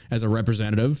Fetterman as a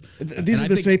representative. These are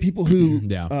the same people who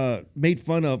made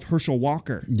fun of Herschel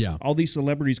Walker. Yeah. All these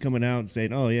celebrities coming out and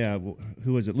saying, oh, yeah,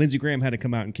 who is it? Lindsey Graham had to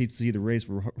come out and see the race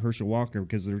for Herschel Walker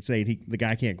because they're saying the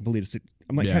guy can't complete a...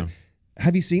 I'm like,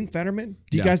 have you seen Fetterman?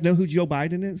 Do you guys know who Joe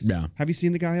Biden is? Yeah. Have you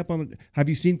seen the guy have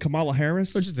you seen Kamala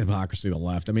Harris? It's just hypocrisy of the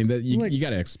left. I mean, you got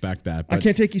to expect that. But I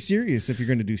can't take you serious if you're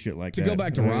going to do shit like that. To go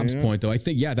back to Rob's point, though, I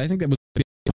think that was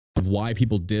of why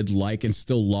people did like and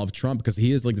still love Trump, because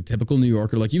he is like the typical New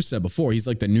Yorker. Like you said before, he's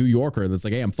like the New Yorker that's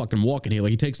like, hey, I'm fucking walking here.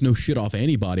 Like, he takes no shit off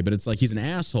anybody, but it's like he's an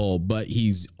asshole, but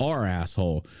he's our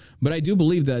asshole. But I do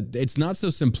believe that it's not so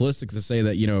simplistic to say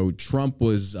that, Trump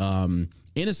was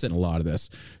innocent in a lot of this.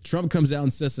 Trump comes out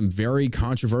and says some very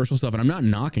controversial stuff, and I'm not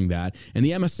knocking that. And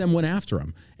the MSM went after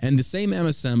him. And the same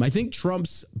MSM, I think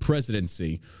Trump's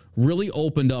presidency really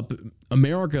opened up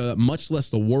America, much less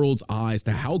the world's eyes,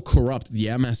 to how corrupt the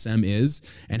MSM is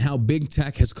and how big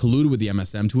tech has colluded with the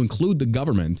MSM to include the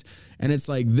government. And it's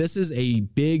like, this is a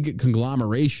big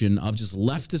conglomeration of just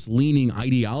leftist leaning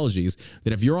ideologies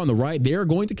that if you're on the right, they're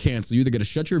going to cancel you. They're going to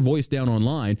shut your voice down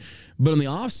online. But on the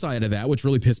offside of that, which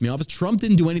really pissed me off, is Trump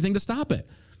didn't do anything to stop it.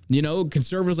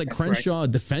 Conservatives like Crenshaw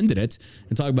defended it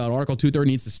and talked about Article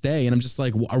 230 needs to stay. And I'm just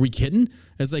like, are we kidding?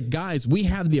 It's like, guys, we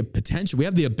have the potential. We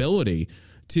have the ability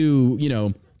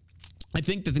to, I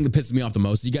think the thing that pisses me off the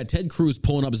most is you got Ted Cruz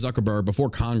pulling up Zuckerberg before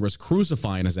Congress,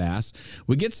 crucifying his ass.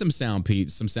 We get some sound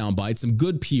bites, some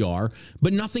good PR,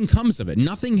 but nothing comes of it.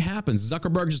 Nothing happens.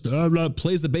 Zuckerberg just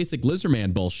plays the basic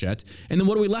lizardman bullshit, and then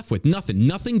what are we left with? Nothing.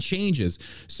 Nothing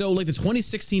changes. So like the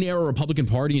 2016 era Republican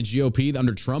Party and GOP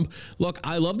under Trump, look,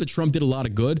 I love that Trump did a lot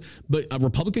of good, but a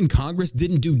Republican Congress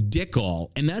didn't do dick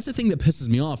all, and that's the thing that pisses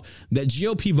me off, that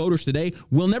GOP voters today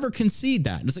will never concede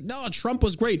that. And it's like, no, Trump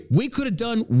was great. We could have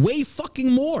done way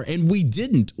fucking more, and we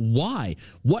didn't. Why?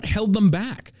 What held them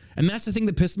back? And that's the thing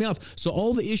that pissed me off. So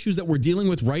all the issues that we're dealing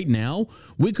with right now,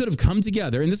 we could have come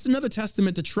together. And this is another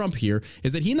testament to Trump here,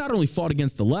 is that he not only fought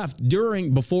against the left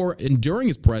during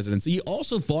his presidency, he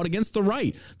also fought against the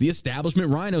right, the establishment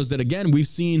rhinos that, again, we've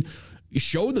seen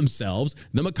show themselves,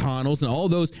 the McConnells and all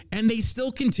those, and they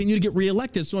still continue to get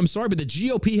reelected. So I'm sorry, but the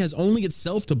GOP has only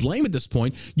itself to blame at this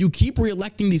point. You keep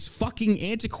reelecting these fucking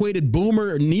antiquated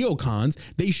boomer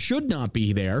neocons. They should not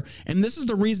be there. And this is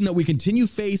the reason that we continue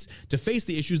to face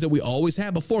the issues that we always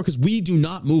had before, because we do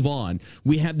not move on.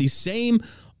 We have these same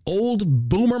old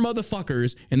boomer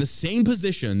motherfuckers in the same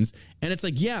positions. And it's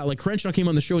like, yeah, like Crenshaw came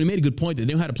on the show and he made a good point that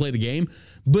they know how to play the game,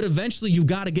 but eventually you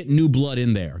got to get new blood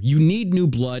in there. You need new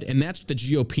blood, and that's what the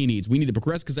GOP needs. We need to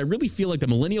progress, because I really feel like the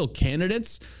millennial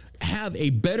candidates have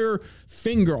a better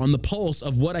finger on the pulse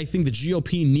of what I think the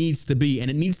GOP needs to be,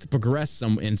 and it needs to progress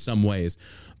in some ways.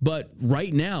 But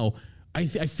right now, I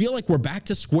feel like we're back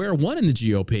to square one in the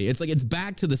GOP. It's like it's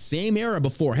back to the same era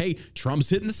before. Hey, Trump's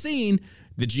hitting the scene.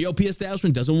 The GOP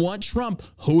establishment doesn't want Trump.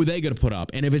 Who are they going to put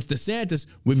up? And if it's DeSantis,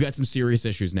 we've got some serious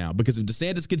issues now. Because if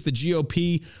DeSantis gets the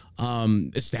GOP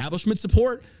establishment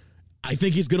support, I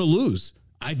think he's going to lose.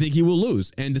 I think he will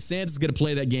lose. And DeSantis is going to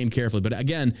play that game carefully. But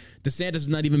again, DeSantis has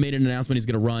not even made an announcement he's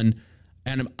going to run.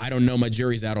 And I don't know. My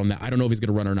jury's out on that. I don't know if he's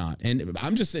going to run or not. And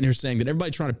I'm just sitting here saying that everybody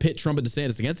trying to pit Trump and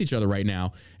DeSantis against each other right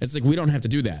now. It's like, we don't have to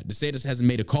do that. DeSantis hasn't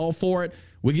made a call for it.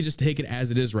 We can just take it as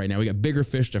it is right now. We got bigger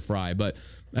fish to fry. But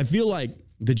I feel like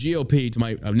the GOP, to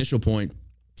my initial point,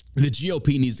 the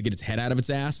GOP needs to get its head out of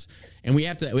its ass. And we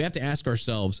have to ask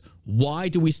ourselves, why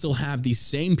do we still have these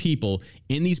same people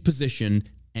in these positions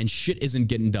and shit isn't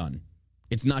getting done?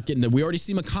 It's not getting done. We already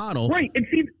see McConnell. Right.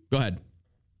 Go ahead.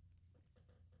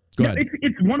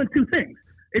 It's one of two things.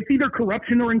 It's either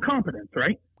corruption or incompetence,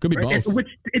 right? Could be both. Which,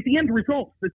 at the end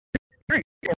results,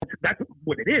 that's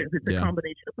what it is. It's a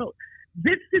combination of both.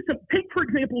 Take, for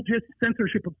example, just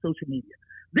censorship of social media.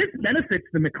 This benefits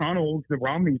the McConnells, the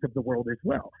Romneys of the world as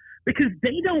well, because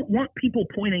they don't want people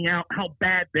pointing out how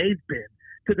bad they've been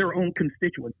to their own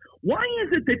constituents. Why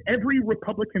is it that every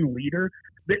Republican leader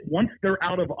that once they're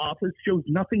out of office shows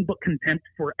nothing but contempt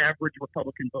for average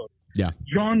Republican voters? Yeah.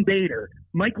 John Bader,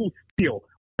 Michael Steele,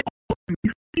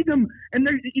 you see them, and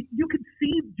you can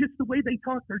see just the way they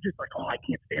talk. They're just like, oh, I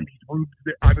can't stand these rubes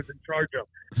that I was in charge of.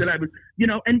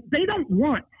 And they don't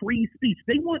want free speech.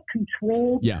 They want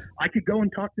control. Yeah. I could go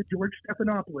and talk to George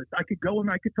Stephanopoulos. I could go and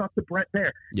I could talk to Brett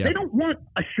Baer. Yeah. They don't want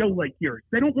a show like yours.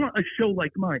 They don't want a show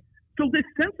like mine. So this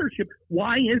censorship,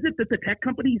 why is it that the tech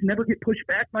companies never get pushed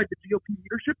back by the GOP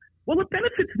leadership? Well, it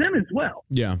benefits them as well.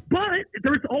 Yeah. But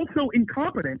there's also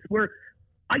incompetence where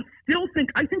I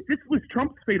think this was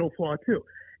Trump's fatal flaw too.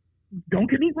 Don't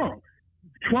get me wrong.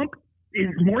 Trump is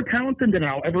more talented than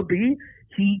I'll ever be.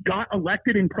 He got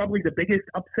elected in probably the biggest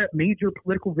upset major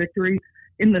political victory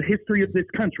in the history of this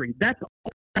country. That's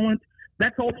all talent.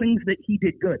 That's all things that he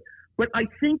did good. But I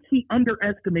think he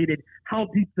underestimated how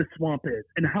deep the swamp is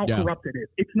and how corrupt it is.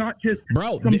 It's not just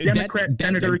some Democrat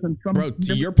senators and some... Bro,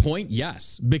 to your point,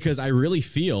 yes. Because I really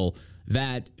feel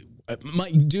that...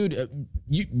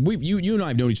 you and I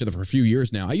have known each other for a few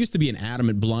years now. I used to be an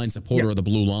adamant blind supporter of the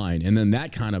blue line. And then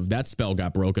that spell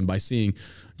got broken by seeing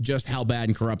just how bad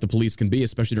and corrupt the police can be,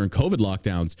 especially during COVID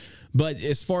lockdowns. But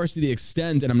as far as to the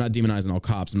extent, and I'm not demonizing all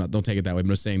cops, don't take it that way. I'm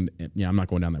just saying, I'm not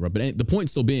going down that road. But the point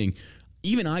still being,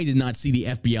 even I did not see the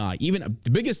FBI. Even the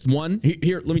biggest one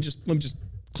here. Let me just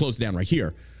close it down right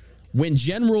here. When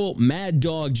General Mad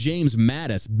Dog James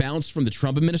Mattis bounced from the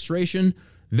Trump administration,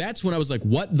 that's when I was like,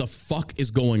 what the fuck is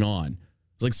going on?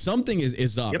 It's like something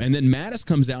is up. Yep. And then Mattis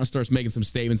comes out and starts making some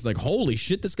statements like, holy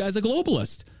shit, this guy's a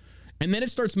globalist. And then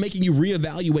it starts making you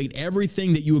reevaluate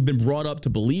everything that you have been brought up to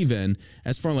believe in,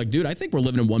 as far as like, dude, I think we're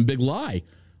living in one big lie.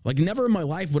 Like, never in my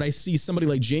life would I see somebody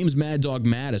like James Mad Dog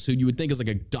Mattis, who you would think is like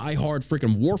a diehard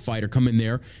freaking warfighter, come in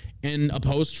there and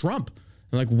oppose Trump.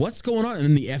 And like, what's going on? And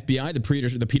then the FBI, the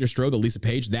Peter Strzok, the Lisa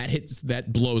Page,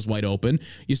 that blows wide open.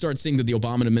 You start seeing that the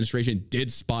Obama administration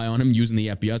did spy on him using the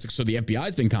FBI. So the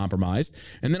FBI's been compromised.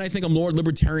 And then I think a more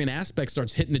libertarian aspect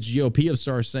starts hitting the GOP of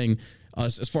saying,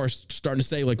 as far as starting to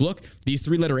say, like, look, these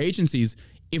three-letter agencies,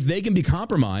 If they can be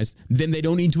compromised, then they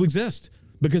don't need to exist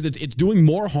because it's doing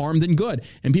more harm than good.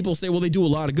 And people say, well, they do a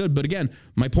lot of good. But again,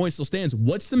 my point still stands.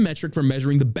 What's the metric for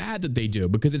measuring the bad that they do?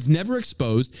 Because it's never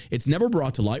exposed. It's never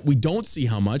brought to light. We don't see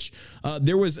how much.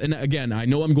 There was, and again, I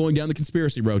know I'm going down the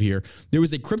conspiracy road here. There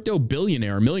was a crypto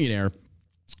millionaire,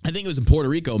 I think it was in Puerto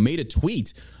Rico, made a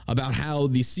tweet about how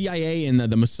the CIA and the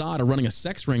Mossad are running a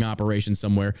sex ring operation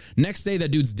somewhere. Next day, that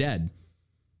dude's dead.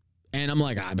 And I'm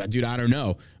like, dude, I don't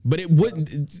know. But it would,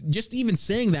 just even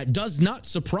saying that does not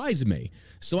surprise me.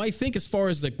 So I think as far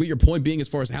as like what your point being, as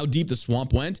far as how deep the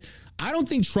swamp went, I don't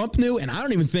think Trump knew, and I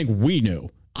don't even think we knew.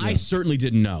 Yeah. I certainly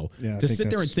didn't know. Yeah, to sit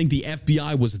there and think the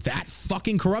FBI was that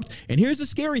fucking corrupt. And here's the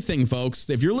scary thing, folks.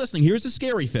 If you're listening, here's the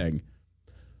scary thing.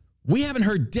 We haven't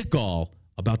heard dick all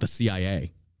about the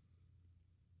CIA.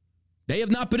 They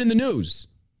have not been in the news.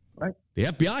 Right. The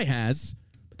FBI has,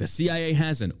 but the CIA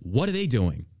hasn't. What are they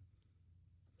doing?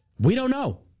 We don't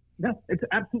know. No, it's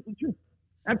absolutely true.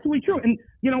 Absolutely true. And,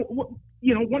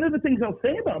 one of the things I'll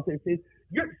say about this is,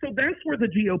 so that's where the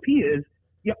GOP is.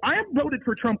 I have voted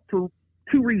for Trump for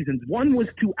two reasons. One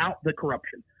was to out the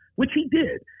corruption, which he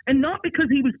did. And not because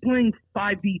he was playing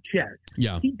 5D chess.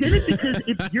 Yeah. He did it because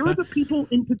if you're the people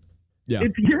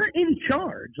if you're in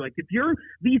charge, like if you're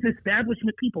these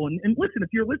establishment people, and listen, if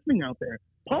you're listening out there,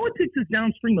 politics is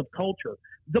downstream of culture.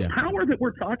 The power that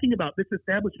we're talking about, this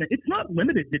establishment, it's not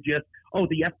limited to just,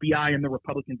 the FBI and the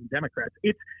Republicans and Democrats.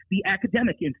 It's the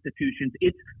academic institutions.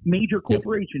 It's major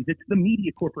corporations. It's the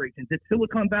media corporations. It's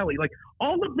Silicon Valley. Like,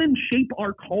 all of them shape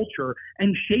our culture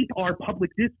and shape our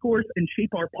public discourse and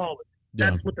shape our policy.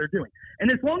 That's what they're doing.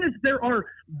 And as long as there are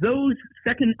those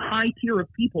second high tier of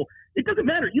people, it doesn't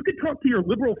matter. You could talk to your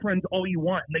liberal friends all you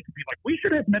want, and they could be like, we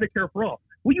should have Medicare for all.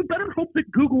 Well, you better hope that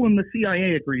Google and the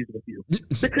CIA agrees with you,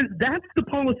 because that's the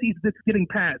policies that's getting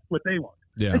passed, what they want.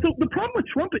 Yeah. And so the problem with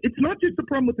Trump, it's not just the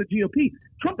problem with the GOP.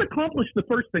 Trump accomplished the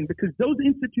first thing because those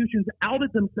institutions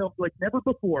outed themselves like never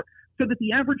before so that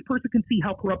the average person can see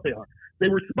how corrupt they are. They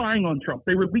were spying on Trump.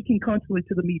 They were leaking constantly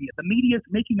to the media. The media is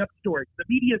making up stories. The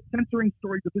media is censoring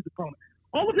stories of his opponent.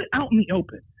 All of it out in the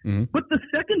open. Mm-hmm. But the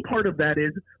second part of that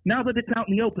is, now that it's out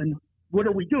in the open, what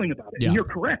are we doing about it? Yeah. And you're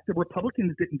correct. The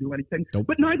Republicans didn't do anything,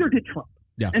 but neither did Trump.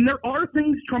 Yeah. And there are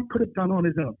things Trump could have done on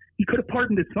his own. He could have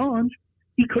pardoned Assange.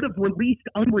 He could have released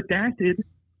unredacted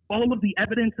all of the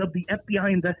evidence of the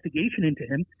FBI investigation into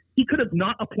him. He could have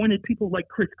not appointed people like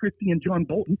Chris Christie and John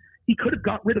Bolton. He could have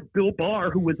got rid of Bill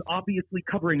Barr, who was obviously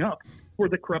covering up for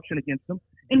the corruption against him.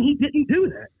 And he didn't do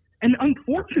that. And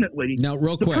unfortunately, now,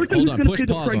 real quick, hold on, push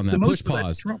pause on that.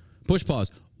 Push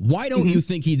pause. Why don't you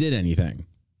think he did anything?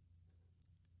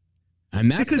 And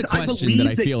that's the question that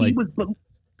I feel like. Go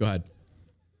ahead.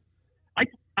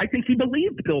 I think he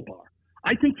believed Bill Barr.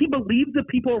 I think he believed the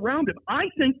people around him. I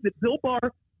think that Bill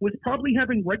Barr was probably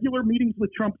having regular meetings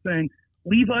with Trump saying,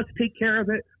 leave us, take care of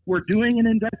it. We're doing an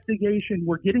investigation.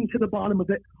 We're getting to the bottom of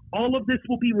it. All of this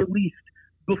will be released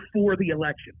before the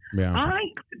election. Yeah.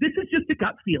 This is just a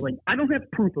gut feeling. I don't have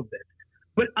proof of this.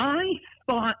 But I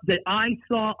thought that I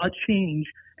saw a change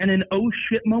and an oh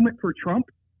shit moment for Trump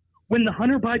when the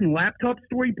Hunter Biden laptop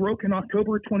story broke in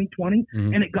October of 2020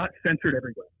 and it got censored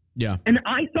everywhere. Yeah. And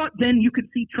I thought then you could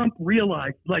see Trump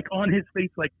realize, like, on his face,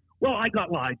 like, well, I got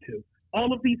lied to.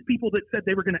 All of these people that said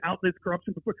they were going to out this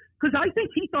corruption before. Because I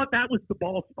think he thought that was the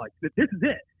ball spike, that this is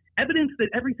it. Evidence that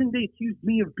everything they accused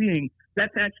me of being,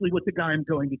 that's actually what the guy I'm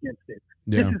going against is.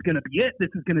 Yeah. This is going to be it.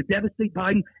 This is going to devastate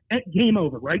Biden. Game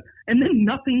over, right? And then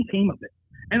nothing came of it.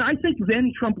 And I think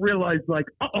then Trump realized, like,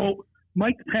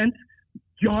 Mike Pence,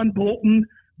 John Bolton,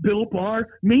 Bill Barr,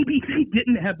 maybe he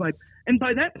didn't have and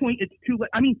by that point, it's too late.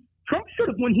 I mean, Trump should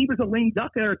have, when he was a lame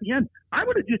duck there at the end, I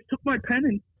would have just took my pen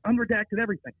and unredacted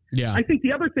everything. Yeah. I think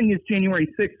the other thing is January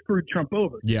 6th screwed Trump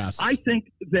over. Yes. I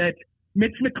think that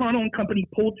Mitch McConnell and company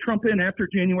pulled Trump in after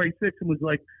January 6th and was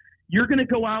like, you're going to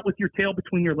go out with your tail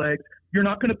between your legs. You're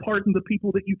not going to pardon the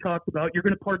people that you talked about. You're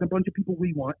going to pardon a bunch of people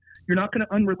we want. You're not going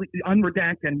to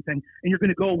unredact anything, and you're going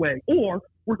to go away. Or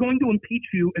we're going to impeach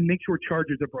you and make sure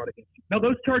charges are brought against you. Now,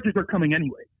 those charges are coming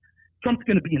anyway. Trump's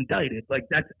going to be indicted. Like,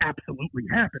 that's absolutely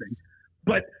happening.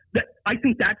 But I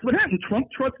think that's what happened. Trump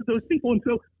trusted those people. And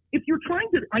so if you're trying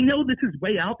to – I know this is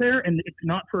way out there, and it's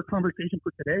not for a conversation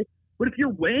for today, but if you're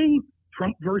weighing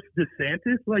Trump versus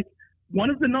DeSantis, like – one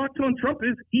of the knocks on Trump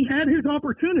is he had his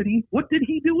opportunity. What did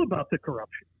he do about the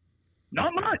corruption?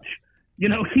 Not much. You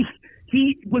know,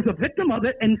 he was a victim of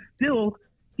it, and still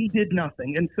he did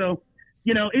nothing. And so,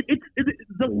 you know, it's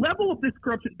the level of this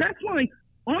corruption. That's why,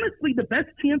 honestly, the best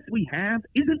chance we have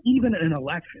isn't even an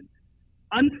election.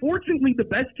 Unfortunately, the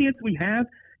best chance we have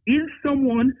is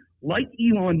someone like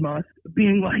Elon Musk,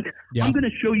 being like, I'm going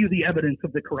to show you the evidence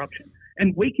of the corruption,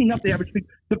 and waking up the average people.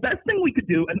 The best thing we could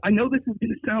do, and I know this is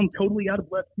going to sound totally out of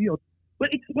left field,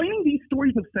 but explaining these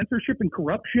stories of censorship and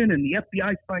corruption and the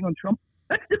FBI spying on Trump,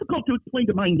 that's difficult to explain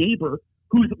to my neighbor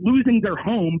who's losing their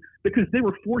home because they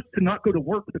were forced to not go to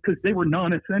work because they were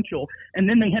non-essential, and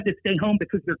then they had to stay home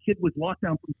because their kid was locked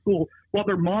down from school while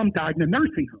their mom died in a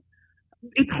nursing home.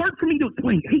 It's hard for me to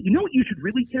explain, hey, you know what you should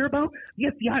really care about? The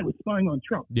FBI was spying on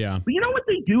Trump. Yeah. But you know what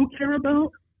they do care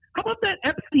about? How about that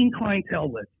Epstein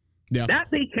clientele list? Yeah. That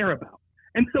they care about.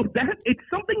 And so it's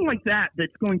something like that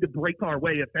that's going to break our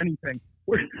way, if anything,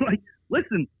 where it's like,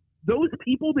 listen, those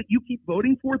people that you keep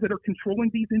voting for that are controlling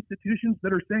these institutions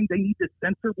that are saying they need to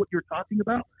censor what you're talking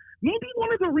about, maybe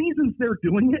one of the reasons they're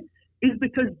doing it is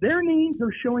because their names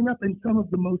are showing up in some of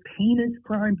the most heinous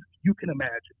crimes you can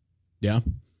imagine. Yeah.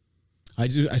 I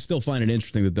still find it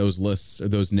interesting that those lists or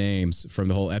those names from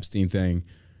the whole Epstein thing,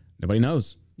 nobody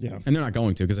knows. Yeah. And they're not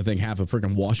going to, because I think half of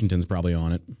freaking Washington's probably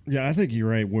on it. Yeah, I think you're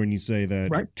right when you say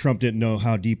that Trump didn't know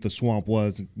how deep the swamp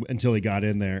was until he got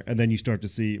in there. And then you start to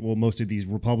see, well, most of these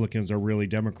Republicans are really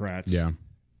Democrats. Yeah.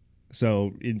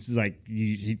 So it's like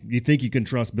you think you can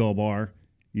trust Bill Barr.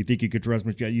 You think you could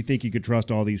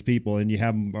trust all these people, and you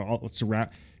have them all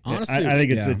surround. Honestly, I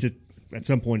think it's just at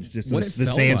some point it's just the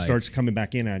sand starts coming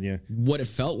back in on you. What it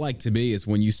felt like to me is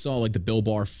when you saw like the Bill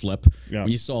Barr flip, when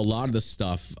you saw a lot of the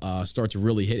stuff start to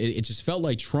really hit, it just felt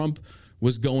like Trump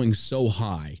was going so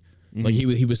high, like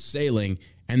he was sailing.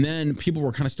 And then people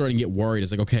were kind of starting to get worried.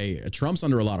 It's like, okay, Trump's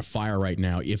under a lot of fire right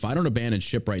now. If I don't abandon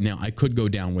ship right now, I could go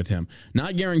down with him.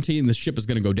 Not guaranteeing the ship is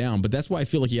going to go down, but that's why I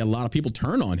feel like he had a lot of people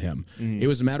turn on him. It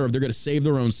was a matter of they're going to save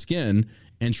their own skin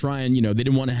and try and, they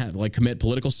didn't want to commit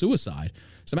political suicide.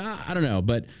 So I don't know,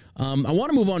 but I want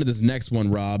to move on to this next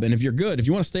one, Rob. And if you want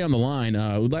to stay on the line,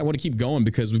 I want to keep going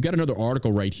because we've got another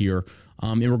article right here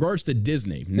in regards to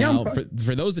Disney. Now,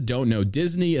 for those that don't know,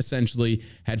 Disney essentially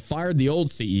had fired the old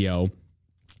CEO.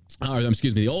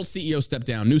 The old CEO stepped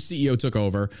down. New CEO took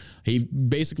over. He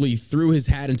basically threw his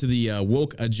hat into the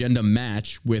woke agenda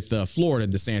match with Florida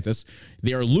DeSantis.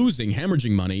 They are losing,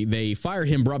 hemorrhaging money. They fired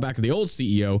him, brought back the old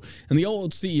CEO, and the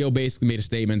old CEO basically made a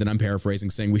statement, and I'm paraphrasing,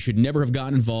 saying we should never have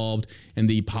gotten involved in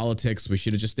the politics. We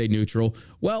should have just stayed neutral.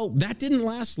 Well, that didn't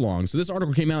last long. So this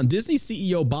article came out. Disney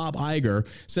CEO Bob Iger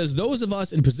says those of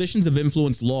us in positions of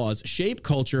influence, laws, shape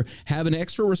culture, have an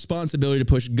extra responsibility to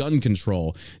push gun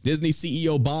control. Disney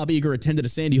CEO Bob Iger attended a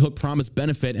Sandy Hook Promise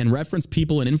benefit and referenced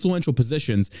people in influential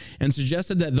positions and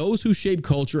suggested that those who shape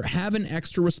culture have an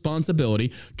extra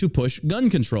responsibility to push gun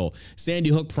control. Sandy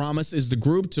Hook Promise is the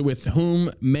group with whom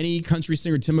many country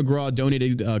singer Tim McGraw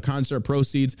donated concert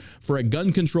proceeds for a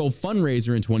gun control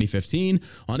fundraiser in 2015.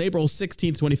 On April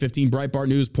 16, 2015, Breitbart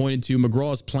News pointed to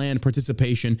McGraw's planned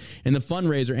participation in the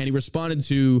fundraiser, and he responded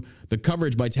to the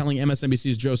coverage by telling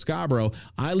MSNBC's Joe Scarborough,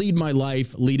 "I lead my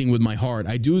life leading with my heart.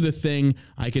 I do the thing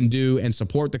I can do and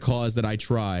support the cause that I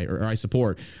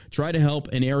support. Try to help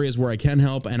in areas where I can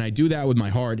help, and I do that with my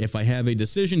heart. If I have a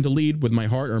decision to lead with my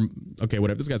heart," okay,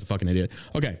 whatever. This guy's a fucking idiot.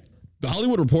 Okay. The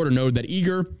Hollywood Reporter noted that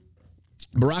Iger,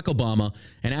 Barack Obama,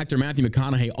 and actor Matthew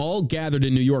McConaughey all gathered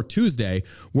in New York Tuesday,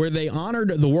 where they honored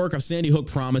the work of Sandy Hook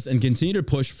Promise and continue to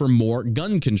push for more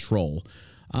gun control.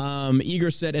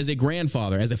 Iger said, as a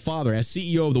grandfather, as a father, as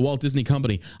CEO of the Walt Disney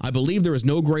Company, I believe there is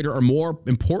no greater or more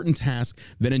important task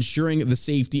than ensuring the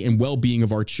safety and well-being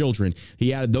of our children.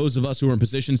 He added, those of us who are in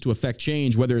positions to affect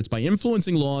change, whether it's by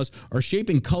influencing laws or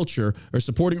shaping culture or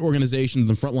supporting organizations on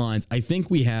the front lines, I think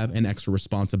we have an extra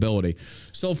responsibility.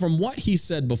 So from what he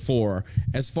said before,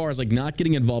 as far as not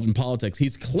getting involved in politics,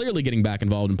 he's clearly getting back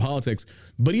involved in politics,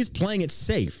 but he's playing it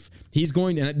safe. He's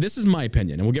going, and this is my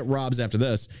opinion, and we'll get Rob's after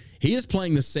this. He is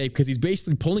playing this safe because he's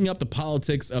basically pulling up the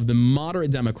politics of the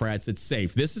moderate Democrats. It's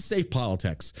safe. This is safe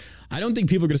politics. I don't think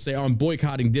people are going to say, I'm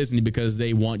boycotting Disney because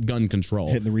they want gun control.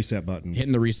 Hitting the reset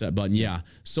button. Yeah.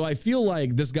 So I feel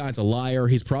like this guy's a liar.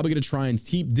 He's probably going to try and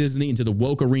keep Disney into the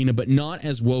woke arena, but not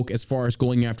as woke as far as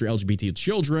going after LGBT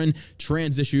children,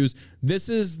 trans issues.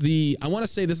 I want to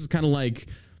say this is kind of like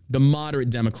the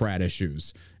moderate Democrat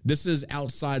issues. This is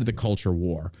outside of the culture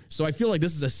war. So I feel like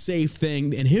this is a safe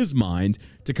thing in his mind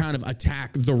to kind of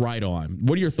attack the right on.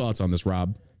 What are your thoughts on this,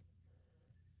 Rob?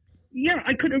 Yeah,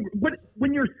 I could.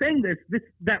 When you're saying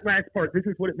that last part, this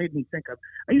is what it made me think of.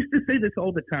 I used to say this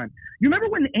all the time. You remember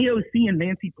when AOC and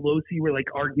Nancy Pelosi were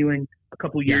arguing a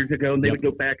couple years ago, and they would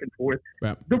go back and forth?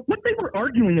 Yeah. What they were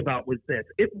arguing about was this.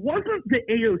 It wasn't that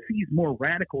AOC's more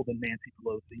radical than Nancy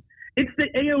Pelosi. It's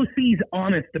that AOC's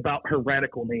honest about her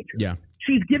radical nature. Yeah.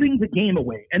 She's giving the game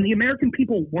away, and the American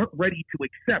people weren't ready to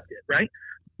accept it, right?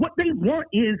 What they want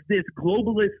is this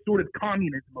globalist sort of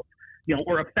communism of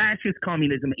or a fascist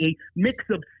communism, a mix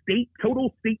of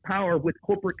total state power with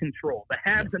corporate control, the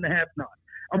haves and the have-nots,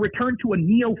 a return to a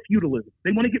neo-feudalism.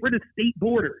 They want to get rid of state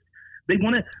borders. They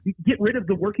want to get rid of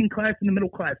the working class and the middle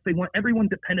class. They want everyone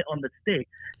dependent on the state.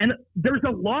 And there's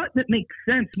a lot that makes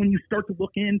sense when you start to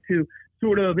look into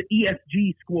sort of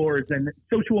ESG scores and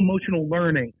social emotional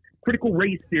learning, critical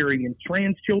race theory, and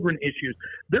trans children issues.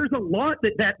 There's a lot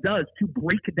that does to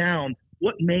break down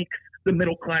what makes the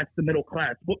middle class,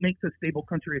 what makes a stable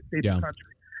country a stable country.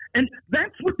 And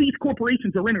that's what these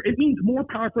corporations are in. It means more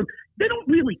power for them. They don't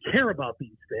really care about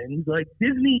these things. Like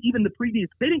Disney, even the previous,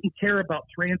 they didn't care about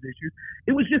trans issues.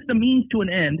 It was just a means to an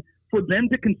end for them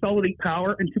to consolidate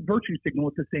power and to virtue signal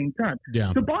at the same time.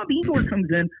 Yeah. So Bob Iger comes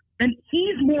in, and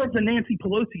he's more of the Nancy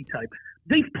Pelosi type.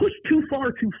 They've pushed too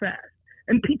far too fast,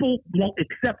 and people won't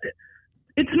accept it.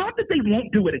 It's not that they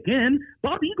won't do it again.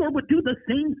 Bob Iger would do the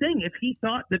same thing if he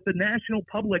thought that the national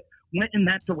public went in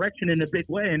that direction in a big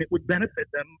way and it would benefit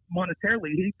them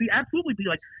monetarily. He'd absolutely be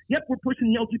like, yep, we're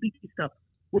pushing the LGBT stuff.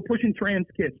 We're pushing trans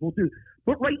kids. We'll do.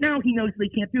 But right now he knows they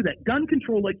can't do that. Gun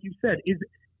control, like you said, is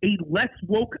a less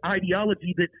woke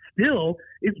ideology that still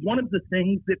is one of the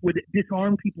things that would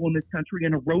disarm people in this country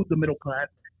and erode the middle class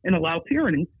and allow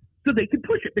tyranny so they could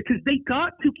push it because they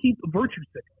got to keep virtue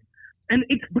signaling. And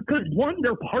it's because, one,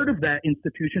 they're part of that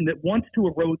institution that wants to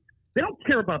erode. They don't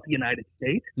care about the United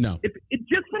States. No. If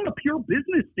just from a pure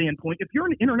business standpoint, if you're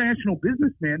an international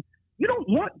businessman, you don't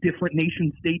want different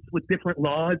nation states with different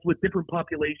laws, with different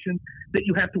populations that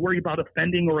you have to worry about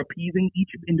offending or appeasing each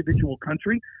individual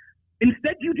country.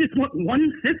 Instead, you just want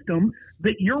one system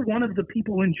that you're one of the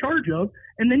people in charge of,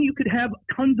 and then you could have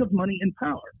tons of money and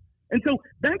power. And so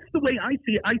that's the way I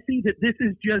see it. I see that this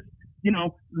is just,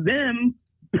 them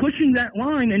pushing that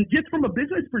line. And just from a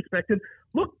business perspective,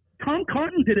 look, Tom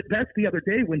Cotton did it best the other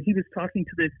day when he was talking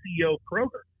to the CEO of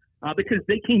Kroger, because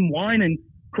they came whining.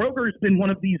 Kroger's been one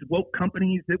of these woke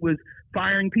companies that was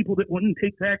firing people that wouldn't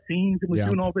take vaccines and was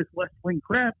doing all this left-wing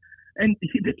crap. And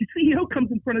the CEO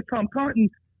comes in front of Tom Cotton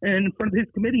and in front of his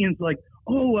committee and is like,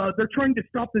 they're trying to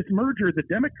stop this merger, the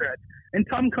Democrats. And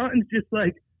Tom Cotton's just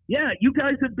like, yeah, you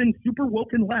guys have been super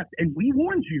woke and left, and we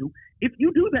warned you. If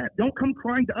you do that, don't come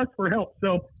crying to us for help.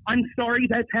 So I'm sorry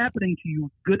that's happening to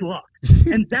you. Good luck.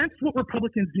 And that's what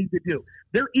Republicans need to do.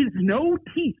 There is no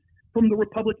teeth from the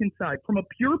Republican side. From a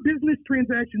pure business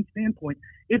transaction standpoint,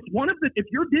 if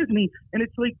you're Disney and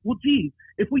it's like, well, geez,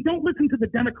 if we don't listen to the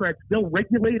Democrats, they'll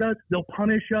regulate us, they'll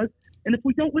punish us. And if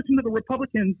we don't listen to the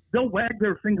Republicans, they'll wag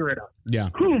their finger at us. Yeah.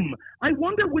 I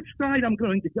wonder which side I'm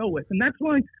going to go with. And that's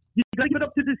why you got to give it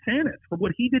up to DeSantis for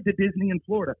what he did to Disney in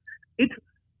Florida.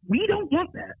 We don't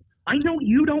want that. I know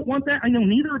you don't want that. I know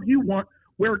neither of you want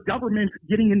where government's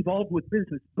getting involved with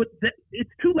business, but it's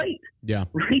too late. Yeah.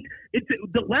 Right?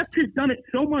 The left has done it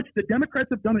so much. The Democrats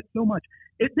have done it so much.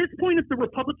 At this point, if the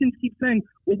Republicans keep saying,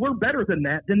 well, we're better than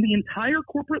that, then the entire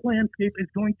corporate landscape is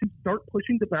going to start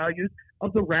pushing the values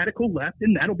of the radical left,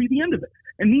 and that'll be the end of it.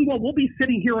 And meanwhile, we'll be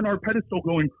sitting here on our pedestal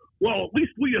going, well, at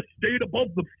least we stayed above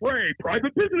the fray.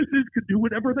 Private businesses could do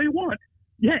whatever they want.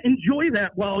 Yeah, enjoy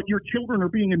that while your children are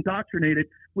being indoctrinated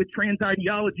with trans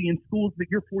ideology in schools that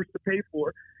you're forced to pay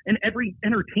for, and every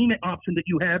entertainment option that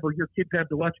you have or your kids have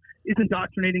to watch is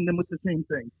indoctrinating them with the same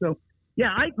thing. So,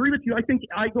 yeah, I agree with you. I think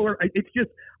it's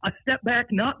just a step back,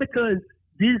 not because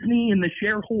Disney and the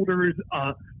shareholders,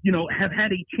 have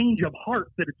had a change of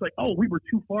heart that it's like, oh, we were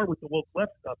too far with the woke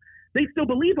left stuff. They still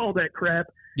believe all that crap.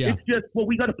 Yeah. It's just,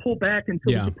 we got to pull back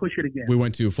until we can push it again. We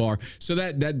went too far. So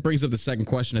that brings up the second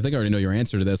question. I think I already know your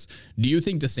answer to this. Do you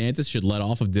think DeSantis should let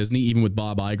off of Disney, even with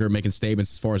Bob Iger making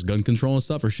statements as far as gun control and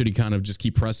stuff, or should he kind of just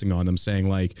keep pressing on them, saying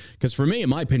because for me, in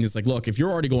my opinion, it's like, look, if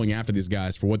you're already going after these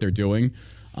guys for what they're doing,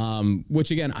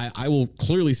 which again, I will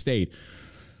clearly state,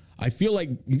 I feel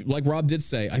like Rob did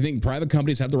say, I think private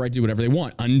companies have the right to do whatever they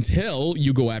want until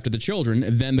you go after the children.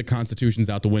 Then the Constitution's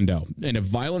out the window. And if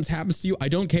violence happens to you, I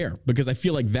don't care, because I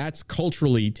feel like that's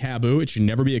culturally taboo. It should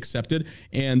never be accepted.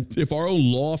 And if our own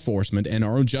law enforcement and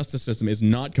our own justice system is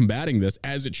not combating this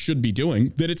as it should be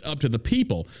doing, then it's up to the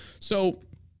people. So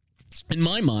in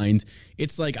my mind,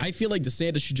 it's like, I feel like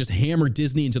DeSantis should just hammer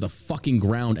Disney into the fucking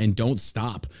ground and don't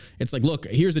stop. It's like, look,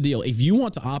 here's the deal. If you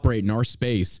want to operate in our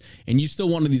space and you still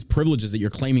want these privileges that you're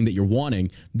claiming that you're wanting,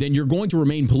 then you're going to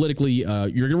remain you're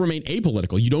going to remain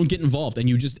apolitical. You don't get involved and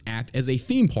you just act as a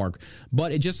theme park.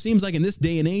 But it just seems like in this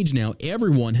day and age now,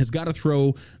 everyone has got to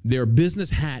throw their business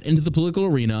hat into the political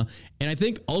arena. And I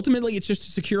think ultimately it's just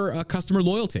to secure customer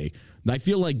loyalty. I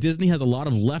feel like Disney has a lot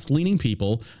of left-leaning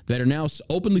people that are now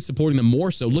openly supporting them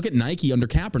more so. Look at Nike under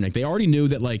Kaepernick. They already knew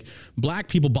that, like, black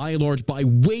people, by and large, buy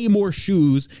way more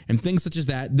shoes and things such as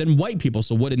that than white people.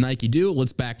 So what did Nike do?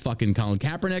 Let's back fucking Colin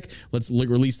Kaepernick. Let's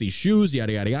release these shoes,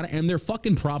 yada, yada, yada. And their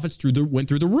fucking profits went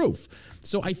through the roof.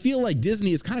 So I feel like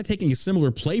Disney is kind of taking a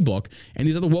similar playbook, and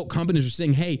these other woke companies are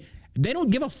saying, hey, they don't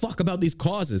give a fuck about these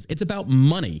causes. It's about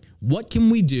money. What can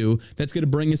we do that's going to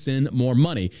bring us in more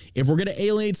money? If we're going to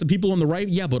alienate some people on the right,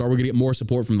 yeah, but are we going to get more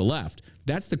support from the left?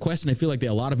 That's the question I feel like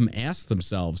a lot of them ask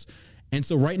themselves. And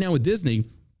so right now with Disney,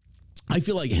 I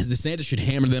feel like DeSantis should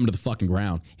hammer them to the fucking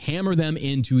ground. Hammer them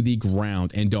into the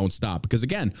ground and don't stop. Because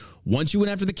again, once you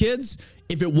went after the kids,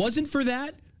 if it wasn't for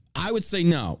that, I would say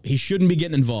no, he shouldn't be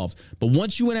getting involved. But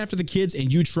once you went after the kids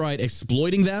and you tried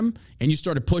exploiting them and you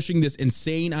started pushing this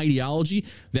insane ideology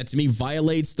that to me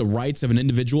violates the rights of an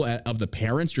individual, of the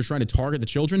parents, you're trying to target the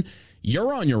children,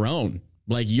 you're on your own.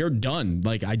 Like, you're done.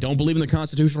 Like, I don't believe in the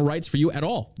constitutional rights for you at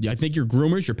all. I think you're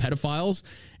groomers, you're pedophiles.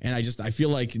 And I feel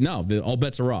like, no, all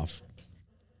bets are off.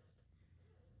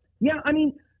 Yeah, I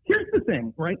mean, here's the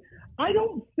thing, right? I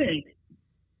don't think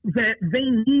that they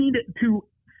need to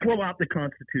throw out the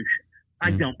Constitution. I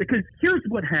don't, because here's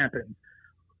what happens.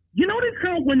 You notice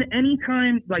how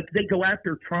anytime like they go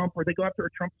after Trump or they go after a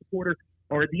Trump supporter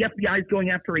or the FBI is going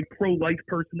after a pro-life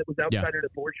person that was outside an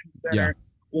abortion center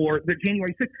or the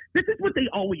January 6th, this is what they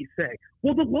always say.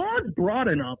 Well, the law is broad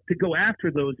enough to go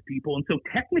after those people. And so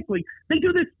technically they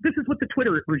do this. This is what the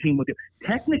Twitter regime would do.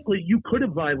 Technically, you could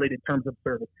have violated terms of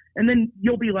service. And then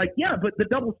you'll be like, yeah, but the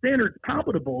double standard's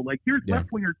palpable. Like, here's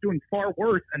left-wingers doing far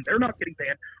worse and they're not getting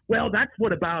banned. Well, that's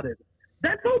what about it.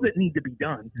 That's all that needs to be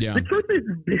done. Yeah. The truth is,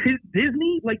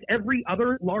 Disney, like every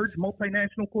other large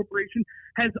multinational corporation,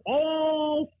 has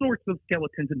all sorts of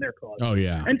skeletons in their closet. Oh,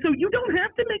 yeah. And so you don't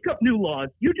have to make up new laws.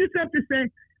 You just have to say,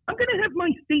 I'm going to have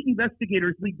my state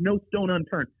investigators leave no stone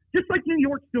unturned, just like New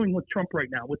York's doing with Trump right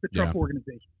now, with the Trump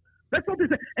organization. That's all they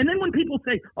say. And then when people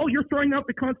say, oh, you're throwing out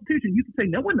the Constitution, you can say,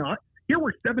 no, we're not. Here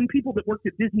were 7 people that worked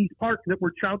at Disney's park that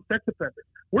were child sex offenders.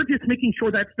 We're just making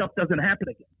sure that stuff doesn't happen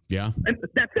again. Yeah. And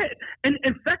that's it. And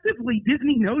effectively,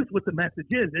 Disney knows what the message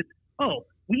is. It's, oh,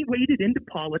 we waded into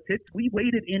politics. We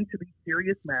waded into these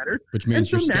serious matters. Which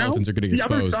means your skeletons are getting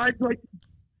exposed. The other side's like,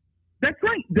 that's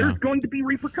right. There's going to be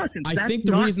repercussions. I think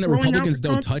the reason that Republicans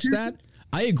don't touch that,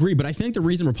 I agree, but I think the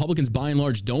reason Republicans by and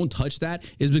large don't touch that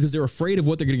is because they're afraid of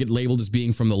what they're going to get labeled as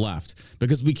being from the left.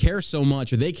 Because we care so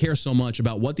much, or they care so much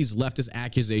about what these leftist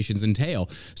accusations entail.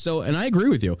 So, and I agree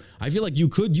with you. I feel like you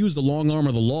could use the long arm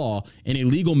of the law in a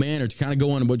legal manner to kind of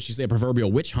go on what you say, a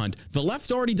proverbial witch hunt. The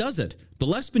left already does it. The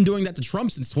left's been doing that to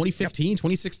Trump since 2015,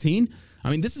 2016. I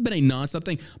mean, this has been a nonstop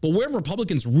thing. But where have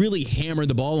Republicans really hammered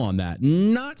the ball on that?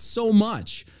 Not so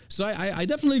much. So I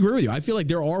definitely agree with you. I feel like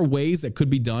there are ways that could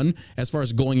be done as far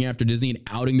as going after Disney and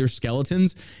outing their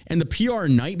skeletons. And the PR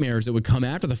nightmares that would come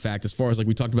after the fact, as far as like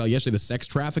we talked about yesterday, the sex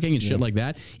trafficking and shit like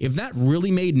that. If that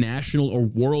really made national or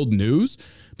world news,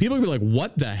 people would be like,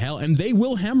 what the hell? And they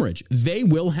will hemorrhage. They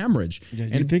will hemorrhage. Yeah,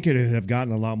 you'd think it would have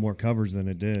gotten a lot more coverage than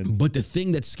it did. But the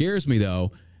thing that scares me,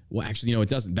 though, well, actually, it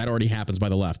doesn't. That already happens by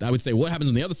the left. I would say what happens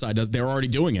on the other side does. They're already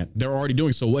doing it. They're already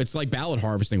doing. So it's like ballot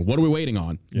harvesting. What are we waiting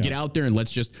on? Yeah. Get out there and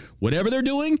let's just, whatever they're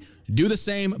doing, do the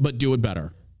same, but do it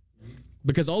better.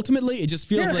 Because ultimately, it just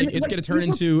feels like it's going to turn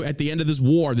into, at the end of this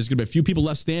war, there's going to be a few people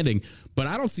left standing. But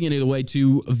I don't see any other way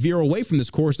to veer away from this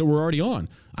course that we're already on.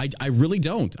 I really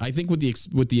don't. I think with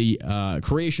the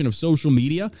creation of social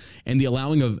media and the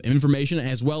allowing of information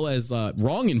as well as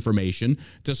wrong information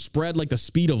to spread like the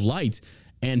speed of light,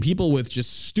 and people with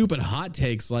just stupid hot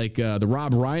takes like the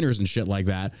Rob Reiners and shit like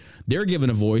that, they're given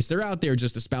a voice. They're out there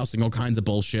just espousing all kinds of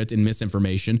bullshit and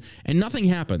misinformation, and nothing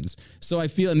happens. So I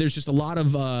feel, and there's just a lot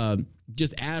of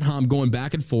just ad hom going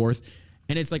back and forth.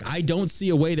 And it's like, I don't see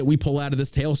a way that we pull out of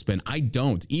this tailspin. I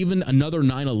don't. Even another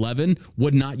 9/11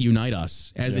 would not unite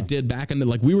us as it did back in the,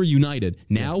 like we were united.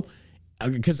 Now,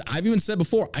 because I've even said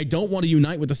before, I don't want to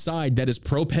unite with a side that is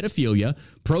pro-pedophilia,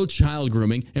 pro-child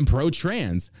grooming, and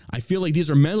pro-trans. I feel like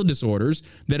these are mental disorders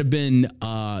that have been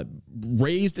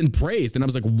raised and praised. And I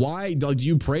was like, why do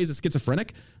you praise a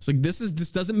schizophrenic? It's like,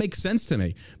 this doesn't make sense to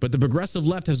me. But the progressive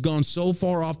left has gone so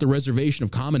far off the reservation of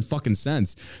common fucking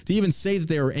sense to even say that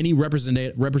there are any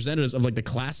representatives of like the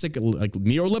classic like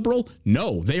neoliberal.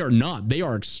 No, they are not. They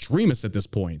are extremists at this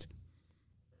point.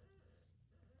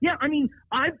 Yeah, I mean,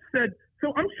 I've said,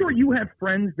 so I'm sure you have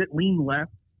friends that lean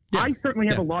left. Yeah. I certainly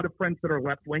have a lot of friends that are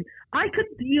left wing. I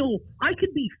could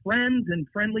be friends and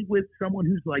friendly with someone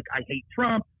who's like, I hate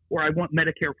Trump, or I want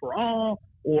Medicare for all,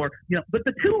 or, but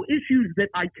the two issues that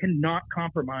I cannot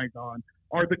compromise on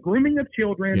are the grooming of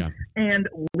children and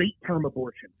late-term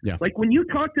abortion. Yeah. Like when you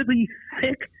talk to these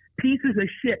sick pieces of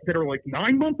shit that are like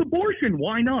 9-month abortion,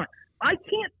 why not? I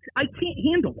can't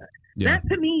handle that. Yeah. That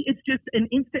to me is just an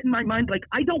instant in my mind. Like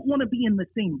I don't want to be in the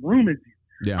same room as you.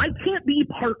 Yeah. I can't be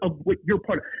part of what you're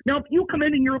part of. Now, if you come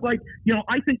in and you're like,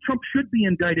 I think Trump should be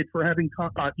indicted for having,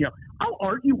 I'll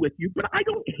argue with you, but I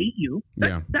don't hate you.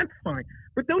 That's fine.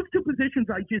 But those two positions,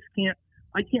 I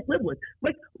can't live with.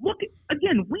 Like, look,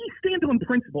 again, we stand on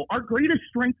principle. Our greatest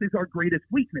strength is our greatest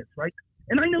weakness, right?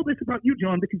 And I know this about you,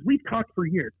 John, because we've talked for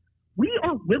years. We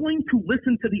are willing to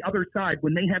listen to the other side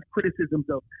when they have criticisms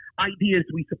of ideas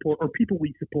we support or people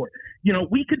we support.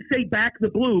 We could say back the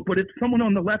blue, but if someone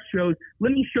on the left shows,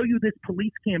 let me show you this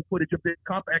police cam footage of this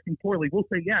cop acting poorly, we'll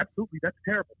say, yeah, absolutely, that's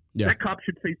terrible. Yeah. That cop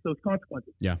should face those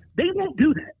consequences. Yeah. They won't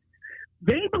do that.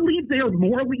 They believe they are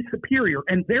morally superior,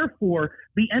 and therefore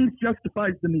the end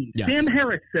justifies the means. Yes. Sam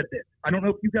Harris said this. I don't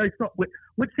know if you guys saw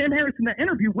what Sam Harris in that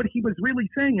interview, what he was really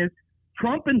saying is,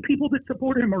 Trump and people that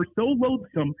support him are so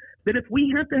loathsome that if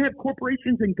we have to have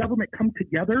corporations and government come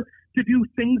together to do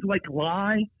things like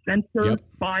lie, censor,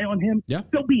 spy on him,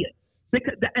 so be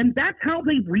it. And that's how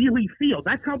they really feel.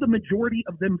 That's how the majority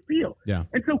of them feel. Yeah.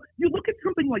 And so you look at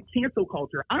something like cancel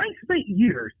culture. I spent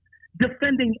years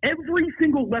defending every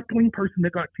single left-wing person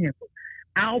that got canceled.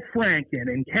 Al Franken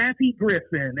and Kathy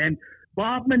Griffin and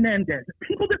Bob Menendez,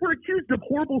 people that were accused of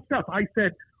horrible stuff. I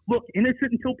said, look,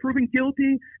 innocent until proven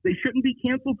guilty. They shouldn't be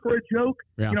canceled for a joke.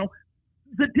 Yeah.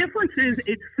 The difference is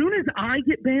as soon as I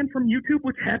get banned from YouTube,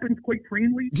 which happens quite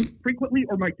frequently,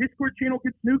 or my Discord channel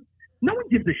gets nuked, no one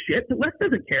gives a shit. The left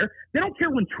doesn't care. They don't care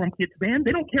when Trump gets banned.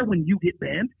 They don't care when you get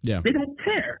banned. Yeah. They don't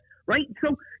care, right?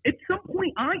 So at some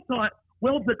point I thought,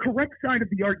 well, the correct side of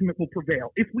the argument will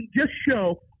prevail. If we just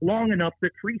show long enough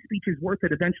that free speech is worth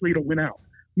it, eventually it'll win out.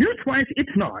 Newsflash,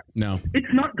 it's not. No. It's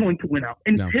not going to win out.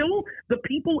 Until the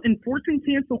people enforcing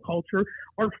cancel culture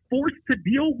are forced to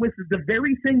deal with the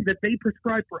very thing that they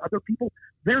prescribe for other people,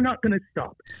 they're not going to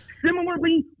stop.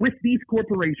 Similarly with these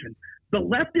corporations. The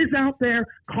left is out there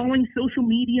calling social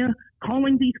media,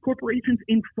 calling these corporations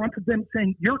in front of them,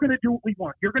 saying, you're going to do what we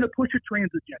want. You're going to push a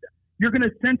trans agenda. You're going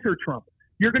to censor Trump.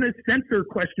 You're going to censor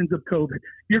questions of COVID.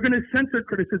 You're going to censor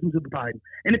criticisms of Biden.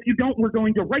 And if you don't, we're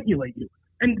going to regulate you.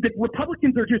 And the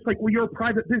Republicans are just like, well, you're a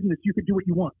private business. You can do what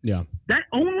you want. Yeah. That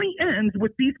only ends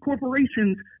with these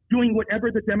corporations doing whatever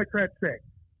the Democrats say.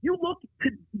 You look to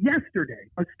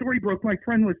yesterday, a story broke my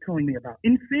friend was telling me about.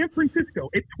 In San Francisco,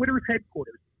 at Twitter's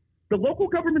headquarters, the local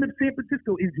government of San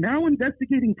Francisco is now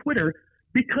investigating Twitter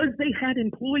because they had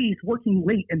employees working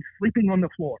late and sleeping on the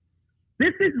floor.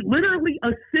 This is literally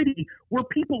a city where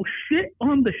people shit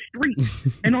on the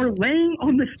street and are laying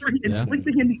on the street and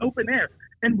sleeping in the open air.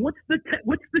 And what's the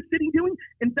city doing?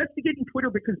 Investigating Twitter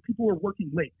because people are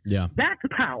working late. Yeah. That's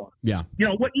power. Yeah.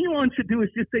 What Elon should do is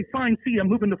just say, fine, see, I'm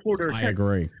moving to Florida. I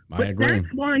agree. But that's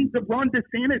why the Ron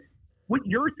DeSantis, what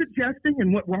you're suggesting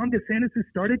and what Ron DeSantis has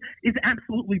started is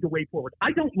absolutely the way forward.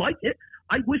 I don't like it.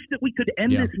 I wish that we could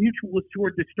end this mutual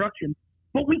assured destruction,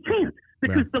 but we can't.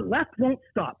 Because the left won't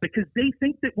stop, because they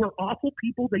think that we're awful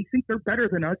people. They think they're better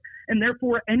than us, and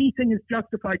therefore anything is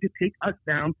justified to take us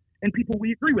down and people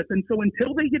we agree with. And so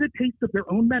until they get a taste of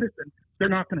their own medicine, they're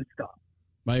not going to stop.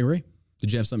 I agree.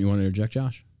 Did you have something you want to interject,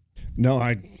 Josh? No,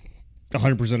 I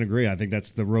 100% agree. I think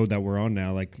that's the road that we're on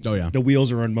now. Like, the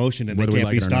wheels are in motion and Whether they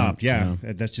can't we like be it or stopped. not.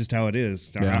 Yeah, that's just how it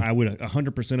is. I would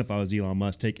 100%, if I was Elon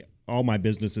Musk, take all my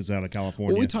businesses out of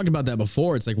California. Well, we talked about that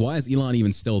before. It's like, why is Elon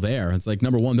even still there? It's like,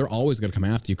 number one, they're always going to come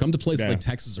after you. Come to places like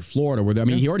Texas or Florida, where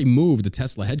he already moved the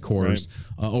Tesla headquarters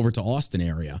over to Austin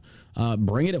area.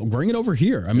 Bring it over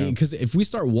here. I mean, because if we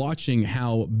start watching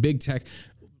how big tech.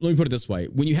 Let me put it this way.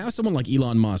 When you have someone like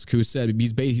Elon Musk, who said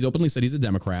he's openly said he's a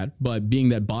Democrat, but being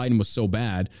that Biden was so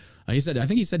bad, I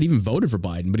think he said he even voted for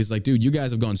Biden, but he's like, dude, you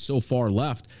guys have gone so far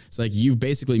left. It's like, you've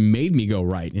basically made me go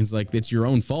right. And it's like, it's your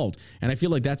own fault. And I feel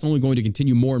like that's only going to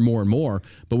continue more and more and more.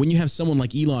 But when you have someone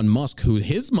like Elon Musk, who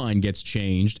his mind gets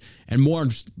changed and more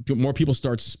people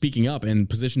start speaking up in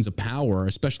positions of power,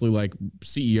 especially like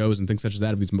CEOs and things such as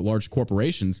that of these large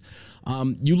corporations.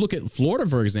 You look at Florida,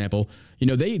 for example,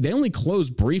 they only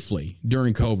closed briefly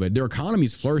during COVID. Their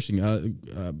economy's flourishing.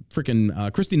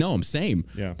 Kristi Noem, same.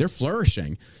 Yeah. They're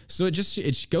flourishing. So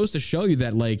it goes to show you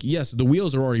that, like, yes, the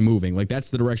wheels are already moving. Like,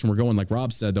 that's the direction we're going. Like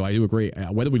Rob said, though, I do agree,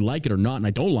 whether we like it or not, and I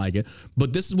don't like it,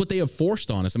 but this is what they have forced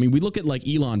on us. I mean, we look at like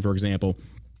Elon, for example.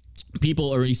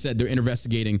 he said they're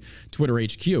investigating Twitter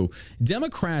HQ.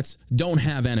 Democrats don't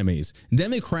have enemies.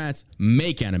 Democrats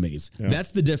make enemies. Yeah.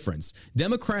 That's the difference.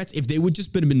 Democrats, if they would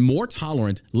just been more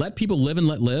tolerant, let people live and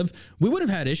let live, we would have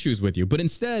had issues with you. But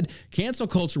instead, cancel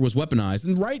culture was weaponized.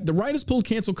 And the right has pulled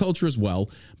cancel culture as well,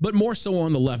 but more so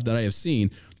on the left that I have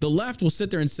seen. The left will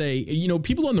sit there and say,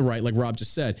 people on the right, like Rob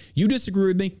just said, you disagree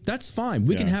with me, that's fine.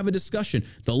 We can have a discussion.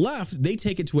 The left, they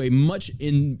take it to a much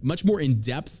more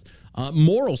in-depth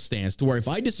moral stance to where if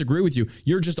I disagree with you,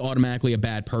 you're just automatically a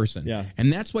bad person. Yeah.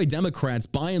 And that's why Democrats,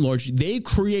 by and large, they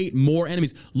create more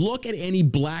enemies. Look at any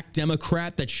black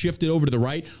Democrat that shifted over to the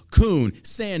right. Coon,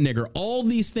 sand nigger, all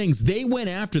these things, they went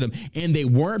after them and they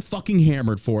weren't fucking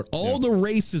hammered for it. All the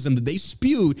racism that they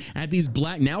spewed at these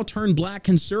now turned black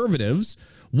conservatives,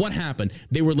 what happened?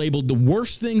 They were labeled the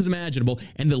worst things imaginable,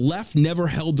 and the left never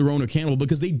held their own accountable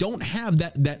because they don't have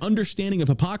that understanding of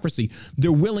hypocrisy.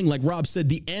 They're willing, like Rob said,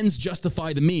 the ends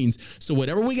justify the means. So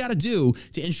whatever we got to do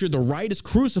to ensure the right is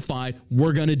crucified,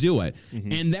 we're going to do it.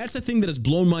 Mm-hmm. And that's the thing that has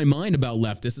blown my mind about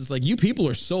leftists. It's like, you people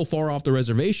are so far off the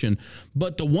reservation.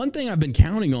 But the one thing I've been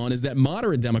counting on is that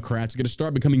moderate Democrats are going to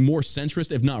start becoming more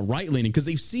centrist, if not right-leaning, because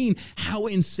they've seen how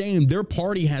insane their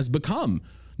party has become.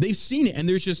 They've seen it, and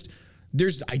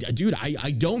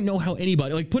I don't know how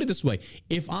anybody, like, put it this way.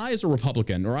 If I as a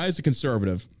Republican or I as a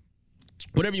conservative,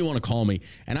 whatever you want to call me,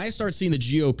 and I start seeing the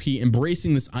GOP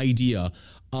embracing this idea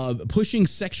of pushing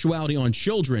sexuality on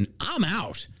children, I'm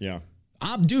out. Yeah.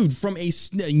 From a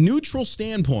neutral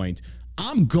standpoint,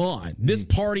 I'm gone. This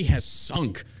party has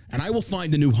sunk, and I will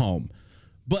find a new home.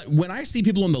 But when I see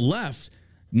people on the left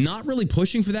not really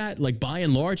pushing for that, like, by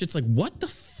and large, it's like, what the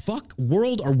fuck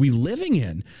world are we living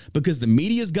in? Because the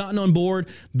media's gotten on board,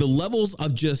 the levels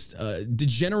of just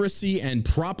degeneracy and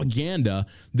propaganda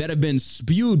that have been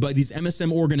spewed by these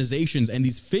MSM organizations and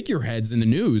these figureheads in the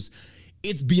news,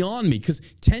 it's beyond me. Because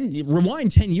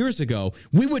rewind 10 years ago,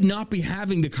 we would not be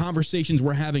having the conversations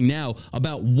we're having now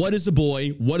about what is a boy,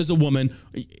 what is a woman,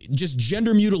 just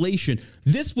gender mutilation.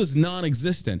 This was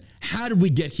non-existent. How did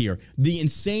we get here? The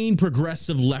insane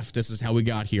progressive leftists is how we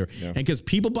got here. Yeah. And because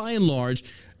people, by and large,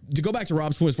 to go back to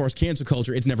Rob's point as far as cancel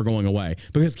culture, it's never going away,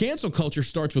 because cancel culture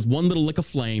starts with one little lick of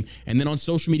flame, and then on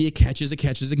social media it catches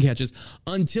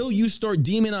until you start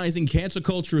demonizing cancel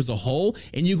culture as a whole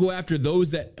and you go after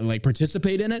those that like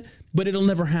participate in it, but it'll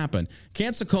never happen.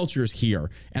 Cancel culture is here.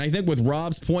 And I think with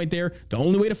Rob's point there, the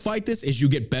only way to fight this is you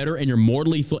get better and you're more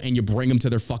lethal and you bring them to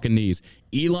their fucking knees.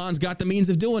 Elon's got the means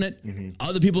of doing it. Mm-hmm.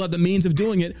 Other people have the means of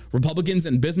doing it. Republicans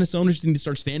and business owners need to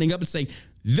start standing up and saying,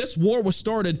 this war was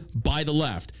started by the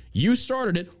left. You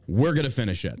started it. We're going to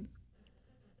finish it.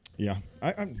 Yeah.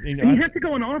 You have to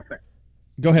go on offense.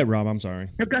 Go ahead, Rob. I'm sorry.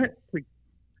 No, go ahead, please.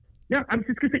 Yeah, I was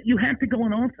just going to say, you have to go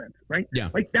on offense, right? Yeah.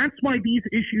 Like, that's why these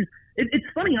issues, it's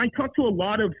funny, I talk to a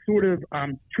lot of sort of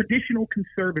traditional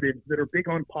conservatives that are big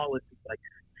on policy, like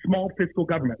small fiscal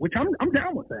government, which I'm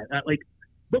down with that.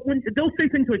 But when they'll say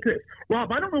things like this,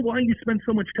 Rob, I don't know why you spend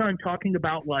so much time talking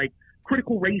about, like,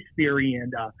 critical race theory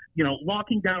and,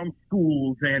 locking down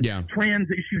schools and trans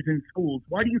issues in schools.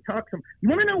 Why do you talk to them? You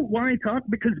want to know why I talk?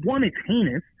 Because, one, it's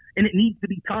heinous and it needs to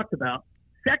be talked about.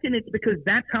 Second, it's because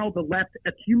that's how the left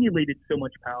accumulated so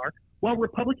much power. While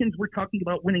Republicans were talking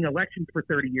about winning elections for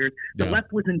 30 years, the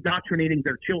left was indoctrinating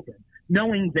their children,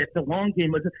 knowing that the long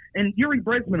game was – and Yuri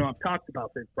Brezhnev talked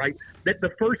about this, right, that the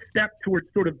first step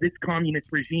towards sort of this communist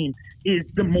regime is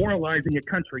demoralizing a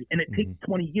country, and it takes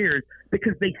 20 years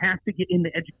because they have to get in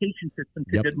the education system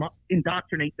to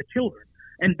indoctrinate the children.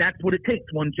 And that's what it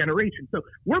takes, one generation. So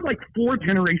we're like 4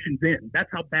 generations in. That's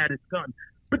how bad it's gone.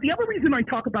 But the other reason I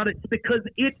talk about it is because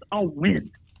it's a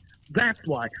win. That's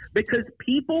why. Because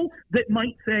people that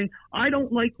might say, I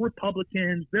don't like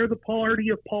Republicans, they're the party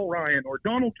of Paul Ryan, or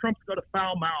Donald Trump's got a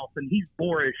foul mouth and he's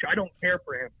boorish, I don't care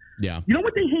for him. Yeah. You know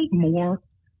what they hate more?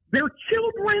 Their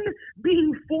children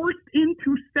being forced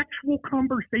into sexual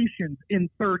conversations in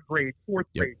 3rd grade, 4th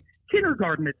grade,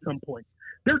 kindergarten at some point.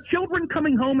 Their children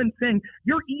coming home and saying,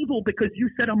 you're evil because you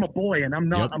said I'm a boy and I'm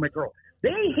not, I'm a girl. They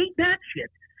hate that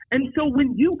shit. And so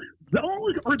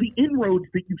those are the inroads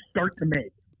that you start to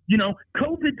make.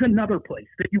 COVID's another place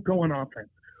that you go on offense.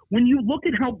 When you look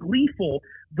at how gleeful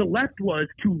the left was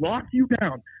to lock you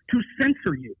down, to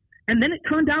censor you, and then it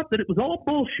turned out that it was all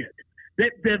bullshit,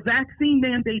 that the vaccine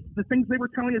mandates, the things they were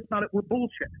telling us about it were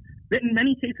bullshit, that in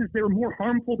many cases they were more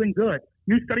harmful than good.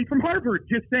 New study from Harvard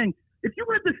just saying, if you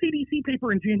read the CDC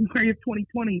paper in January of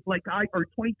 2020 or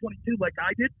 2022 like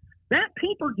I did, that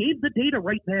paper gave the data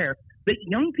right there that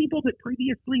young people that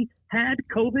previously had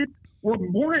COVID were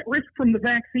more at risk from the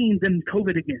vaccine than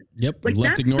COVID again. Yep, like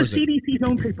left ignores it. That's the CDC's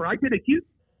own paper. I did a huge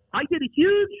I did a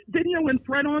huge video and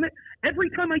thread on it. Every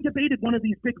time I debated one of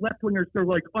these big left-wingers, they're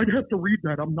like, I'd have to read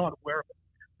that. I'm not aware of it.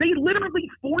 They literally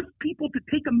forced people to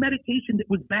take a medication that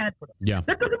was bad for them. Yeah.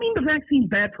 That doesn't mean the vaccine's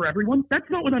bad for everyone. That's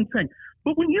not what I'm saying.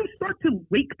 But when you start to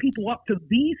wake people up to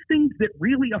these things that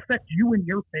really affect you and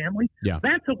your family,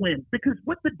 that's a win. Because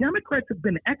what the Democrats have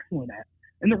been excellent at,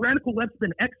 and the radical left's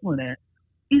been excellent at,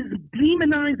 is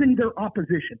demonizing their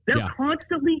opposition. They're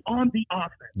constantly on the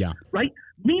offense, right?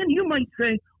 Me and you might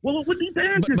say, well, it would be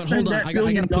bad to but hold on, I got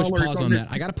to push pause on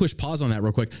that. I got to push pause on that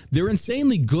real quick. They're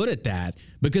insanely good at that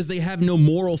because they have no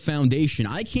moral foundation.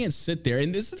 I can't sit there,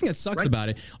 and this is the thing that sucks about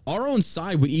it. Our own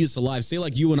side would eat us alive. Say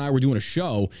like you and I were doing a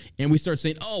show, and we start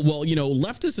saying, oh, well, you know,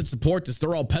 leftists that support this,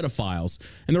 they're all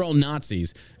pedophiles, and they're all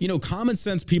Nazis. You know, common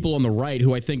sense people on the right,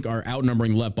 who I think are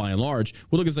outnumbering left by and large,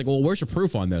 will look at it like, well, where's your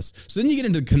proof on this? So then you get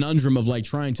into the conundrum of like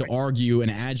trying to argue an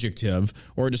adjective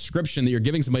or a description that you're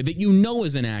giving somebody that you know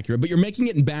is inaccurate, but you're making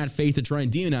it in bad faith to try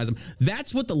and demonize them.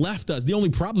 That's what the left does. The only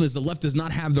problem is the left does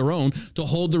not have their own to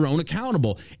hold their own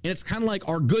accountable. And it's kind of like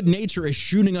our good nature is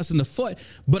shooting us in the foot,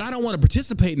 but I don't want to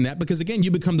participate in that because, again,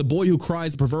 you become the boy who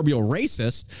cries, the proverbial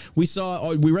racist.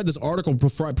 We read this article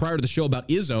prior to the show about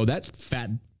Izzo, that fat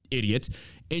idiot,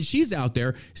 and she's out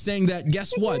there saying that,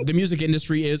 guess what? The music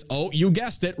industry is, oh, you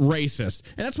guessed it, racist.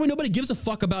 And that's why nobody gives a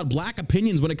fuck about black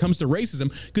opinions when it comes to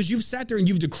racism, because you've sat there and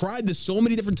you've decried this so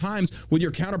many different times with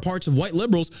your counterparts of white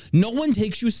liberals. No one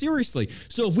takes you seriously.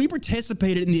 So if we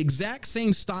participated in the exact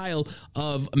same style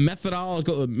of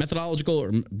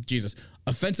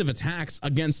offensive attacks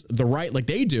against the right like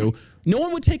they do, no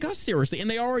one would take us seriously, and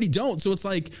they already don't. So it's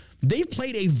like they've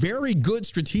played a very good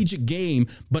strategic game,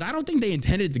 but I don't think they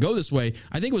intended it to go this way.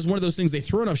 I think it was one of those things they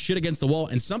threw enough shit against the wall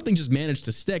and something just managed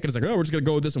to stick, and it's like, oh, we're just going to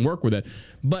go with this and work with it.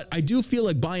 But I do feel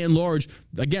like by and large,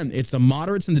 again, it's the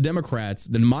moderates and the Democrats.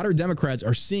 The moderate Democrats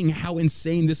are seeing how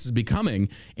insane this is becoming,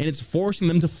 and it's forcing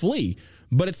them to flee.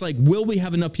 But it's like, will we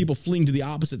have enough people fleeing to the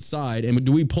opposite side? And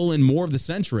do we pull in more of the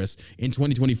centrists in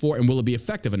 2024? And will it be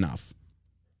effective enough?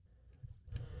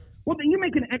 Well, you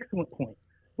make an excellent point.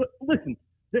 But listen,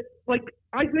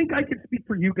 I think I can speak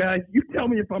for you guys. You tell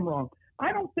me if I'm wrong.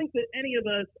 I don't think that any of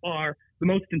us are the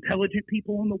most intelligent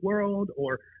people in the world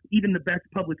or even the best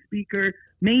public speaker.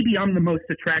 Maybe I'm the most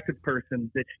attractive person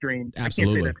that streams.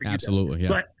 Absolutely. Absolutely. Yeah.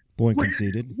 But point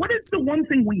conceded. What is the one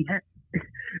thing we have?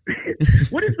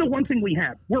 What is the one thing we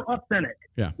have? We're authentic.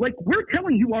 Yeah. Like, we're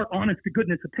telling you our honest to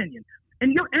goodness opinion.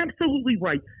 And you're absolutely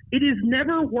right. It is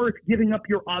never worth giving up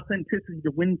your authenticity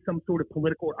to win some sort of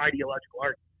political or ideological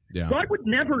argument. Yeah. So I would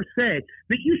never say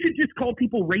that you should just call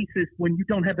people racist when you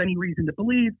don't have any reason to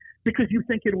believe because you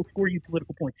think it'll score you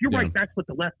political points. You're right. That's what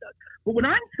the left does. But what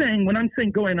I'm saying when I'm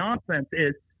saying going offense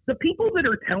is the people that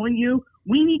are telling you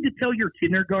we need to tell your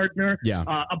kindergartner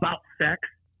about sex,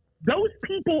 those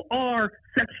people are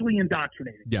sexually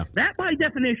indoctrinated. Yeah. That, by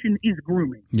definition, is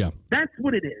grooming. Yeah. That's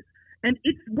what it is. And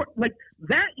it's like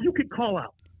that you could call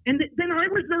out. And then I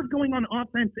reserve going on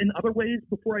offense in other ways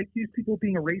before I accuse people of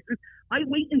being a racist. I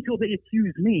wait until they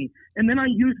accuse me, and then I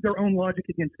use their own logic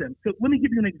against them. So let me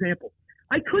give you an example.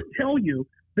 I could tell you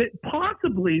that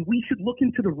possibly we should look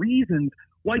into the reasons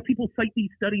why people cite these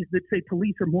studies that say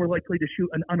police are more likely to shoot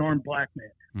an unarmed black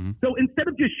man. Mm-hmm. So instead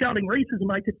of just shouting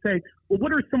racism, I could say, well,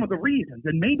 what are some of the reasons?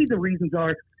 And maybe the reasons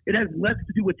are it has less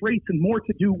to do with race and more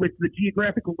to do with the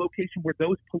geographical location where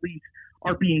those police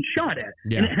are being shot at.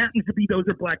 Yeah. And it happens to be those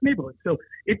are black neighborhoods. So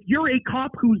if you're a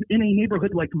cop who's in a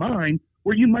neighborhood like mine,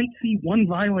 where you might see one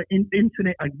violent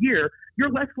incident a year,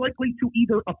 you're less likely to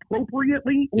either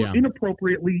appropriately or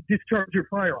inappropriately discharge your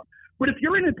firearm. But if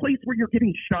you're in a place where you're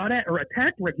getting shot at or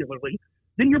attacked regularly,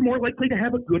 then you're more likely to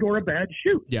have a good or a bad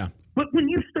shoot. Yeah. But when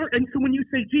you start, and so when you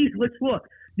say, geez, let's look,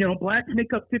 blacks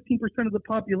make up 15% of the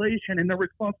population and they're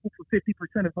responsible for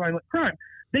 50% of violent crime,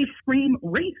 they scream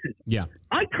racism. Yeah.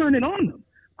 I turn it on them.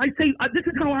 I say, this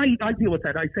is how I deal with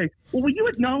that. I say, well, will you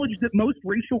acknowledge that most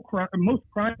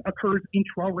crime occurs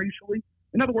intraracially?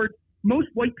 In other words, most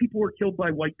white people are killed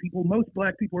by white people. Most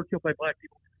black people are killed by black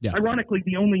people. Yeah. Ironically,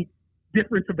 the only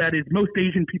difference of that is most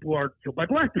Asian people are killed by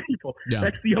black people. Yeah.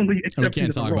 That's the only exception. And we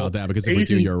can't talk about that because if we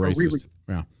do, you're a racist.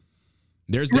 Yeah.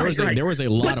 There was a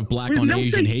lot of black on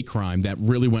Asian hate crime that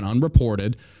really went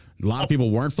unreported. A lot of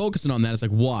people weren't focusing on that. It's like,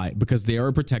 why? Because they are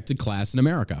a protected class in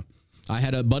America. I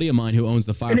had a buddy of mine who owns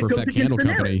the Fire for Effect candle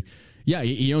company. Yeah,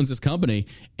 he owns this company,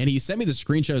 and he sent me the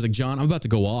screenshot. I was like, John, I'm about to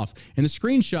go off. And the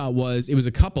screenshot was, it was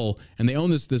a couple, and they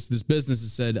own this business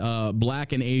that said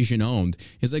Black and Asian owned.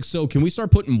 He's like, so can we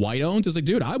start putting white owned? It's like,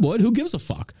 dude, I would. Who gives a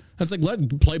fuck? That's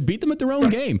like, beat them at their own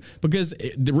game. Because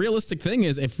the realistic thing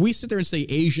is, if we sit there and say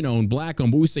Asian owned, Black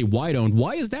owned, but we say white owned,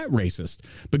 why is that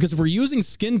racist? Because if we're using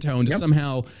skin tone to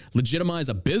somehow legitimize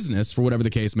a business for whatever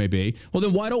the case may be, well,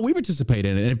 then why don't we participate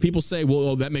in it? And if people say,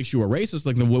 well, that makes you a racist,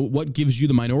 like, then what gives you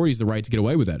the minorities the right to get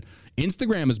away with it?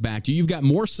 Instagram is back to you. You've got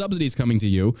more subsidies coming to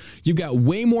you. You've got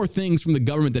way more things from the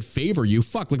government that favor you.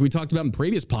 Fuck, like we talked about in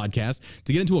previous podcasts,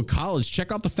 to get into a college,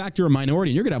 check out the fact you're a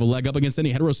minority and you're going to have a leg up against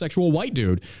any heterosexual white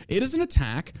dude. It is an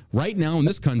attack right now in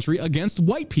this country against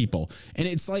white people. And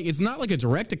it's like, it's not like a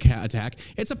direct attack.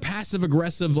 It's a passive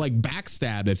aggressive, like,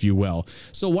 backstab, if you will.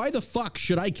 So why the fuck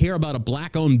should I care about a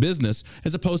Black owned business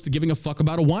as opposed to giving a fuck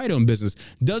about a white owned business?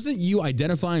 Doesn't you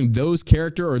identifying those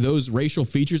character or those racial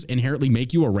features inherently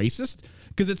make you a racist?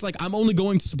 Because it's like, I'm only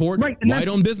going to support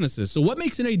white-owned businesses. So what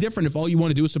makes it any different if all you want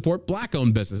to do is support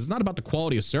Black-owned business? It's not about the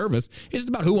quality of service. It's just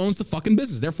about who owns the fucking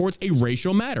business. Therefore, it's a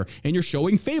racial matter, and you're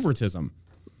showing favoritism.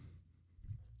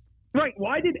 Right.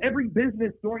 Why did every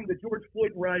business during the George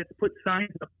Floyd riots put signs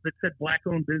up that said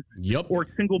Black-owned business or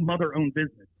single mother-owned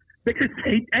business? Because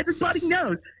everybody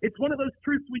knows. It's one of those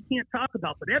truths we can't talk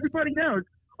about, but everybody knows.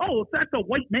 Oh, if that's a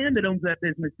white man that owns that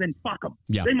business, then fuck them.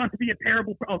 Yeah. They must be a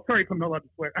terrible. Oh, sorry if I'm not allowed to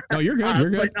swear. Oh, you're good. You're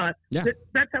good. But,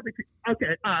 that's how they.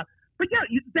 Okay. But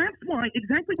yeah, that's why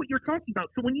exactly what you're talking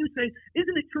about. So when you say,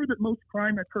 isn't it true that most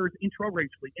crime occurs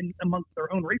intra-racially and amongst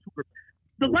their own racial groups?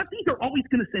 The lefties are always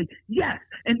going to say yes,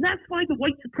 and that's why the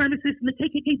white supremacists and the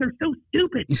KKKs are so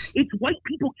stupid. It's white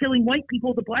people killing white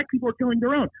people. The Black people are killing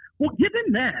their own. Well,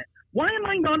 given that, why am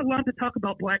I not allowed to talk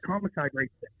about Black homicide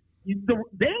rates then?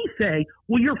 They say,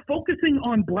 well, you're focusing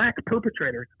on Black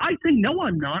perpetrators. I say, no,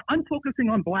 I'm not. I'm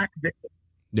focusing on Black victims.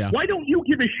 Yeah. Why don't you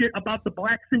give a shit about the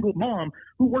Black single mom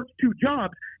who works 2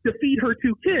 jobs to feed her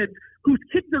 2 kids, whose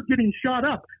kids are getting shot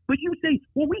up? But you say,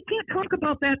 well, we can't talk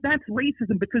about that. That's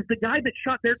racism because the guy that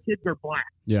shot their kids are Black.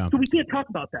 Yeah. So we can't talk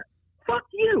about that. Fuck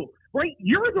you, right?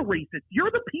 You're the racist. You're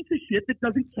the piece of shit that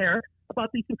doesn't care about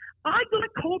these things. I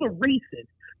got called a racist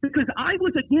because I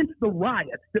was against the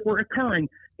riots that were occurring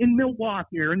in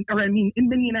Milwaukee, in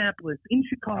Minneapolis, in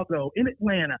Chicago, in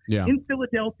Atlanta, in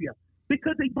Philadelphia,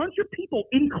 because a bunch of people,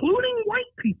 including white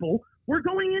people, were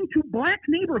going into Black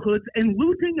neighborhoods and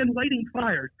looting and lighting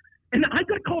fires. And I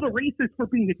got called a racist for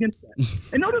being against that.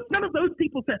 And notice none of those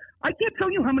people said, I can't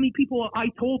tell you how many people I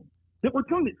told that were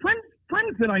telling me,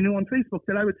 friends that I knew on Facebook,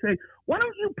 that I would say, why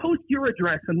don't you post your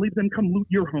address and leave them come loot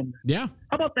your home? Yeah.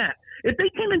 How about that? If they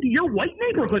came into your white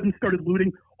neighborhood and started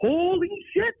looting, holy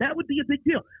shit, that would be a big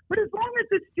deal. But as long as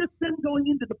it's just them going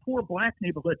into the poor Black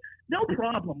neighborhood, no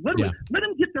problem. Let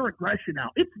them get their aggression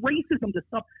out. It's racism to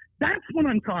stop. That's what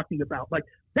I'm talking about. Like,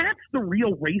 that's the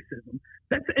real racism.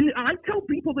 And I tell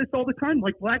people this all the time,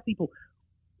 like Black people,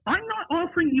 I'm not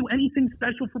offering you anything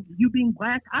special for you being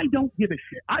Black. I don't give a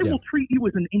shit. I will treat you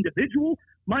as an individual.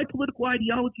 My political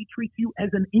ideology treats you as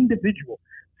an individual.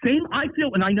 Same, I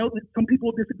feel, and I know that some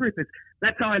people disagree with this.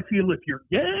 That's how I feel if you're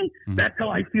gay. That's how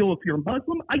I feel if you're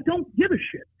Muslim. I don't give a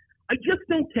shit. I just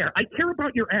don't care. I care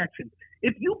about your actions.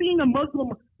 If you being a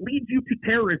Muslim leads you to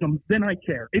terrorism, then I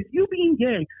care. If you being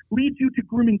gay leads you to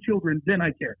grooming children, then I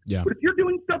care. Yeah. But if you're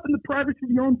doing stuff in the privacy of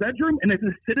your own bedroom and as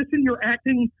a citizen you're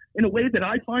acting in a way that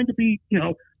I find to be,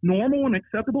 normal and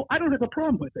acceptable, I don't have a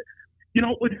problem with it.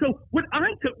 So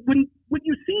what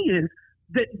you see is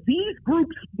that these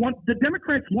groups the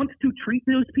Democrats want to treat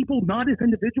those people not as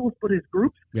individuals but as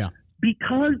groups. Yeah.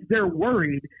 Because they're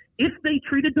worried if they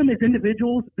treated them as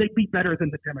individuals, they'd be better than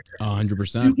the Democrats.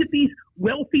 100%. You get these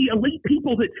wealthy, elite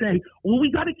people that say, well,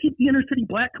 we got to keep the inner city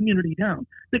Black community down.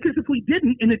 Because if we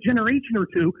didn't in a generation or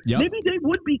two, maybe they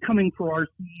would be coming for our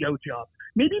CEO jobs.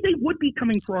 Maybe they would be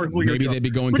coming for our lawyer Maybe jobs. they'd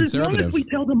be going but conservative. As long as we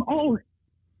tell them,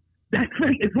 that's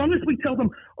right. As long as we tell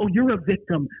them, you're a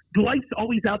victim. Life's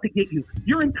always out to get you.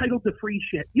 You're entitled to free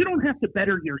shit. You don't have to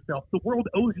better yourself. The world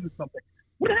owes you something.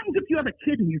 What happens if you have a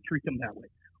kid and you treat them that way?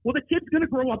 Well, the kid's going to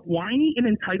grow up whiny and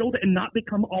entitled and not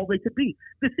become all they could be.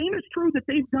 The same is true that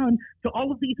they've done to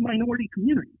all of these minority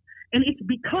communities. And it's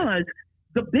because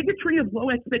the bigotry of low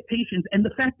expectations and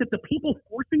the fact that the people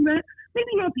forcing that, maybe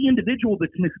not the individual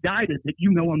that's misguided that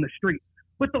on the street,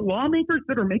 but the lawmakers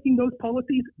that are making those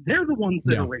policies, they're the ones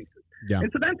that are racist. Yeah.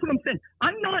 And so that's what I'm saying.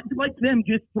 I'm not like them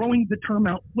just throwing the term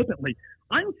out flippantly.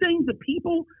 I'm saying the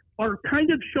people are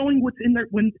kind of showing what's in there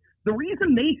when The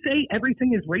reason they say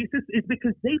everything is racist is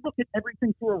because they look at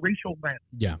everything through a racial lens.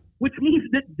 Yeah. Which means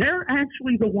that they're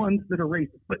actually the ones that are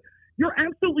racist. But you're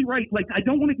absolutely right. Like, I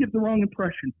don't want to give the wrong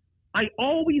impression. I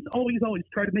always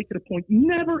try to make it a point.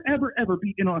 Never, ever, ever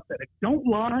be inauthentic. Don't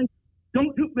lie.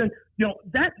 Don't do that.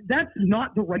 That's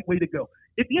not the right way to go.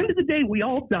 At the end of the day, we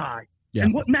all die. Yeah.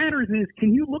 And what matters is,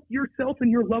 can you look yourself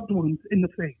and your loved ones in the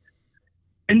face?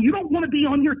 And you don't want to be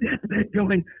on your deathbed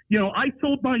going, I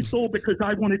sold my soul because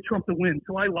I wanted Trump to win.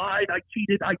 So I lied, I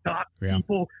cheated, I doxed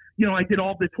people, I did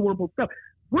all this horrible stuff.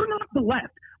 We're not the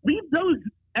left. Leave those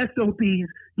SOBs,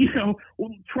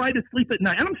 try to sleep at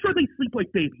night. And I'm sure they sleep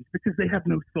like babies because they have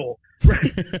no soul,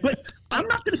 right? But I'm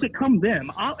not going to become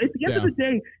them. At the end of the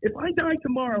day, if I die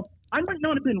tomorrow, I might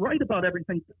not have been right about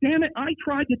everything. But damn it, I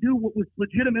tried to do what was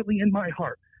legitimately in my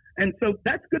heart. And so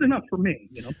that's good enough for me.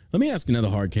 Let me ask another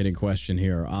hard-hitting question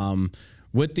here. And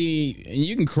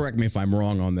you can correct me if I'm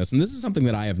wrong on this, and this is something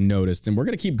that I have noticed, and we're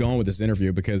going to keep going with this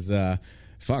interview because,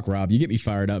 fuck, Rob, you get me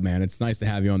fired up, man. It's nice to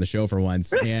have you on the show for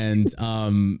once. And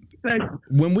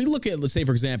when we look at, let's say,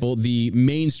 for example, the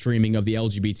mainstreaming of the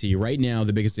LGBT, right now,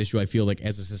 the biggest issue I feel like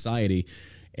as a society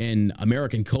and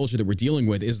American culture that we're dealing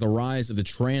with is the rise of the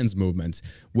trans movement,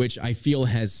 which I feel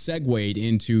has segued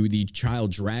into the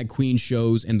child drag queen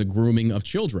shows and the grooming of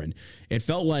children. It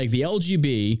felt like the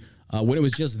LGB, when it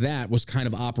was just that, was kind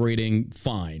of operating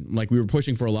fine. Like we were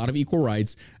pushing for a lot of equal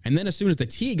rights. And then as soon as the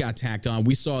T got tacked on,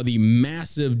 we saw the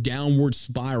massive downward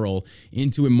spiral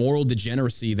into immoral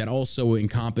degeneracy that also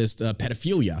encompassed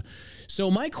pedophilia.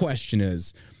 So my question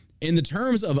is, in the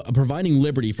terms of providing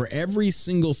liberty for every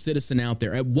single citizen out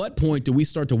there, at what point do we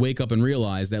start to wake up and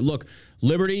realize that, look,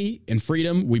 liberty and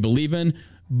freedom we believe in,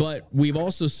 but we've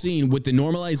also seen with the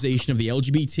normalization of the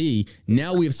LGBT,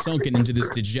 now we have sunken into this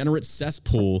degenerate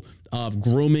cesspool of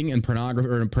grooming and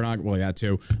pornography, well, that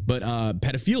too, but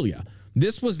pedophilia.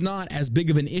 This was not as big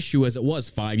of an issue as it was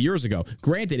 5 years ago.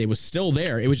 Granted, it was still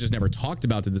there. It was just never talked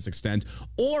about to this extent.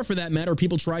 Or for that matter,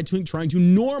 people trying to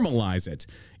normalize it.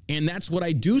 And that's what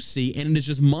I do see, and it is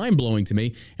just mind-blowing to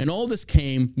me. And all this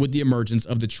came with the emergence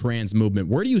of the trans movement.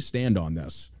 Where do you stand on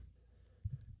this?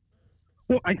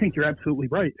 Well, I think you're absolutely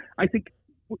right. I think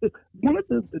one of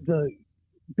the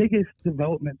biggest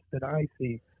developments that I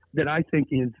see that I think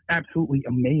is absolutely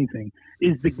amazing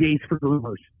is the Gays for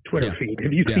Groomers Twitter feed.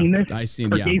 Have you seen this? I've seen,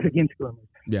 Gays Against Groomers.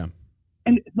 Yeah.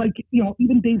 And like,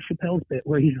 even Dave Chappelle's bit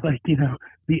where he's like,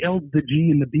 the L, the G,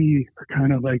 and the B are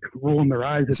kind of like rolling their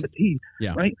eyes at the T,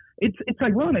 right? It's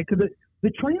ironic because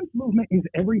the trans movement is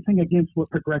everything against what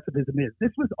progressivism is.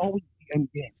 This was always the end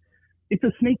game. It's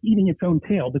a snake eating its own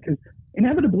tail because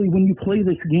inevitably when you play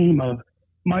this game of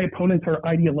my opponents are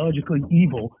ideologically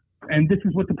evil, and this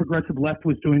is what the progressive left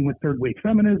was doing with third wave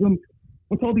feminism,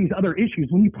 with all these other issues,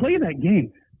 when you play that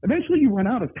game, eventually you run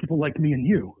out of people like me and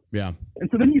you. Yeah. And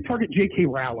so then you target J.K.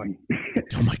 Rowling.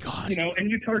 Oh, my God.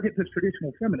 And you target this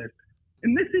traditional feminist.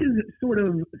 And this is sort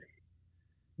of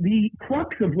the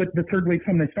crux of what the third wave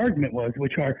feminist argument was,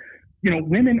 which are,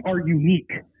 women are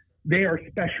unique. They are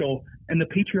special. And the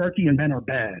patriarchy and men are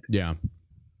bad. Yeah.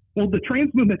 Well, the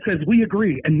trans movement says we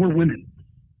agree and we're women.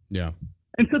 Yeah.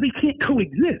 And so they can't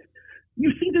coexist. You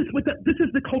see this this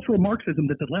is the cultural Marxism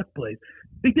that the left plays.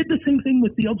 They did the same thing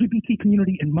with the LGBT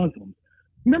community and Muslims.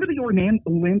 Remember the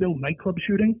Orlando nightclub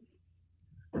shooting?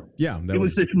 Yeah. It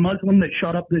was this Muslim that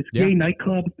shot up this gay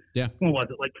nightclub. Yeah. What was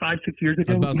it, like 5-6 years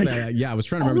ago? I was about to say, I was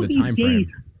trying to remember the time frame.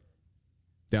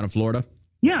 Down in Florida?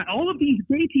 Yeah, all of these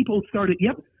gay people started,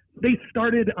 they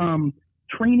started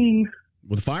training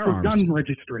with firearms. For gun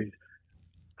registries.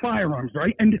 Firearms,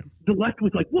 right? And the left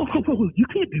was like, whoa, you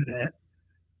can't do that.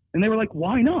 And they were like,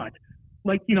 why not?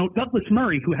 Like, Douglas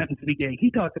Murray, who happens to be gay,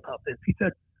 he talked about this. He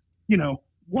said,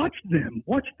 watch them.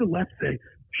 Watch the left say,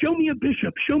 show me a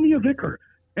bishop, show me a vicar,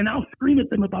 and I'll scream at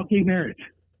them about gay marriage.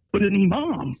 But an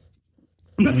imam,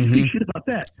 I'm not going to say shit about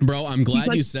that. Bro, I'm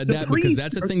glad you said that because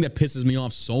that's the thing that pisses me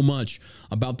off so much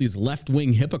about these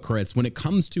left-wing hypocrites when it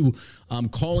comes to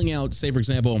calling out, say, for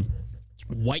example,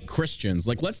 white Christians.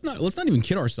 Like, let's not even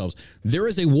kid ourselves. There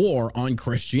is a war on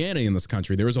Christianity in this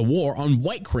country. There is a war on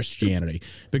white Christianity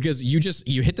because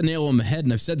you hit the nail on the head.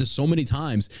 And I've said this so many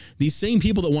times. These same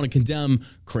people that want to condemn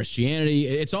Christianity,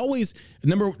 it's always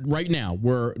right now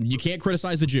where you can't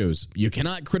criticize the Jews. You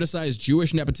cannot criticize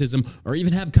Jewish nepotism or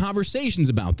even have conversations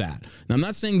about that. Now, I'm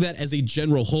not saying that as a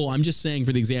general whole. I'm just saying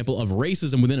for the example of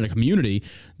racism within a community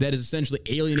that is essentially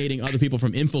alienating other people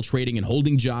from infiltrating and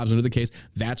holding jobs under the case.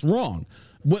 That's wrong.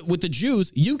 With the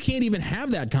Jews, you can't even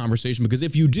have that conversation because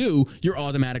if you do, you're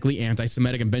automatically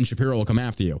anti-Semitic and Ben Shapiro will come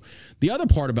after you. The other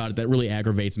part about it that really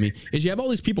aggravates me is you have all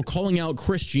these people calling out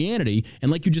Christianity, and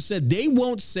like you just said, they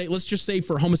won't say, let's just say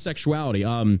for homosexuality,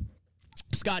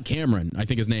 Scott Cameron, I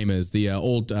think his name is, the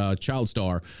old child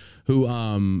star, who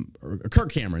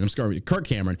Kirk Cameron. I'm sorry, Kirk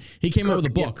Cameron. He came out with a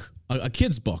book, a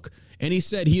kid's book, and he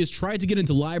said he has tried to get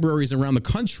into libraries around the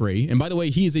country. And by the way,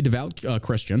 he is a devout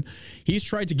Christian. He's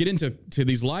tried to get into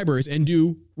these libraries and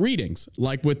do readings,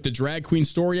 like with the Drag Queen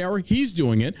Story Hour. He's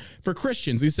doing it for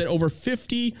Christians. He said over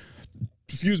 50,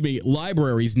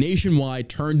 libraries nationwide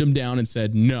turned him down and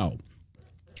said no.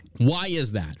 Why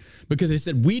is that? Because they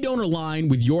said, we don't align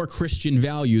with your Christian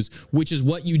values, which is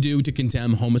what you do to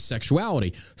condemn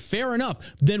homosexuality. Fair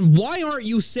enough. Then why aren't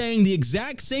you saying the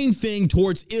exact same thing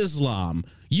towards Islam?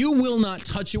 You will not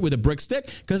touch it with a brick stick,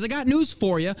 because I got news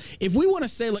for you. If we want to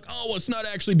say like, oh, well, it's not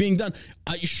actually being done,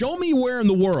 show me where in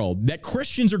the world that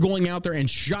Christians are going out there and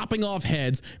chopping off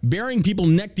heads, burying people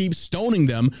neck deep, stoning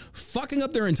them, fucking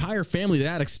up their entire family to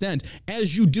that extent,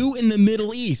 as you do in the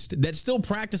Middle East that still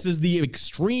practices the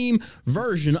extreme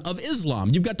version of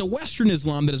Islam. You've got the Western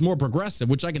Islam that is more progressive,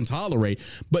 which I can tolerate,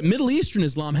 but Middle Eastern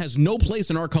Islam has no place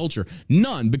in our culture.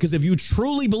 None, because if you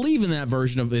truly believe in that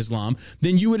version of Islam,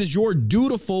 then it is your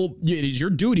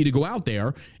duty to go out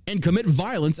there and commit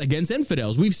violence against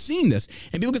infidels. We've seen this.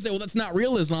 And people can say, well, that's not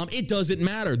real Islam. It doesn't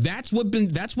matter. That's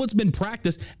what's been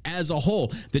practiced as a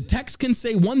whole. The text can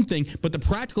say one thing, but the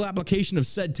practical application of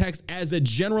said text as a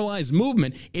generalized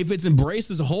movement, if it's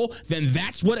embraced as a whole, then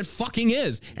that's what it fucking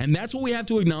is. And that's what we have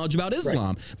to acknowledge about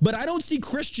Islam. Right. But I don't see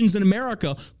Christians in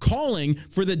America calling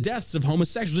for the deaths of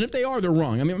homosexuals. And if they are, they're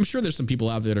wrong. I mean, I'm sure there's some people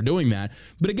out there that are doing that.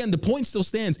 But again, the point still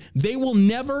stands. They will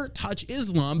never touch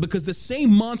Islam, because the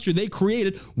same monster they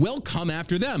created will come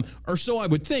after them, or so I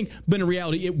would think, but in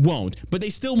reality it won't. But they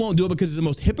still won't do it, because it's the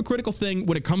most hypocritical thing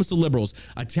when it comes to liberals.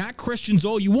 Attack Christians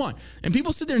all you want, and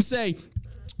people sit there and say,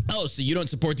 oh, so you don't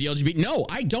support the LGBT? No,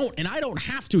 I don't, and I don't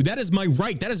have to. That is my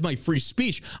right. That is my free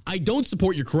speech. I don't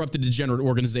support your corrupted, degenerate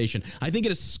organization. I think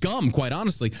it is scum, quite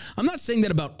honestly. I'm not saying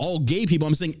that about all gay people.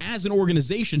 I'm saying as an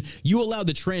organization, you allowed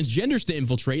the transgenders to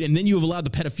infiltrate, and then you have allowed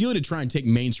the pedophilia to try and take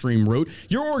mainstream route.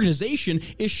 Your organization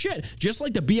is shit, just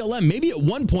like the BLM. Maybe at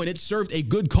one point it served a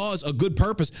good cause, a good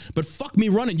purpose, but fuck me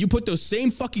running. You put those same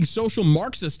fucking social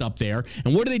Marxists up there,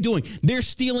 and what are they doing? They're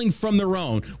stealing from their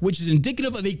own, which is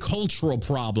indicative of a cultural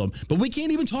problem. But we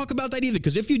can't even talk about that either,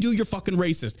 because if you do, you're fucking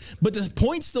racist. But the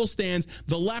point still stands.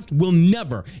 The left will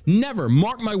never,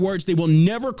 mark my words, they will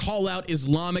never call out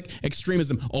Islamic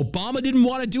extremism. Obama didn't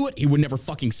want to do it. He would never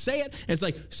fucking say it. It's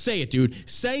like, say it, dude.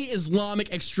 Say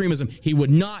Islamic extremism. He would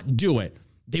not do it.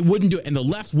 They wouldn't do it, and the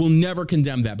left will never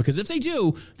condemn that, because if they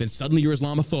do, then suddenly you're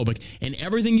Islamophobic, and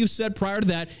everything you said prior to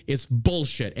that is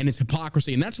bullshit, and it's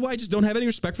hypocrisy, and that's why I just don't have any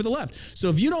respect for the left. So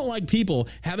if you don't like people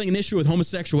having an issue with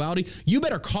homosexuality, you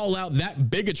better call out that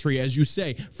bigotry, as you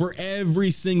say, for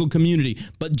every single community.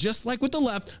 But just like with the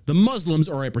left, the Muslims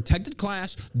are a protected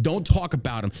class. Don't talk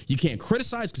about them. You can't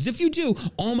criticize, because if you do,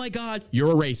 oh my God,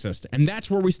 you're a racist, and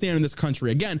that's where we stand in this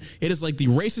country. Again, it is like the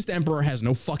racist emperor has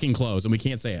no fucking clothes, and we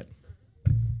can't say it.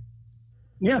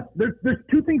 Yeah, there's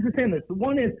two things to say on this.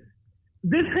 One is,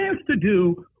 this has to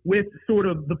do with sort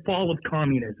of the fall of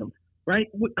communism, right?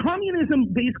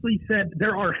 Communism basically said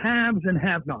there are haves and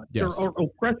have-nots. Yes. There are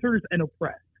oppressors and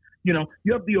oppressed. You know,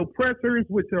 you have the oppressors,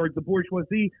 which are the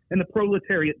bourgeoisie, and the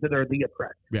proletariat that are the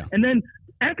oppressed. Yeah. And then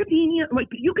academia,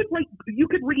 you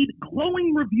could read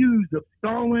glowing reviews of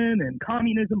Stalin and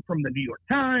communism from the New York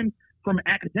Times, from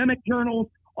academic journals,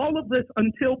 all of this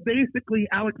until basically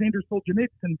Alexander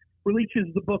Solzhenitsyn releases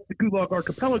the book, The Gulag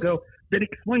Archipelago, that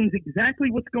explains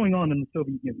exactly what's going on in the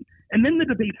Soviet Union. And then the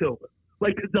debate's over.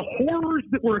 Like, the horrors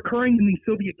that were occurring in these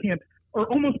Soviet camps are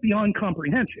almost beyond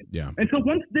comprehension. Yeah. And so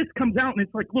once this comes out and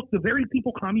it's like, look, the very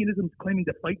people communism is claiming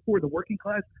to fight for, the working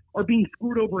class, are being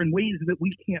screwed over in ways that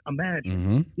we can't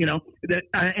imagine. You know, that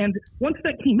and once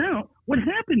that came out, what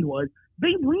happened was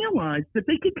they realized that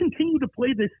they could continue to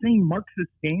play this same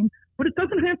Marxist game, but it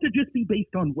doesn't have to just be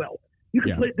based on wealth. You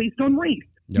can play it based on race.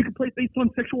 Yep. You can play it based on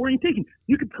sexual orientation.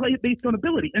 You can play it based on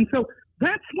ability. And so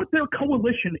that's what their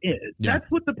coalition is. Yeah. That's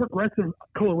what the progressive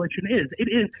coalition is. It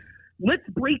is, let's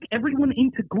break everyone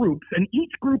into groups, and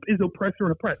each group is oppressor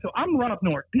and oppressed. So I'm Rob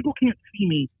Noerr. People can't see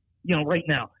me, right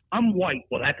now. I'm white.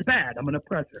 Well, that's bad. I'm an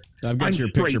oppressor. I've got your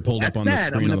picture pulled up on the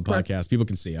screen on the podcast. People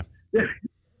can see you.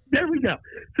 There we go.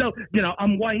 So,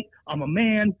 I'm white. I'm a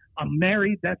man. I'm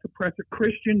married. That's oppressor.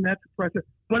 Christian. That's oppressor.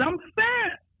 But I'm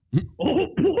fat. Oh,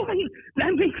 boy.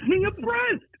 That makes me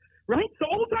oppressed. Right? So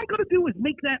all I got to do is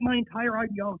make that my entire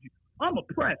ideology. I'm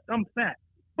oppressed. I'm fat.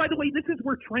 By the way, this is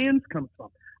where trans comes from.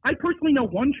 I personally know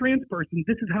one trans person.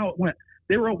 This is how it went.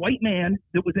 They were a white man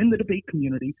that was in the debate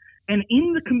community. And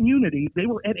in the community, they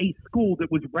were at a school that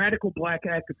was radical black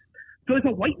activists. So as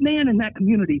a white man in that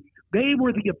community, they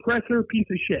were the oppressor piece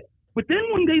of shit. But then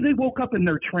one day they woke up and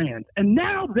they're trans, and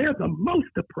now they're the most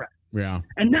oppressed. Yeah.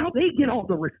 And now they get all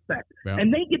the respect, Yeah.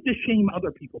 and they get to shame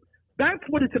other people. That's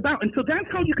what it's about. And so that's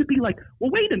how you could be like,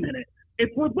 well, wait a minute. If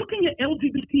we're looking at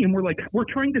LGBT and we're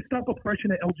trying to stop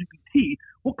oppression at LGBT,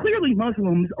 well, clearly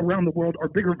Muslims around the world are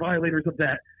bigger violators of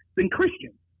that than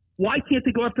Christians. Why can't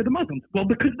they go after the Muslims? Well,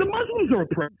 because the Muslims are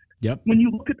oppressed. Yep. When you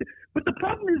look at but the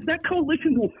problem is that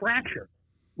coalition will fracture,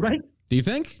 right? Do you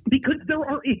think? Because there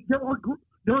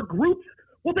are groups.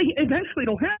 Well, they eventually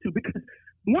don't have to, because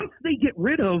once they get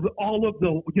rid of all of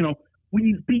the,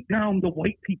 we've beat down the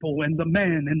white people and the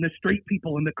men and the straight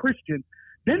people and the Christians,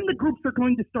 then the groups are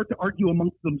going to start to argue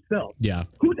amongst themselves. Yeah.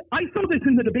 I saw this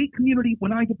in the debate community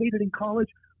when I debated in college.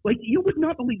 Like, you would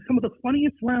not believe some of the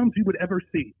funniest rounds you would ever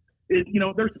see.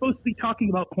 They're supposed to be talking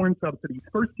about corn subsidies.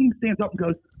 First team stands up and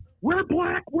goes, "We're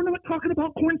black. We're not talking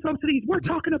about corn subsidies. We're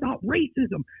talking about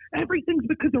racism. Everything's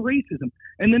because of racism."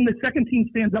 And then the second team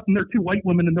stands up and they're two white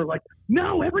women and they're like,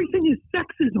 "No, everything is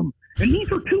sexism. And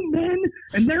these are two men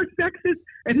and they're sexist."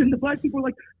 And then the black people are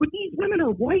like, "But these women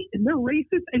are white and they're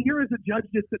racist." And you're, as a judge,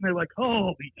 just sitting there like,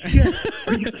 "Holy shit.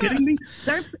 Are you kidding me?"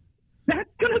 That's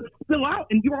going to spill out,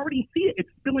 and you already see it. It's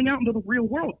spilling out into the real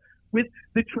world. With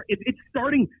it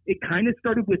kind of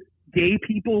started with gay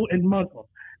people and Muslims.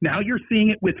 Now you're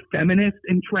seeing it with feminists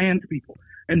and trans people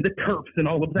and the TERFs and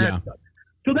all of that stuff.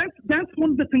 So that's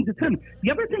one of the things that's happening.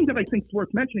 The other thing that I think is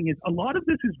worth mentioning is a lot of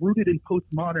this is rooted in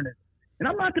postmodernism. And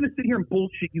I'm not going to sit here and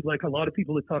bullshit you like a lot of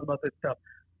people that talk about this stuff,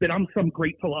 that I'm some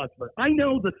great philosopher. I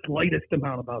know the slightest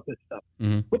amount about this stuff.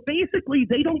 Mm-hmm. But basically,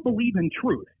 they don't believe in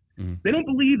truth. Mm-hmm. They don't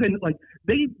believe in,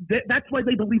 that's why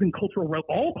they believe in cultural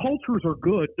all cultures are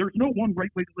good. There's no one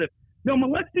right way to live. No,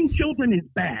 molesting children is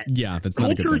bad. Yeah, that's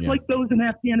not a good thing. Cultures like those in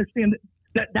Afghanistan,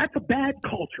 that's a bad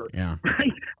culture. Yeah.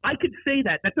 Right? I could say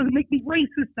that. That doesn't make me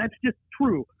racist. That's just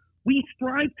true. We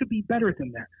strive to be better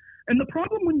than that. And the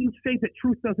problem when you say that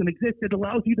truth doesn't exist, it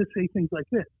allows you to say things like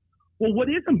this. Well, what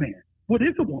is a man? What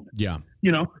is a woman? Yeah.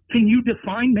 Can you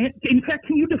define man? In fact,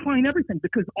 can you define everything?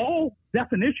 Because all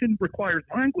definition requires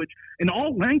language, and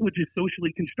all language is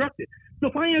socially constructed. So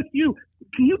if I ask you,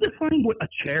 can you define what a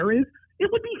chair is? It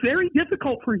would be very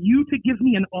difficult for you to give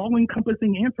me an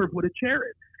all-encompassing answer of what a chair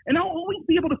is. And I'll always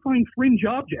be able to find fringe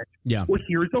objects. Yeah. Well,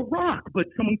 here's a rock, but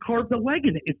someone carved a leg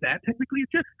in it. Is that technically a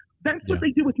chair? That's what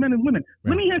they do with men and women.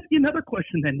 Right. Let me ask you another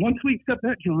question then. Once we accept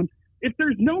that, John, if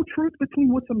there's no truth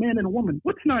between what's a man and a woman,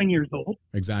 what's 9 years old?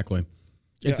 Exactly.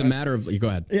 It's a matter of, go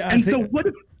ahead. Yeah, so what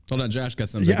if... Hold on, Josh got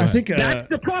something. Yeah, I think... that's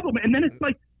the problem. And then it's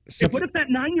like, what if that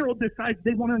 9-year-old decides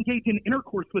they want to engage in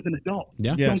intercourse with an adult?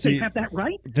 Yeah. Don't they have that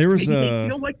right? There was Maybe they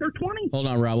feel like they're 20. Hold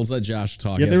on, Rob. Let's let Josh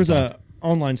talk. Yeah, there was an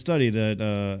online study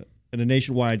that in a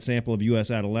nationwide sample of U.S.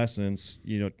 adolescents,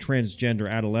 transgender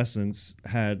adolescents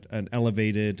had an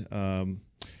elevated...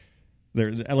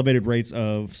 There's elevated rates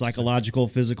of psychological,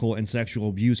 physical, and sexual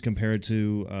abuse compared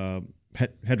to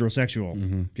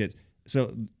heterosexual kids.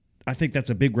 So I think that's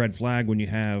a big red flag when you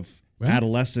have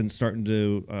adolescents starting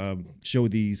to show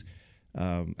these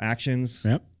actions.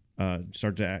 Yep.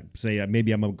 Start to say,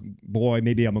 maybe I'm a boy,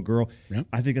 maybe I'm a girl. Yep.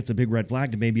 I think that's a big red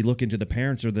flag to maybe look into the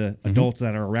parents or the adults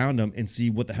that are around them and see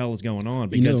what the hell is going on.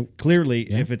 Because clearly,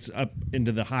 if it's up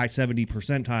into the high 70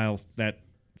 percentile, that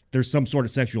there's some sort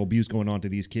of sexual abuse going on to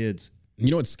these kids. You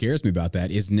know what scares me about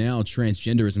that is now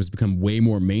transgenderism has become way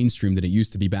more mainstream than it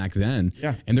used to be back then.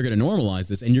 Yeah. And they're going to normalize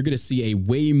this, and you're going to see a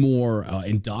way more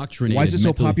indoctrinated. Why is it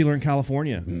so popular in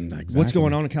California? Exactly. What's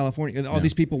going on in California? All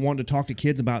these people want to talk to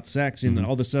kids about sex, and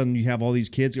all of a sudden you have all these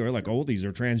kids who are like, oh, these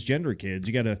are transgender kids.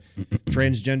 You got to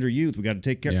transgender youth. We got to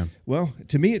take care. Yeah. Well,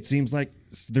 to me, it seems like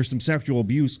there's some sexual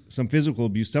abuse, some physical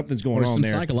abuse, something's going on there.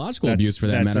 Or some psychological abuse for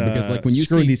that matter. Because like when you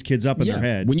screwing see these kids up in their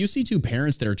head. When you see two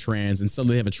parents that are trans and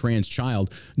suddenly they have a trans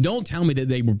child, don't tell me that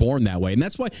they were born that way. And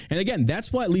that's why, and again,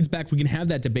 that's why it leads back. We can have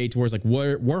that debate towards like,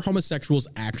 were homosexuals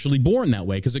actually born that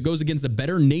way? Because it goes against the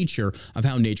better nature of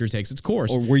how nature takes its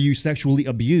course. Or were you sexually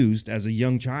abused as a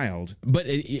young child? But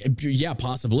yeah,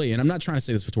 possibly. And I'm not trying to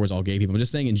say this towards all gay people. I'm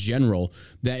just saying in general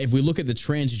that if we look at the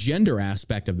transgender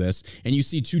aspect of this and you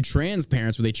see two trans parents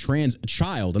with a trans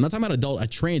child, I'm not talking about adult, a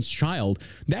trans child,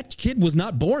 that kid was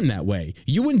not born that way.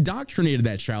 You indoctrinated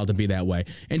that child to be that way.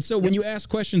 And so when you ask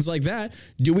questions like that,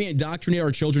 do we indoctrinate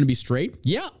our children to be straight?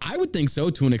 Yeah, I would think so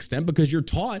to an extent, because you're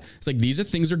taught, it's like, these are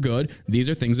things that are good, these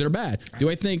are things that are bad. Do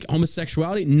I think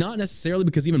homosexuality? Not necessarily,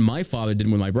 because even my father did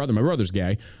with my brother. My brother's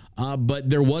gay.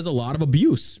 But there was a lot of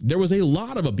abuse. There was a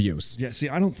lot of abuse. Yeah, see,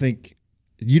 I don't think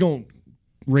you don't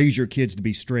raise your kids to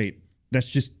be straight. That's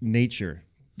just nature.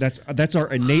 That's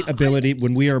our innate ability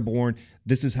when we are born.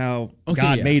 This is how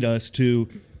God made us, to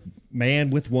man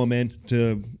with woman,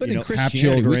 to but in have Christianity,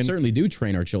 children. we certainly do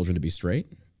train our children to be straight.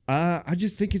 I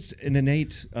just think it's an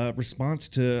innate response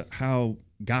to how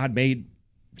God made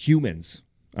humans.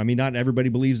 I mean, not everybody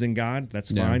believes in God.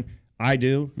 That's fine. I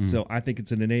do. So I think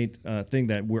it's an innate thing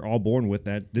that we're all born with.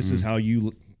 That this is how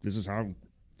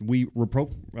we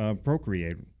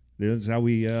procreate. This is how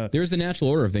we. There's the natural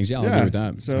order of things. Yeah, I'll agree with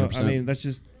that. So 100%. I mean, that's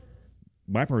just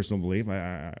my personal belief.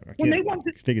 I can't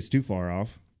think it's too far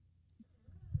off.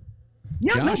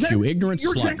 Yeah, Josh, you ignorant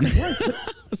slut.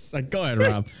 Exactly right. Go ahead,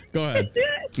 Rob. Go ahead.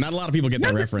 Not a lot of people get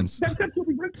that reference. That's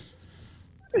absolutely right.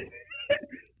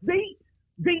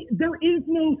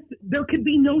 There could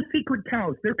be no sacred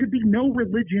cows. There could be no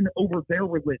religion over their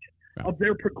religion, of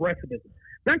their progressivism.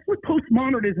 That's what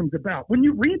postmodernism's about. When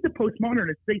you read the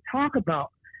postmodernists, they talk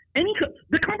about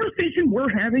the conversation we're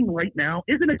having right now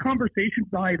isn't a conversation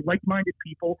by like-minded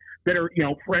people that are,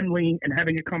 friendly and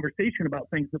having a conversation about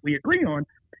things that we agree on.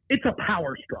 It's a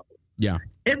power struggle. Yeah.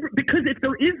 Because if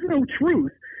there is no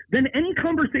truth, then any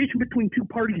conversation between two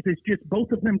parties is just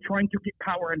both of them trying to get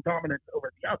power and dominance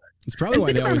over the other. It's probably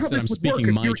why they always said I'm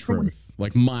speaking my truth.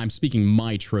 I'm speaking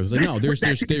my truth. It's like, no, there's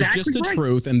just the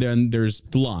truth, and then there's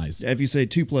the lies. If you say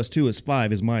 2 + 2 is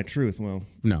 5 is my truth, well,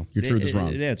 no, your truth is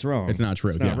wrong. Yeah, it's wrong. It's not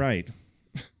true. It's not right.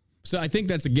 So I think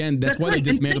that's why they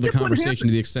dismantled the conversation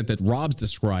to the extent that Rob's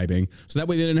describing. So that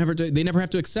way they never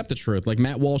have to accept the truth. Like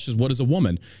Matt Walsh's "What is a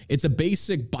woman?" It's a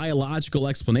basic biological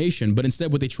explanation, but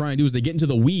instead what they try and do is they get into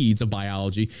the weeds of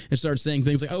biology and start saying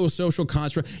things like, "Oh, social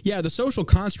construct." Yeah, the social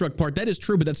construct part, that is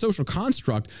true, but that social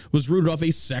construct was rooted off a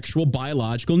sexual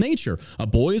biological nature. A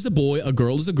boy is a boy, a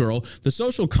girl is a girl. The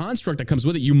social construct that comes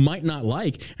with it you might not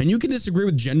like, and you can disagree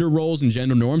with gender roles and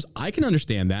gender norms. I can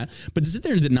understand that, but to sit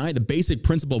there and deny the basic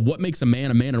principle of what makes a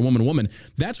man and a woman,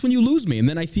 that's when you lose me. And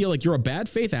then I feel like you're a bad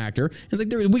faith actor. It's like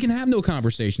we can have no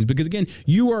conversations because, again,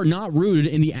 you are not rooted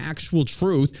in the actual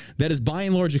truth that is by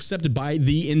and large accepted by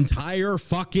the entire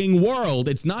fucking world.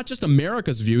 It's not just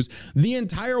America's views. The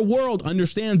entire world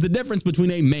understands the difference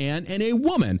between a man and a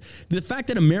woman. The fact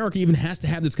that America even has to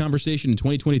have this conversation in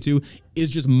 2022 is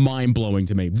just mind-blowing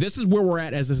to me. This is where we're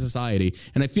at as a society,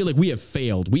 and I feel like we have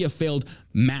failed. We have failed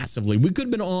massively. We could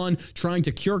have been on trying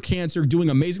to cure cancer, doing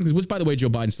amazing things, which, by the way, Joe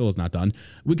Biden still is not done.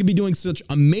 We could be doing such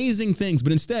amazing things,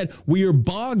 but instead we are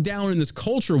bogged down in this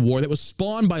culture war that was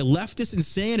spawned by leftist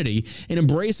insanity and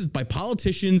embraced by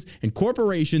politicians and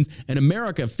corporations, and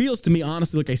America feels to me,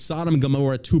 honestly, like a Sodom and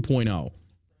Gomorrah 2.0.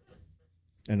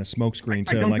 And a smokescreen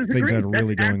to like things that are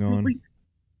really going on.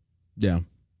 Yeah.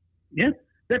 Yeah.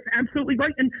 That's absolutely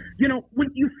right. And, when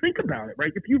you think about it,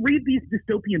 right, if you read these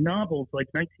dystopian novels like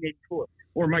 1984,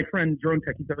 or my friend Drone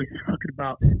Tech, he's always talking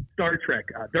about Star Trek,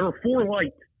 there are 4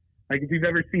 lights. Like, if you've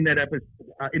ever seen that episode,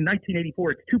 in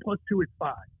 1984, it's 2 + 2 is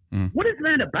 5. What is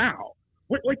that about?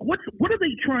 What are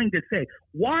they trying to say?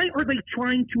 Why are they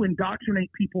trying to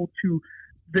indoctrinate people to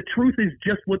the truth is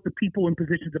just what the people in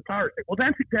positions of power say? Well,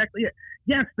 that's exactly it.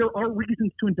 Yes, there are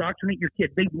reasons to indoctrinate your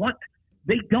kid. They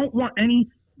don't want any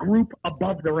group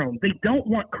above their own. They don't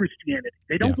want Christianity.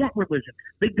 They don't want religion.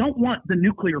 They don't want the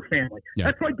nuclear family. Yeah.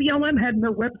 That's why BLM had in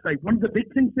their website, one of the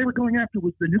big things they were going after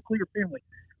was the nuclear family.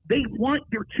 They want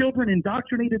their children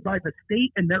indoctrinated by the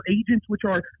state and their agents, which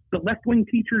are the left-wing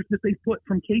teachers that they put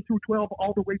from K through 12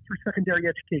 all the way through secondary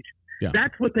education. Yeah.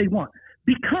 That's what they want.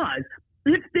 Because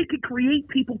if they could create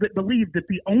people that believe that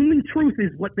the only truth is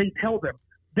what they tell them,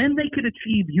 then they could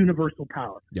achieve universal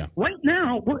power. Yeah. Right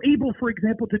now, we're able, for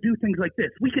example, to do things like this.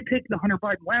 We could take the Hunter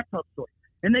Biden laptop story,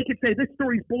 and they could say, this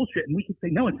story's bullshit, and we could say,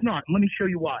 no, it's not, and let me show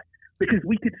you why. Because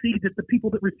we could see that the people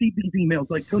that received these emails,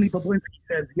 like Tony Bobulinski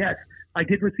says, yes, I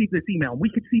did receive this email. We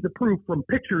could see the proof from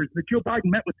pictures that Joe Biden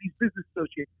met with these business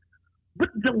associates.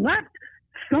 But the left,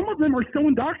 some of them are so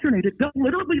indoctrinated, they'll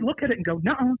literally look at it and go,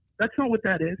 no, that's not what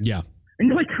that is. Yeah. And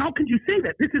you're like, how can you say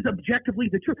that? This is objectively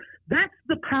the truth. That's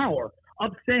the power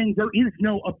of saying there is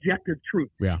no objective truth.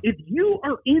 Yeah. If you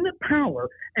are in power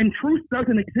and truth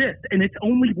doesn't exist and it's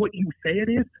only what you say it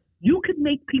is, you could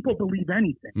make people believe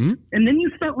anything. Mm-hmm. And then you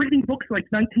start reading books like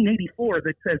 1984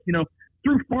 that says,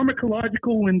 through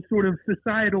pharmacological and sort of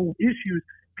societal issues,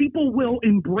 people will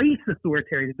embrace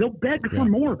authoritarianism. They'll beg for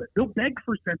more of it. They'll beg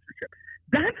for censorship.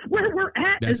 That's where we're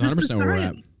at. That's as 100% where we're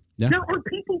at. Yeah. There are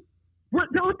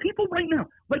people right now,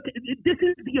 like, this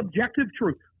is the objective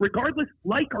truth. Regardless,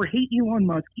 like or hate Elon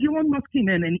Musk came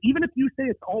in, and even if you say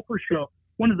it's all for show,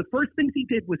 one of the first things he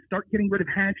did was start getting rid of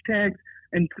hashtags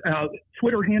and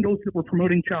Twitter handles that were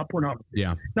promoting child pornography.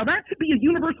 Yeah. Now, that should be a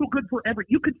universal good for every.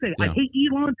 You could say, I hate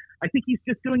Elon. I think he's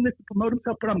just doing this to promote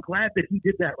himself, but I'm glad that he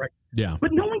did that right. Yeah.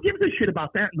 But no one gives a shit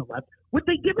about that in the left. What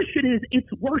they give a shit is it's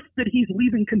worse that he's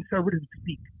leaving conservatives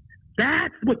speak.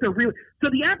 That's what they're really. So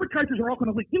the advertisers are all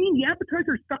going to leave. You mean the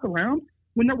advertisers stuck around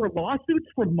when there were lawsuits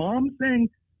from moms saying,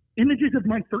 images of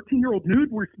my 13-year-old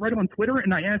nude were spread on Twitter,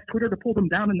 and I asked Twitter to pull them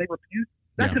down, and they refused.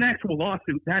 That's an actual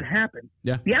lawsuit. That happened.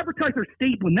 Yeah. The advertiser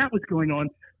stayed when that was going on,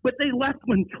 but they left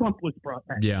when Trump was brought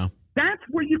back. Yeah. That's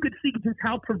where you could see just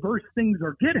how perverse things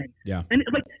are getting. Yeah. And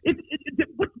like,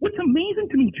 what's amazing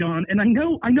to me, John, and I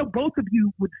know both of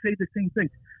you would say the same thing.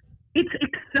 It's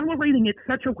accelerating at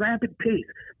such a rapid pace.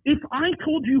 If I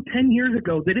told you 10 years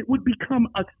ago that it would become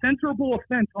a censorable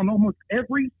offense on almost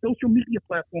every social media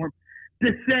platform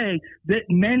to say that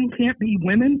men can't be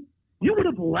women, you would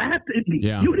have laughed at me.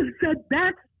 Yeah. You would have said,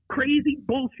 that's crazy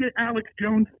bullshit Alex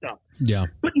Jones stuff. Yeah.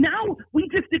 But now we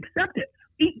just accept it.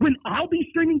 When I'll be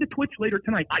streaming to Twitch later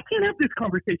tonight, I can't have this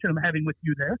conversation I'm having with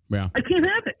you there. Yeah. I can't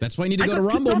have it. That's why you need to go to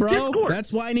Rumble, bro.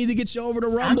 That's why I need to get you over to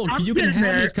Rumble, because you can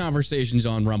have these conversations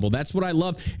on Rumble. That's what I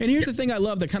love. And here's the thing I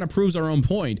love that kind of proves our own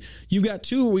point. We got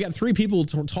three people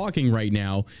talking right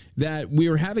now that we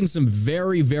are having some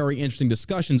very, very interesting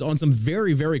discussions on some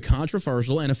very, very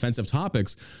controversial and offensive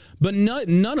topics. But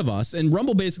none of us, and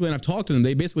Rumble basically, and I've talked to them,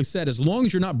 they basically said, as long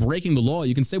as you're not breaking the law,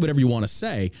 you can say whatever you want to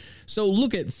say. So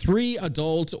look at 3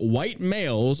 adult white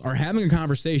males are having a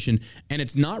conversation, and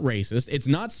it's not racist, it's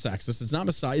not sexist, it's not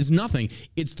misogynist, it's nothing.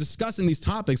 It's discussing these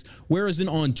topics, whereas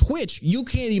on Twitch, you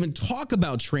can't even talk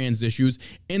about trans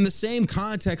issues in the same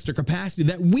context or capacity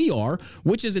that we are,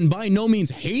 which is in by no means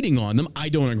hating on them. I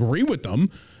don't agree with them.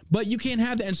 But you can't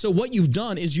have that. And so what you've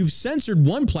done is you've censored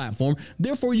one platform.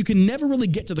 Therefore, you can never really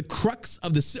get to the crux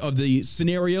of the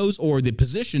scenarios or the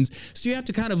positions. So you have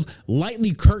to kind of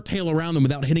lightly curtail around them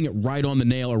without hitting it right on the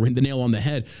nail or hit the nail on the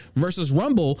head. Versus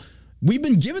Rumble, we've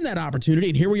been given that opportunity,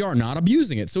 and here we are not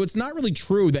abusing it. So it's not really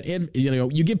true that if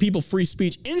you give people free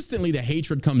speech, instantly the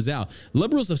hatred comes out.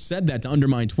 Liberals have said that to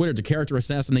undermine Twitter, to character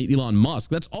assassinate Elon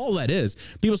Musk. That's all that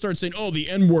is. People start saying, "Oh, the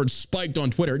N-word spiked on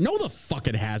Twitter." No, the fuck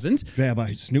it hasn't. Yeah,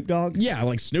 by Snoop Dogg. Yeah,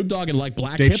 like Snoop Dogg and like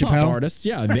black Dave hip hop Chappelle? artists.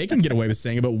 Yeah, they can get away with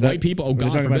saying it, but white people, oh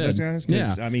God forbid. Those guys?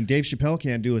 Yeah, I mean, Dave Chappelle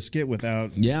can't do a skit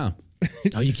without. Yeah.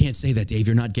 Oh, you can't say that, Dave.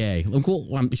 You're not gay. Cool.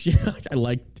 I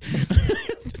like.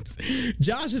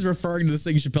 Josh is referring to this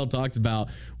thing Chappelle talked about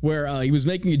where he was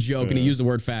making a joke and he used the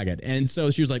word faggot. And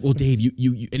so she was like, well, Dave,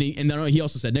 and then he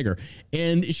also said nigger.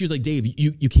 And she was like, Dave,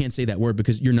 you can't say that word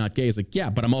because you're not gay. It's like,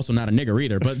 yeah, but I'm also not a nigger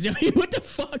either. But what the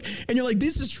fuck? And you're like,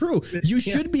 this is true. You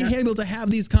should be able to have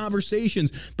these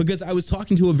conversations, because I was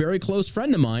talking to a very close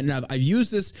friend of mine, and I've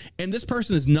used this, and this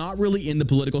person is not really in the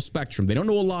political spectrum. They don't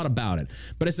know a lot about it.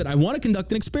 But I said, I want to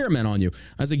conduct an experiment on you.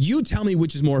 I was like, you tell me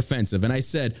which is more offensive. And I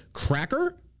said,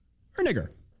 cracker or nigger?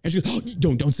 And she goes,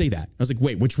 oh, don't say that. I was like,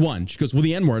 wait, which one? She goes, well,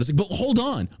 the N-word. I was like, but hold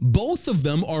on. Both of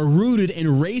them are rooted in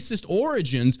racist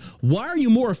origins. Why are you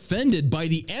more offended by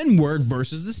the N-word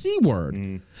versus the C-word?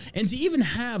 And to even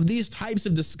have these types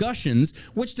of discussions,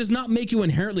 which does not make you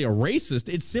inherently a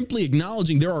racist, it's simply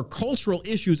acknowledging there are cultural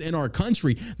issues in our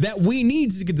country that we need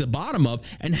to get to the bottom of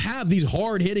and have these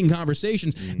hard-hitting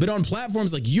conversations. But on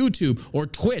platforms like YouTube or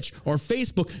Twitch or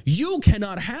Facebook, you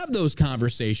cannot have those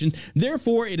conversations.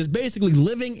 Therefore, it is basically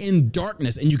living in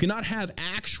darkness, and you cannot have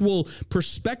actual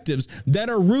perspectives that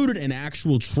are rooted in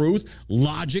actual truth,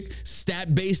 logic,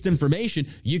 stat-based information.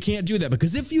 You can't do that,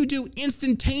 because if you do,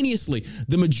 instantaneously,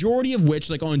 the majority of which,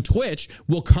 like on Twitch,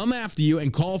 will come after you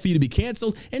and call for you to be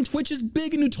canceled, and Twitch is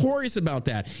big and notorious about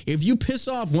that. If you piss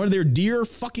off one of their deer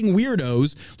fucking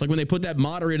weirdos, like when they put that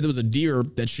moderator that was a deer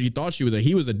that she thought he was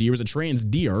a deer, was a trans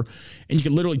deer, and you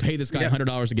could literally pay this guy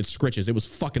 $100 to get scritches. It was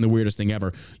fucking the weirdest thing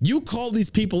ever. You call these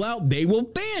people out, they will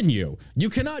ban you. You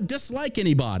cannot dislike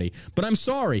anybody. But I'm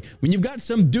sorry, when you've got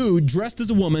some dude dressed as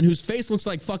a woman whose face looks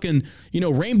like fucking,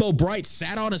 Rainbow Bright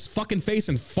sat on his fucking face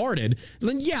and farted,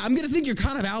 then yeah, I'm going to think you're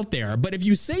kind of out there. But if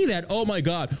you say that, oh my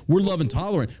God, we're love and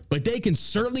tolerant, but they can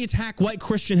certainly attack white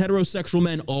Christian heterosexual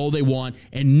men all they want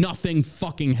and nothing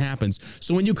fucking happens.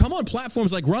 So when you come on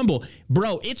platforms like Rumble,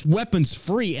 bro, it's weapons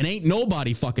free and ain't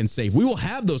nobody fucking safe. We will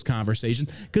have those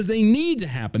conversations because they need to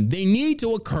happen. They need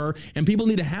to occur, and people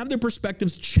need to have their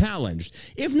perspectives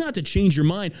challenged, if not to change your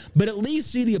mind, but at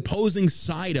least see the opposing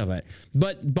side of it.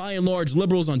 But by and large,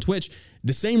 liberals on Twitch,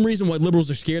 the same reason why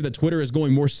liberals are scared that Twitter is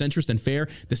going more centrist and fair,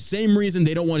 the same reason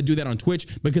they don't want to do that on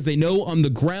Twitch, because they know on the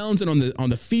grounds and on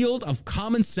the field of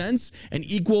common sense and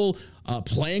equal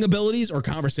playing abilities or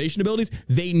conversation abilities,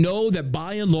 they know that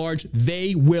by and large,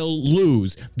 they will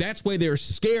lose. That's why they're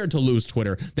scared to lose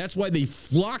Twitter. That's why they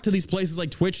flock to these places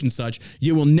like Twitch and such.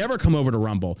 You will never come over to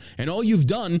Rumble. And all you've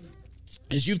done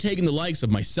is you've taken the likes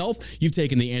of myself, you've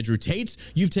taken the Andrew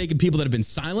Tates, you've taken people that have been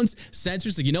silenced,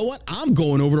 censored, said, you know what, I'm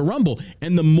going over to Rumble.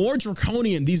 And the more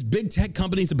draconian these big tech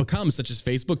companies have become, such as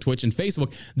Facebook, Twitch, and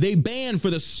Facebook, they ban for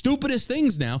the stupidest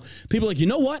things now. People are like, you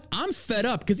know what, I'm fed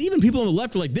up, because even people on the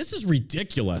left are like, this is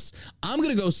ridiculous. I'm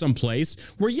going to go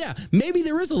someplace where, yeah, maybe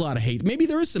there is a lot of hate. Maybe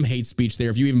there is some hate speech there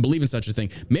if you even believe in such a thing.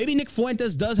 Maybe Nick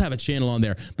Fuentes does have a channel on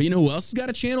there. But you know who else has got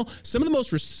a channel? Some of the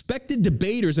most respected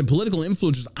debaters and political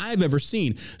influencers I've ever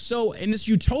seen. So in this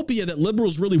utopia that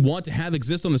liberals really want to have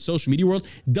exist on the social media world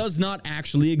does not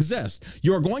actually exist.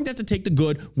 You're going to have to take the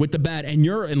good with the bad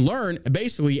and learn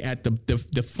basically at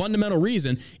the fundamental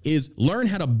reason is learn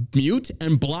how to mute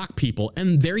and block people.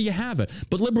 And there you have it.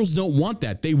 But liberals don't want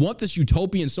that. They want this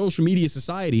utopian social media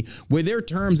society where their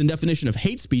terms and definition of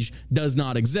hate speech does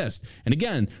not exist. And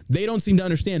again, they don't seem to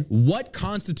understand what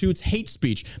constitutes hate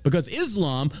speech because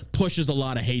Islam pushes a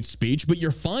lot of hate speech, but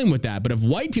you're fine with that. But if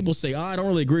white people say, I don't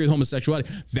really agree with homosexuality,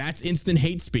 that's instant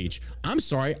hate speech. I'm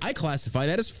sorry, I classify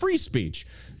that as free speech.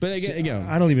 But again,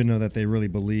 I don't even know that they really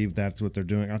believe that's what they're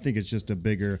doing. I think it's just a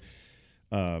bigger,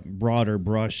 broader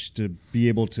brush to be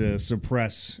able to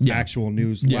suppress actual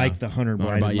news like the Hunter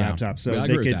Biden laptop. So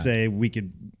they could say we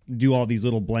could do all these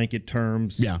little blanket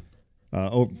terms.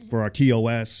 For our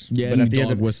TOS. Yeah, but at the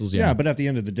end of, whistles. Yeah, but at the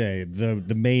end of the day,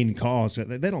 the main cause,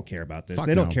 they don't care about this.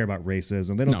 They don't care about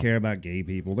racism. They don't care about gay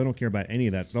people. They don't care about any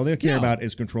of that. So all they care about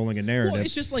is controlling a narrative. Well,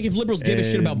 it's just like if liberals gave a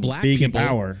shit about black people. In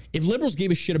power. If liberals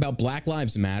gave a shit about Black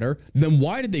Lives Matter, then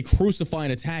why did they crucify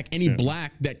and attack any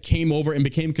black that came over and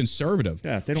became conservative?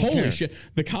 Yeah, they don't Holy care. shit.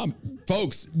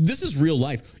 Folks, this is real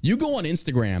life. You go on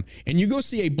Instagram and you go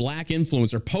see a black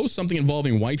influencer post something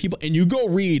involving white people and you go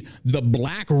read the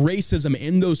black racism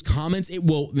in those comments, it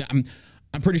will.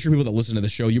 I'm pretty sure people that listen to the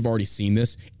show, you've already seen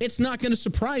this. It's not going to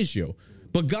surprise you.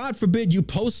 But God forbid you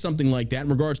post something like that in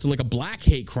regards to like a black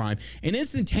hate crime and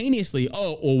instantaneously,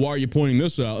 oh, well, why are you pointing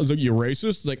this out? Is it you're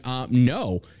racist? It's like,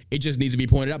 no, it just needs to be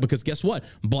pointed out because guess what?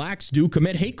 Blacks do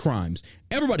commit hate crimes.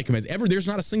 Everybody commits. There's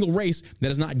not a single race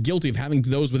that is not guilty of having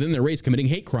those within their race committing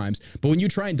hate crimes. But when you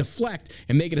try and deflect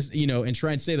and make it, and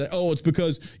try and say that, oh, it's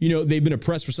because, they've been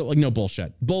oppressed for so, like, no,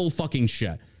 bullshit. Bull fucking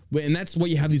shit. And that's why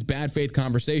you have these bad faith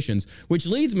conversations, which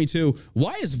leads me to,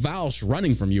 why is Valsh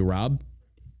running from you, Rob?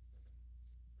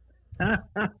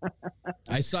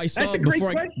 I saw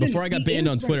before I got banned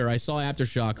on Twitter, I saw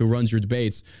Aftershock, who runs your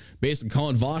debates, basically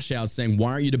calling Vosh out saying,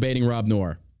 why aren't you debating Rob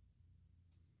Noerr?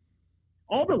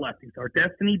 All the lefties are.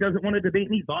 Destiny doesn't want to debate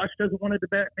me. Vosh doesn't want to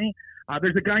debate me.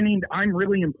 There's a guy named I'm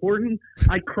Really Important.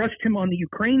 I crushed him on the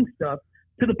Ukraine stuff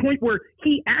to the point where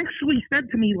he actually said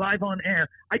to me live on air,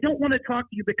 I don't want to talk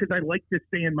to you because I like to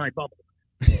stay in my bubble.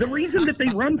 The reason that they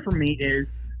run from me is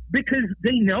because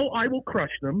they know I will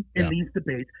crush them in these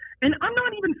debates. And I'm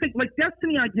not even thinking, like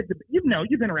Destiny,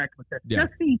 you've interacted with that. Yeah.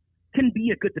 Destiny can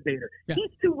be a good debater. Yeah.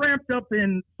 He's too wrapped up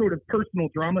in sort of personal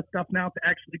drama stuff now to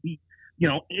actually be,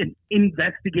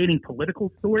 investigating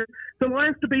political stories. So the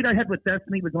last debate I had with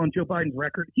Destiny was on Joe Biden's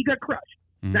record. He got crushed.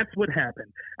 Mm-hmm. That's what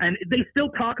happened. And they still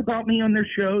talk about me on their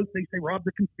shows. They say, Rob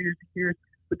the conspiracy theorist,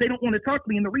 but they don't want to talk to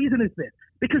me. And the reason is this,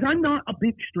 because I'm not a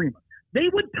big streamer. They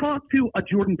would talk to a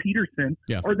Jordan Peterson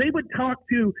or they would talk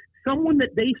to someone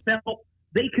that they felt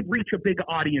they could reach a big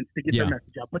audience to get their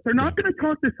message out. But they're not going to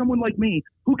talk to someone like me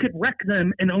who could wreck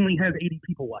them and only has 80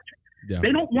 people watching. Yeah.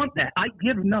 They don't want that. I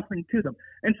give nothing to them.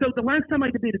 And so the last time I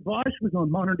debated Vosh was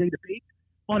on Modern Day Debates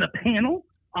on a panel,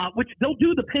 which they'll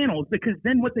do the panels because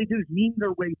then what they do is meme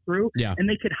their way through and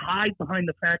they could hide behind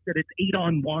the fact that it's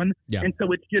 8-on-1. Yeah. And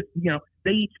so it's just,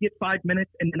 they each get 5 minutes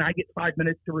and then I get 5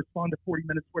 minutes to respond to 40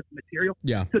 minutes worth of material.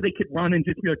 Yeah. So they could run and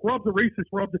just be like, Rob's a racist,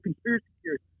 Rob's a conspiracy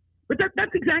theorist. But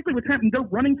that's exactly what's happening. They're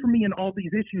running from me in all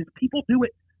these issues. People do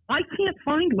it. I can't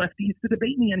find lefties to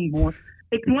debate me anymore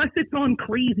unless it's on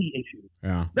crazy issues.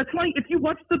 Yeah. That's why if you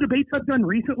watch the debates I've done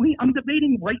recently, I'm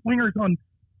debating right-wingers on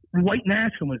white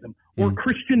nationalism or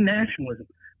Christian nationalism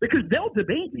because they'll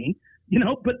debate me,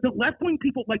 but the left-wing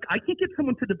people, like I can't get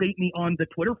someone to debate me on the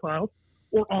Twitter files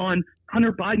or on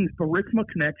Hunter Biden's Burisma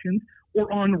connections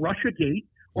or on Russiagate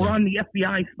or on the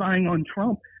FBI spying on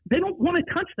Trump. They don't want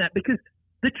to touch that because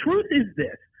the truth is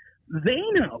this. They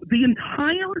know the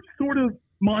entire sort of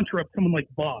mantra of someone like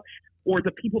Vosh or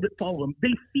the people that follow him.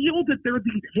 They feel that they're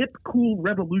these hip, cool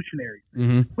revolutionaries.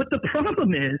 Mm-hmm. But the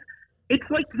problem is, it's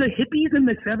like the hippies in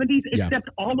the 70s, except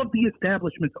all of the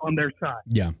establishments on their side.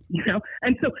 Yeah.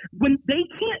 And so when they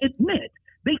can't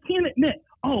admit,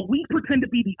 oh, we pretend to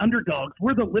be the underdogs.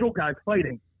 We're the little guys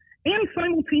fighting. And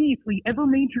simultaneously,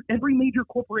 every major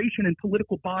corporation and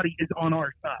political body is on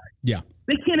our side. Yeah.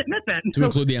 They can't admit that. And to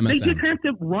include the MSM. They just have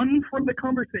to run from the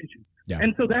conversation. Yeah.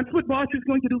 And so that's what Vosh is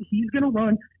going to do. He's going to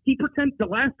run. He pretends the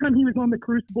last time he was on the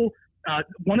Crucible,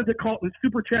 one of the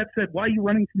super chat said, why are you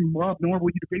running from Rob Noerr?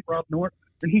 Will you debate Rob Noerr?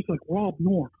 And he's like, Rob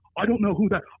Noerr, I don't know who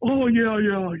that. Oh, yeah,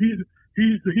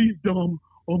 he's dumb.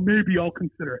 Or maybe I'll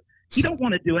consider it. He don't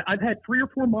want to do it. I've had 3 or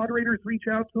 4 moderators reach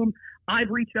out to him. I've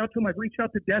reached out to him. I've reached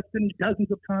out to Destiny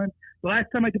dozens of times. The last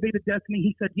time I debated Destiny,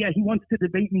 he said, yeah, he wants to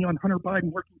debate me on Hunter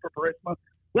Biden working for Burisma.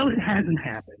 Well, it hasn't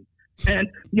happened. And,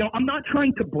 I'm not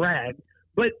trying to brag,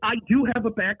 but I do have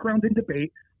a background in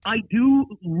debate. I do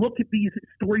look at these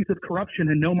stories of corruption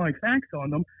and know my facts on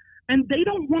them. And they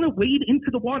don't want to wade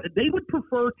into the water. They would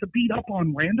prefer to beat up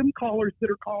on random callers that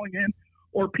are calling in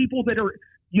or people that are,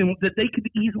 that they could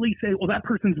easily say, well, that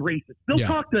person's racist. They'll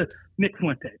talk to Nick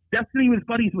Fuentes. Destiny was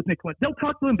buddies with Nick Fuentes. They'll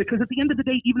talk to him because at the end of the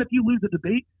day, even if you lose a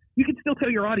debate, you can still tell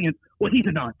your audience, well, he's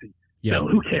a Nazi. Yeah. So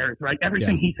who cares, right?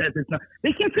 Everything he says is not.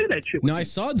 They can't say that shit. No, I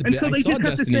saw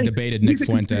Destiny debated Nick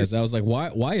Fuentes. I was like,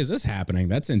 why is this happening?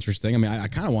 That's interesting. I mean,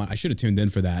 I should have tuned in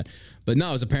for that. But no,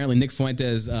 it was apparently Nick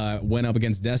Fuentes went up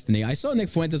against Destiny. I saw Nick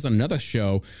Fuentes on another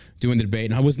show doing the debate,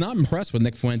 and I was not impressed with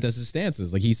Nick Fuentes'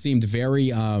 stances. Like, he seemed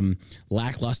very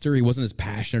lackluster. He wasn't as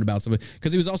passionate about something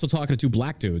because he was also talking to 2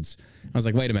 black dudes. I was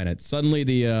like, wait a minute. Suddenly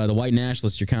the white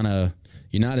nationalists,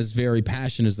 you're not as very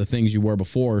passionate as the things you were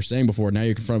before, saying before. Now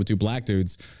you're confronted with 2 black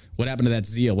dudes. What happened to that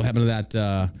zeal? What happened to that,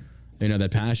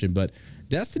 that passion? But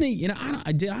Destiny,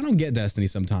 I don't get Destiny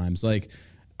sometimes. Like,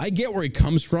 I get where he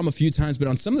comes from a few times, but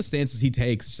on some of the stances he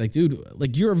takes, it's like, dude,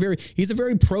 like he's a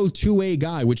very pro 2A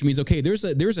guy, which means, okay, there's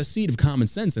a seed of common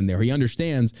sense in there. He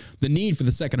understands the need for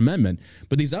the Second Amendment.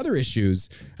 But these other issues,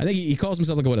 I think he calls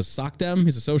himself a sock dem.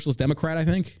 He's a socialist Democrat, I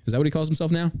think. Is that what he calls himself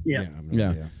now? Yeah.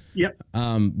 Yep.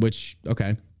 Which,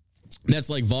 okay. That's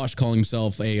like Vosh calling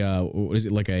himself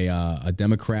a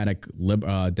democratic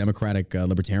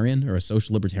libertarian or a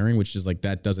social libertarian, which is like,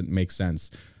 that doesn't make sense.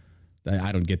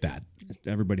 I don't get that.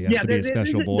 Everybody has to be a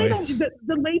special boy.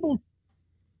 The labels,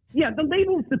 the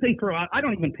labels that they throw out, I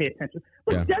don't even pay attention.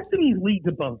 But Destiny leads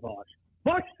above Vosh.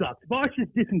 Vosh sucks. Vosh is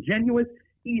disingenuous.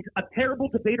 He's a terrible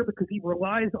debater because he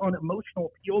relies on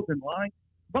emotional appeals and lying.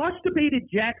 Vosh debated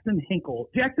Jackson Hinkle.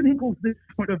 Jackson Hinkle's this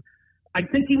sort of, I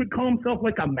think he would call himself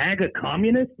like a MAGA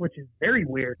communist, which is very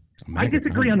weird. I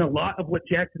disagree on a lot of what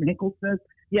Jackson Hinkle says.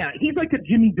 Yeah, he's like a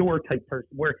Jimmy Dore type person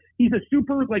where he's a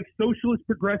super socialist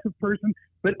progressive person,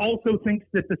 but also thinks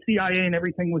that the CIA and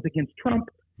everything was against Trump.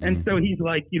 And so he's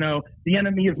like, the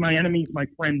enemy of my enemy is my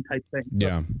friend type thing.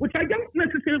 Yeah. Which I don't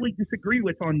necessarily disagree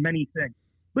with on many things.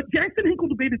 But Jackson Hinkle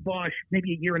debated Vosh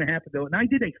maybe a year and a half ago, and I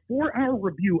did a 4-hour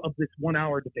review of this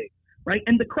 1-hour debate, right?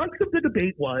 And the crux of the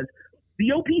debate was the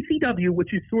OPCW,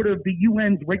 which is sort of the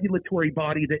UN's regulatory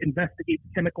body that investigates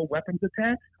chemical weapons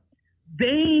attacks.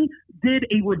 They did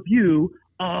a review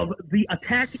of the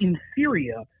attack in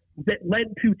Syria that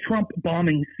led to Trump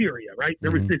bombing Syria, right?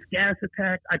 There was this gas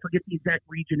attack. I forget the exact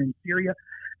region in Syria.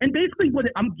 And basically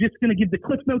I'm just going to give the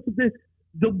cliff notes of this.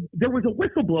 There was a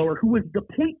whistleblower who was the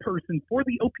point person for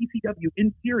the OPCW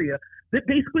in Syria that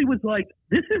basically was like,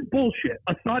 this is bullshit.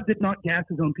 Assad did not gas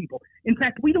his own people. In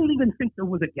fact, we don't even think there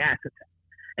was a gas attack.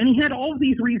 And he had all of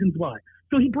these reasons why.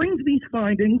 So he brings these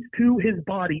findings to his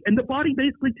body, and the body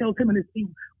basically tells him and his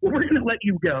team, well, we're going to let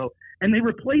you go. And they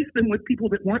replace them with people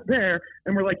that weren't there,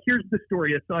 and we're like, here's the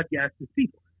story. Assad gassed his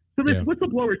people. So this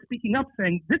whistleblower is speaking up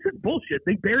saying, this is bullshit.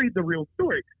 They buried the real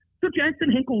story. So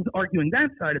Jackson Hinkle's arguing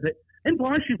that side of it, and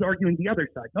Vosh is arguing the other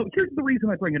side. Now, here's the reason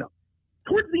I bring it up.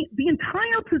 Towards the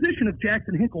entire position of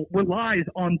Jackson Hinkle relies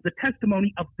on the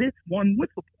testimony of this one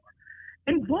whistleblower.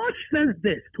 And Vosh says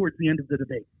this towards the end of the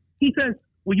debate. He says,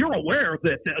 well, you're aware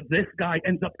that this guy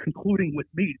ends up concluding with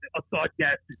me that Assad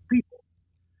gassed his people.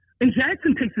 And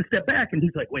Jackson takes a step back, and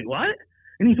he's like, wait, what?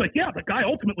 And he's like, yeah, the guy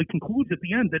ultimately concludes at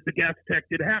the end that the gas attack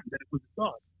did happen, that it was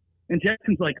Assad. And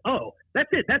Jackson's like, oh, that's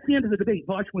it. That's the end of the debate.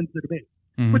 Vosh wins the debate.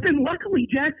 Mm-hmm. But then luckily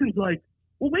Jackson's like,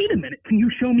 well, wait a minute. Can you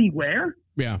show me where?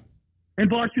 Yeah. And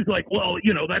Vosh is like, well,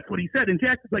 that's what he said. And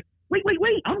Jackson's like, wait.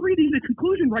 I'm reading the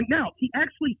conclusion right now. He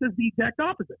actually says the exact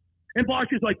opposite. And Vosh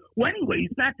is like, well, anyways,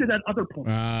 back to that other point.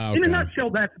 Okay. In a nutshell,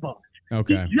 that's Vosh.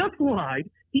 Okay. He just lied.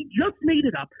 He just made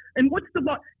it up. And what's the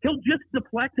lie? He'll just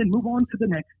deflect and move on to the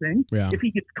next thing if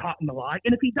he gets caught in the lie.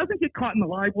 And if he doesn't get caught in the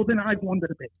lie, well, then I've won the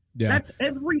debate. Yeah. That's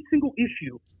every single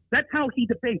issue. That's how he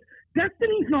debates.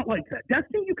 Destiny's not like that.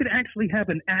 Destiny, you could actually have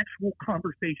an actual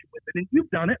conversation with it. And you've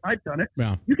done it. I've done it.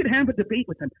 Yeah. You could have a debate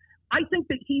with him. I think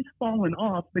that he's fallen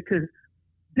off because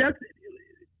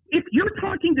if you're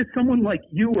talking to someone like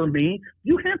you or me,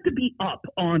 you have to be up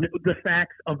on the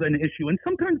facts of an issue. And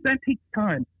sometimes that takes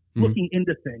time looking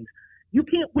into things. You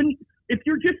can't, if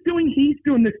you're just he's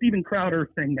doing the Steven Crowder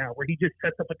thing now where he just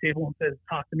sets up a table and says,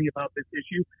 talk to me about this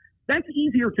issue. That's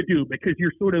easier to do because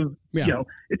you're sort of,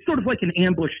 it's sort of like an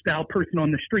ambush style person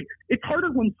on the street. It's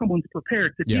harder when someone's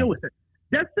prepared to deal with it.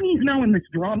 Destiny's now in this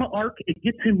drama arc. It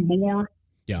gets him more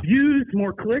views,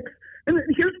 more clicks. And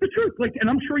here's the truth. And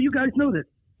I'm sure you guys know this.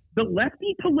 the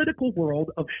lefty political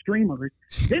world of streamers,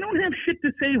 they don't have shit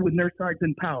to say when their side's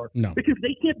in power. No. Because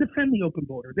they can't defend the open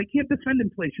border. They can't defend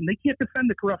inflation. They can't defend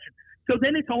the corruption. So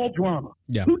then it's all drama.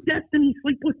 Yeah. Who Destiny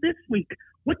sleep with this week?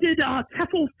 What did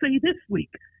Tefel say this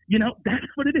week? You know, that's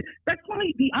what it is. That's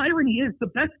why the irony is the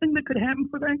best thing that could happen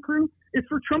for that crew is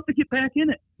for Trump to get back in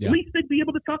it. Yeah. At least they'd be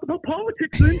able to talk about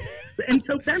politics then. And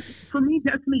so that's, for me,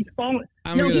 Destiny's fallen.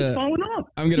 He's fallen off.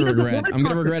 I'm gonna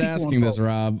regret asking this,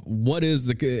 Rob. What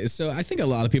is so I think a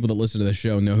lot of people that listen to the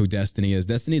show know who Destiny is.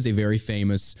 Destiny is a very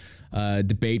famous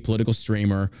debate political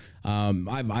streamer.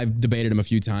 I've debated him a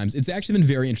few times. It's actually been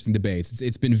very interesting debates.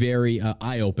 It's been very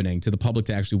eye-opening to the public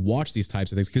to actually watch these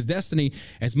types of things, because Destiny,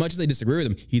 as much as I disagree with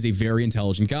him, he's a very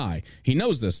intelligent guy. He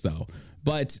knows this though.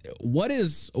 But what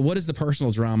is the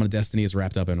personal drama Destiny is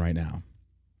wrapped up in right now?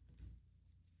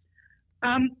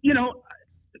 You know,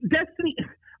 Destiny,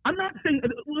 I'm not saying,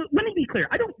 let me be clear.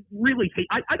 I don't really hate,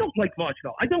 I don't like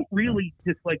Vaughtville. I don't really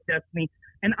dislike Destiny,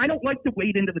 and I don't like to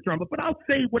wade into the drama, but I'll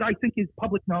say what I think is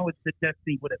public knowledge that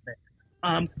Destiny would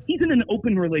admit. He's in an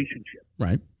open relationship.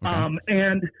 Right. Okay.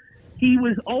 And he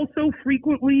was also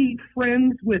frequently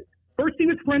friends with, first he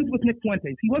was friends with Nick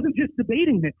Fuentes. He wasn't just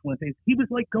debating Nick Fuentes. He was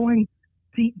like going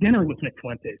to eat dinner with Nick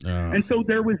Fuentes. And so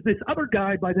there was this other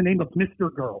guy by the name of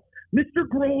Mr. Girl. Mr.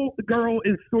 Girl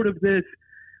is sort of this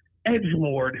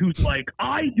edgelord who's like,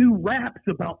 I do raps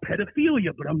about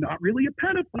pedophilia, but I'm not really a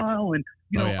pedophile. And,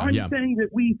 you know, I'm saying that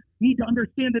we need to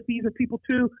understand that these are people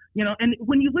too, you know, and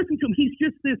when you listen to him,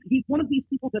 he's one of these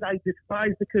people that I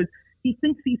despise because he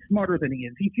thinks he's smarter than he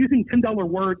is. He's using $10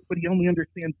 words, but he only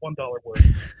understands $1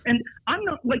 words. And I'm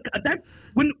not like that.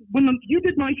 When you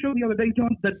did my show the other day,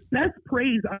 John, the best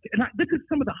praise, this is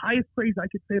some of the highest praise I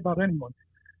could say about anyone.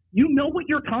 You know what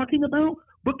you're talking about,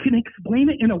 but can explain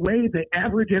it in a way that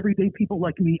average, everyday people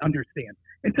like me understand.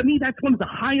 And to me, that's one of the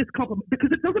highest compliments,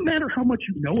 because it doesn't matter how much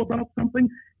you know about something.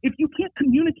 If you can't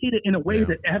communicate it in a way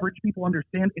that average people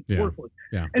understand, it's worthless.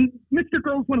 Yeah. And Mr.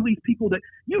 Girl's one of these people that,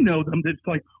 you know them, that's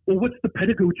like, well, what's the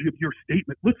pedagogy of your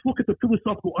statement? Let's look at the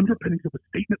philosophical underpinnings of a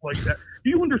statement like that.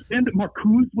 Do you understand that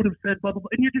Marcuse would have said blah, blah, blah?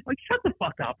 And you're just like, shut the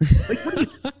fuck up. Like, what are you,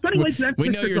 so anyways, that's we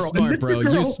Mr. know you're Girl. smart, bro.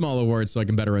 Use smaller words so I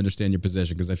can better understand your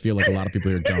position, because I feel like a lot of people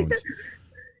here don't.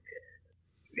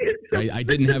 I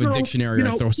didn't have a dictionary or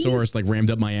a thesaurus like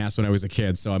rammed up my ass when I was a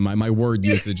kid, so my word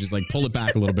usage is like, pull it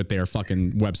back a little bit there,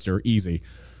 fucking Webster, easy.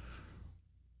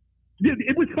 Dude,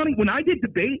 it was funny when I did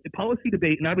policy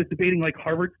debate, and I was debating like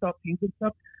Harvard stuff, teams and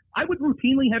stuff. I would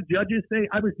routinely have judges say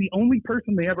I was the only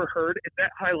person they ever heard at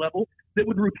that high level that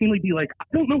would routinely be like, I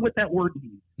don't know what that word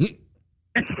means.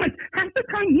 And like half the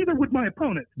time, neither would my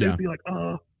opponent. They'd be like,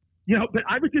 you know, but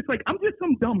I was just like, I'm just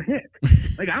some dumb hick.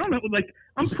 Like, I don't know, like,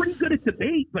 I'm pretty good at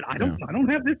debate, but I don't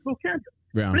have this vocabulary.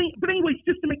 Yeah. But anyways,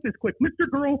 just to make this quick, Mr.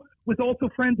 Girl was also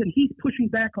friends, and he's pushing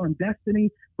back on Destiny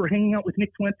for hanging out with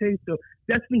Nick Fuentes. So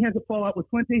Destiny has a fallout with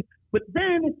Fuentes, but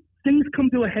then things come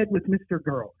to a head with Mr.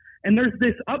 Girl. And there's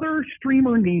this other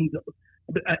streamer named,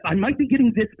 I might be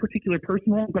getting this particular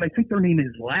person wrong, but I think their name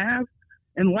is Lav.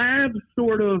 And Lav's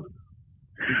sort of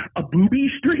a booby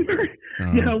streamer,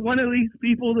 you know, one of these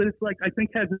people that is like, I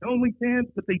think has an OnlyFans,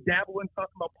 but they dabble in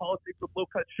talking about politics with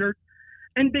low-cut shirts.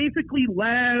 And basically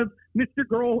Lav, Mr.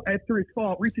 Girl, after his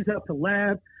fall, reaches out to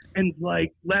Lav, and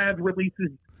like Lav releases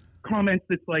comments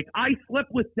that's like, I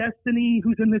slept with Destiny,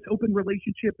 who's in this open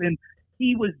relationship, and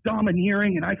he was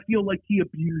domineering, and I feel like he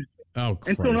abused me. Oh,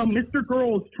 and so now Mr.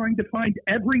 Girl is trying to find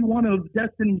every one of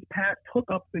Destiny's past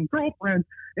hookups and girlfriends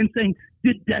and saying,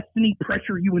 did Destiny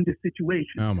pressure you into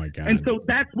situations? Oh, my God. And so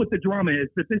that's what the drama is,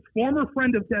 that this former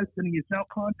friend of Destiny is now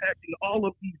contacting all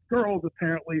of these girls,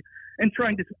 apparently, and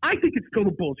trying to, I think it's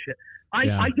total bullshit.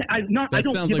 That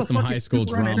sounds like some high school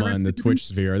drama in the Twitch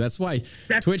sphere. That's why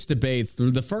Twitch debates,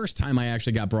 the first time I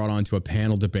actually got brought onto a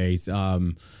panel debate,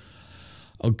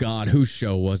 oh God, whose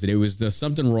show was it? It was the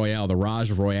something Royale, the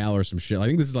Raj Royale or some shit. I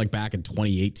think this is like back in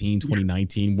 2018,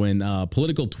 2019 when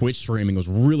political Twitch streaming was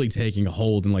really taking a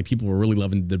hold and like people were really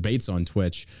loving the debates on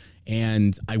Twitch.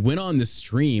 And I went on this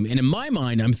stream, and in my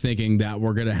mind, I'm thinking that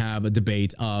we're going to have a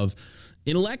debate of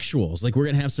intellectuals. Like, we're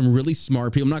going to have some really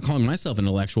smart people. I'm not calling myself an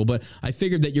intellectual, but I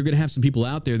figured that you're going to have some people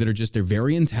out there that are just, they're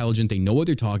very intelligent. They know what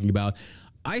they're talking about.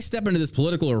 I step into this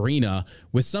political arena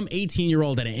with some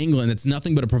 18-year-old out of England that's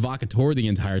nothing but a provocateur the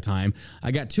entire time.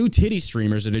 I got two titty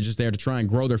streamers that are just there to try and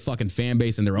grow their fucking fan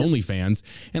base and their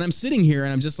OnlyFans. And I'm sitting here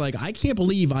and I'm just like, I can't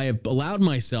believe I have allowed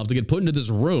myself to get put into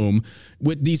this room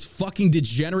with these fucking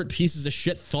degenerate pieces of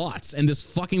shit thoughts and this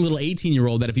fucking little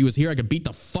 18-year-old that if he was here, I could beat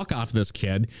the fuck off this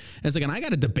kid. And it's like, and I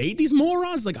got to debate these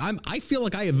morons? Like, I feel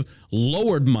like I have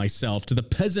lowered myself to the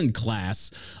peasant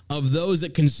class of those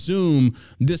that consume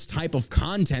this type of content.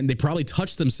 content. They probably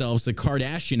touched themselves to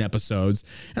Kardashian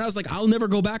episodes. And I was like, I'll never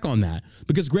go back on that.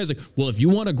 Because Greg's like, well, if you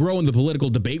want to grow in the political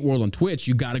debate world on Twitch,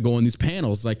 you got to go on these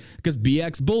panels. Like, because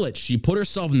BX Bullet, she put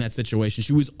herself in that situation.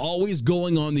 She was always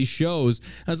going on these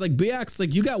shows. I was like, BX,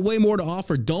 like, you got way more to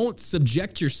offer. Don't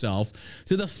subject yourself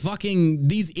to the fucking,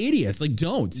 these idiots. Like,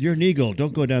 don't. You're an eagle.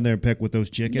 Don't go down there and peck with those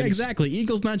chickens. Yeah, exactly.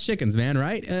 Eagles, not chickens, man,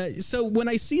 right? So when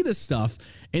I see this stuff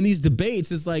in these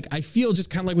debates, it's like, I feel just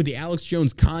kind of like with the Alex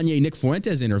Jones, Kanye, Nick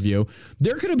Fuentes interview,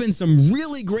 there could have been some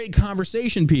really great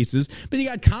conversation pieces, but you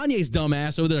got Kanye's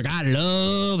dumbass over there like, I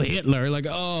love Hitler. Like,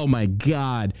 oh my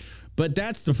God. But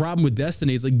that's the problem with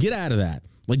Destiny. It's like, get out of that.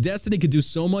 Like, Destiny could do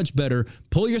so much better.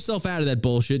 Pull yourself out of that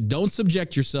bullshit. Don't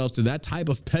subject yourselves to that type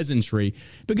of peasantry,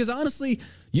 because honestly,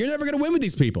 you're never going to win with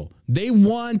these people.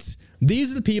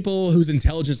 These are the people whose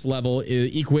intelligence level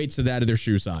equates to that of their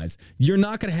shoe size. You're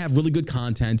not going to have really good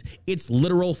content. It's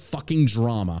literal fucking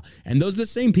drama. And those are the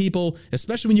same people,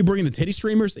 especially when you bring in the titty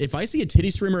streamers. If I see a titty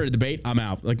streamer at a debate, I'm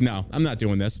out. Like, no, I'm not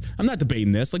doing this. I'm not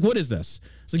debating this. Like, what is this?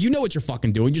 It's like, you know what you're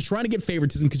fucking doing. You're trying to get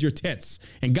favoritism because you're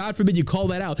tits. And God forbid you call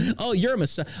that out. Oh, you're a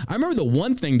messiah. I remember the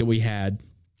one thing that we had.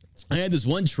 I had this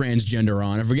one transgender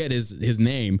on. I forget his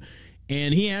name.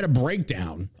 And he had a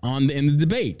breakdown in the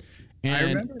debate.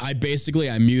 And I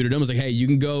muted him. I was like, hey, you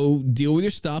can go deal with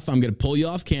your stuff. I'm going to pull you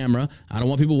off camera. I don't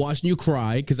want people watching you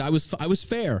cry, because I was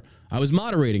fair. I was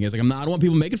moderating. It's like, I don't want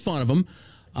people making fun of him.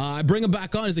 I bring him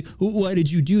back on. He's like, why did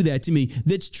you do that to me?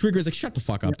 That's triggers. Like, shut the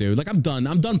fuck up, dude. Like, I'm done.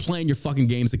 I'm done playing your fucking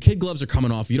games. The kid gloves are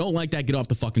coming off. If you don't like that, get off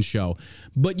the fucking show.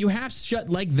 But you have shit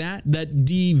like that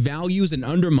devalues and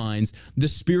undermines the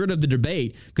spirit of the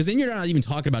debate, because then you're not even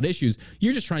talking about issues.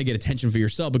 You're just trying to get attention for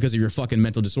yourself because of your fucking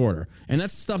mental disorder. And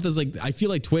that's stuff that's like, I feel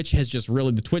like Twitch has just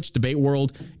really, the Twitch debate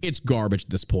world, it's garbage at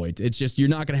this point. It's just, you're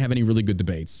not going to have any really good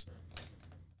debates.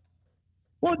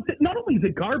 Well, not only is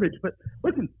it garbage, but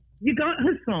listen, you got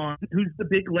Hassan, who's the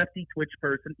big lefty Twitch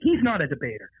person. He's not a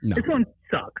debater. No. Hassan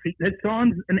sucks.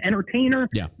 Hassan's an entertainer.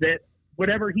 Yeah. That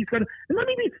whatever he's got. And let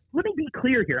me be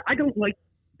clear here. I don't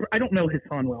know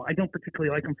Hassan well. I don't particularly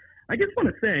like him. I just want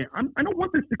to say I don't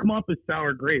want this to come off as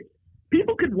sour grapes.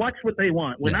 People could watch what they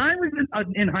want. When I was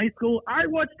in high school, I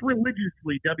watched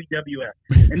religiously WWF.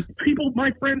 And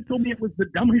my friends told me it was the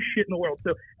dumbest shit in the world.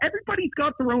 So everybody's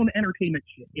got their own entertainment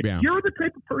shit. If you're the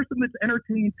type of person that's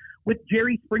entertained with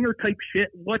Jerry Springer type shit,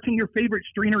 watching your favorite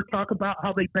streamer talk about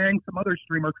how they bang some other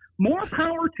streamer, more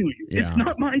power to you. Yeah. It's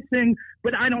not my thing,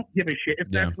 but I don't give a shit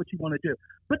if that's what you want to do.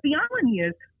 But the irony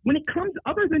is, when it comes,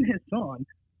 other than Hassan,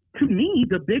 to me,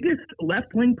 the biggest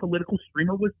left-wing political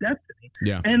streamer was Destiny.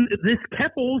 Yeah. And this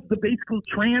Keppels, the basically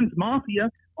trans mafia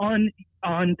on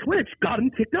Twitch, got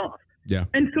him kicked off. Yeah.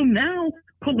 And so now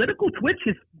political Twitch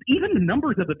even the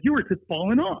numbers of the viewers have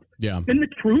fallen off. Yeah. And the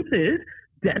truth is,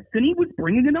 Destiny was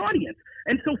bringing an audience.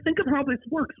 And so think of how this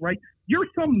works, right? You're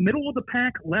some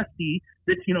middle-of-the-pack lefty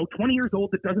that's, 20 years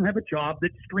old, that doesn't have a job,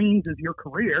 that streams as your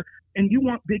career, and you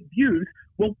want big views.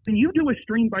 Well, when you do a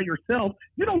stream by yourself,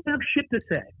 you don't have shit to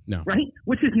say, right?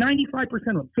 Which is 95% of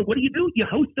them. So what do? You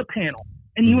host a panel,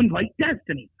 and you invite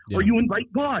Destiny, or you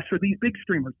invite Bosch, or these big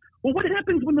streamers. Well, what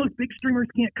happens when those big streamers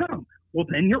can't come? Well,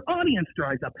 then your audience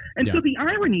dries up. And so the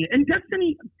irony, and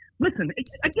Destiny, listen,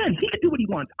 again, he can do what he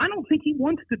wants. I don't think he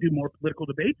wants to do more political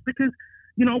debates because,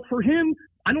 for him,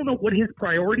 I don't know what his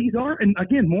priorities are. And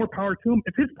again, more power to him.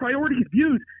 If his priorities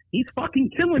views, he's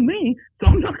fucking killing me.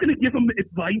 So I'm not going to give him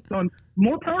advice on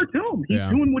more power to him. He's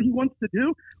doing what he wants to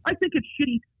do. I think it's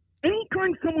shitty.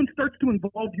 Anytime someone starts to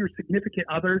involve your significant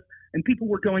others, and people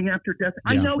were going after death,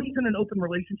 I know he's in an open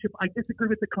relationship. I disagree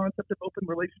with the concept of open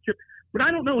relationship, but I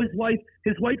don't know his wife.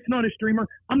 His wife's not a streamer.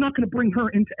 I'm not going to bring her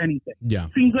into anything. Yeah.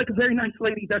 Seems like a very nice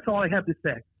lady. That's all I have to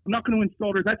say. I'm not going to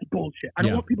insult her. That's bullshit. I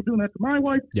don't want people doing that to my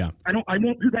wife. Yeah. I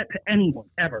won't do that to anyone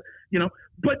ever.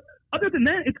 But other than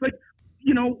that, it's like,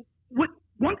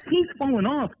 once he's fallen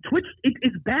off, Twitch,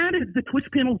 as bad as the Twitch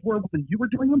panels were when you were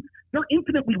doing them, they're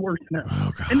infinitely worse now.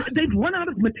 Oh, God. And they've run out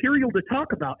of material to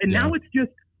talk about. And now it's just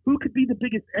who could be the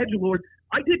biggest edgelord.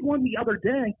 I did one the other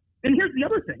day. And here's the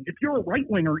other thing. If you're a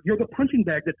right-winger, you're the punching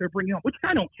bag that they're bringing up, which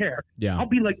I don't care. Yeah. I'll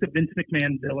be like the Vince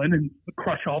McMahon villain and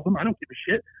crush all of them. I don't give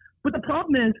a shit. But the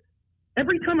problem is,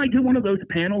 every time I do one of those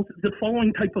panels, the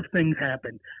following type of things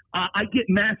happen. I get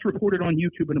mass reported on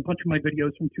YouTube, and a bunch of my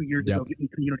videos from 2 years ago getting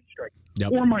community strikes.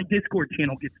 Or my Discord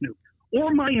channel gets nuked.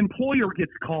 Or my employer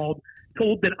gets told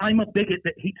that I'm a bigot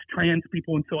that hates trans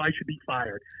people, and so I should be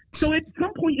fired. So at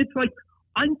some point, it's like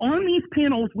I'm on these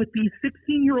panels with these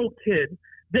 16-year-old kids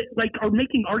that are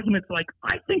making arguments like,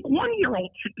 I think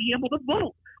 1-year-olds should be able to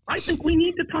vote. I think we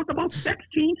need to talk about sex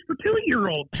change for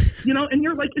 2-year-olds, and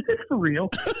you're like, is this for real?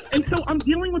 And so I'm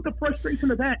dealing with the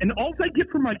frustration of that. And all I get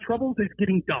for my troubles is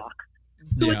getting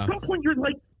doxxed. So at some point you're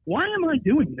like, why am I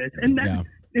doing this? And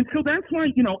so that's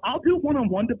why, I'll do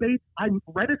one-on-one debates. I'm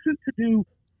reticent to do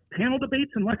panel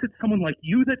debates unless it's someone like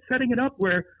you that's setting it up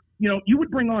where, you would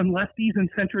bring on lefties and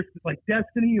centrists like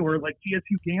Destiny or like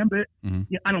GSU Gambit. Mm-hmm.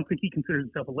 Yeah, I don't think he considers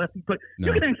himself a lefty, but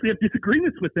you can actually have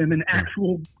disagreements with them in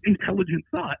actual intelligent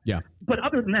thought. Yeah. But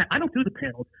other than that, I don't do the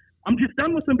panels. I'm just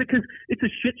done with them because it's a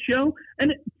shit show.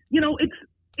 And,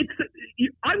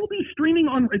 I will be streaming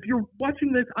on, if you're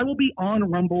watching this, I will be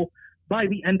on Rumble by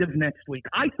the end of next week.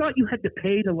 I thought you had to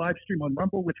pay to live stream on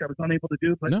Rumble, which I was unable to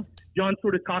do, but John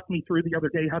sort of talked me through the other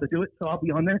day how to do it, so I'll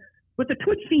be on there. But the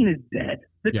Twitch scene is dead.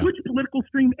 The Twitch political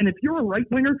stream, and if you're a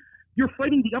right-winger, you're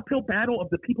fighting the uphill battle of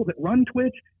the people that run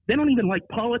Twitch. They don't even like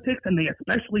politics, and they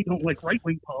especially don't like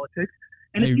right-wing politics.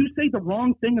 And if you say the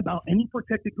wrong thing about any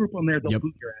protected group on there, they'll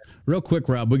boot your ass. Real quick,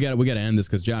 Rob, we got to end this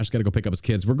because Josh got to go pick up his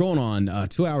kids. We're going on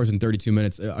 2 hours and 32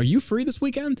 minutes. Are you free this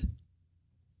weekend?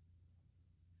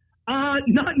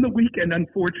 Not in the weekend,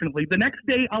 unfortunately. The next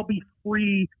day I'll be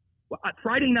free.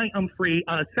 Friday night I'm free.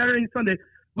 Saturday and Sunday.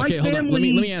 Okay, hold on. Let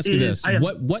me ask you this: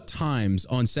 what times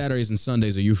on Saturdays and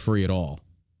Sundays are you free at all?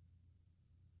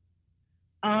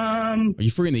 Are you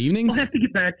free in the evenings? I'll have to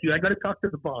get back to you. I got to talk to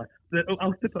the boss.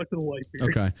 I'll have to talk to the wife here.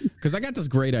 Okay, because I got this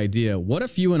great idea. What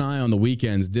if you and I on the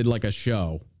weekends did like a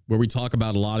show where we talk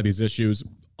about a lot of these issues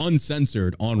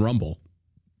uncensored on Rumble?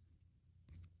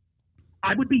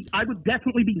 I would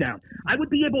definitely be down. I would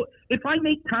be able, if I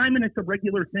make time and it's a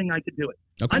regular thing, I could do it.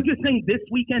 Okay. I'm just saying this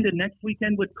weekend and next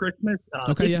weekend with Christmas,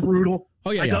 it's brutal.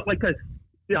 Oh, yeah, I got but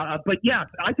I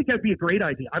think that'd be a great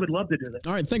idea. I would love to do that.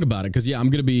 All right, think about it, because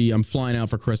I'm flying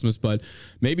out for Christmas, but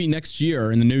maybe next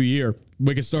year in the new year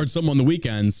we could start something on the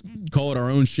weekends, call it our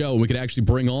own show. We could actually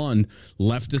bring on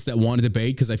leftists that want to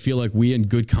debate, because I feel like we in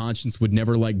good conscience would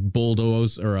never like bulldog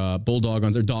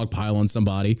on or dog pile on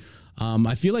somebody.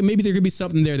 I feel like maybe there could be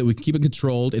something there that we can keep it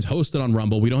controlled. It's hosted on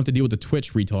Rumble. We don't have to deal with the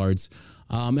Twitch retards.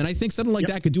 And I think something like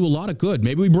that could do a lot of good.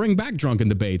 Maybe we bring back drunken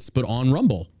debates, but on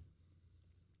Rumble.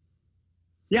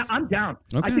 Yeah, I'm down.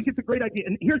 Okay. I think it's a great idea.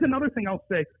 And here's another thing I'll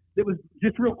say that was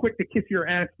just real quick to kiss your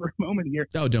ass for a moment here.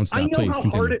 Oh, don't stop, please. I know how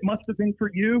continue. hard it must have been for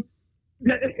you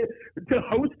to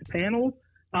host panels.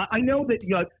 I know that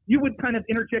you would kind of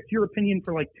interject your opinion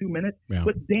for like 2 minutes,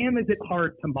 but damn, is it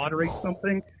hard to moderate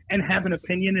something and have an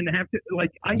opinion and have to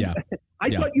I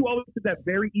thought you always did that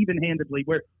very even-handedly,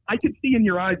 where I could see in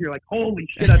your eyes, you're like, holy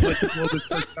shit, I'd like to blow this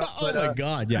person up. But, oh my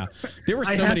God, yeah. There were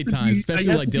so many times,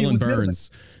 especially like Dylan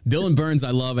Burns. Dylan Burns,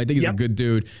 I love. I think he's a good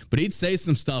dude, but he'd say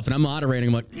some stuff and I'm moderating.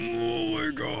 I'm like, oh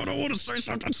my God, I want to say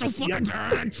something so fucking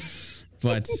bad.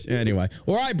 But anyway,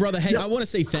 all right, brother. Hey, I want to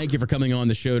say thank you for coming on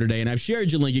the show today. And I've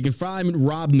shared your link. You can find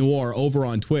Rob Noerr over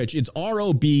on Twitch. It's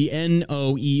ROBNOERR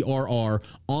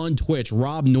on Twitch.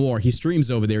 Rob Noerr. He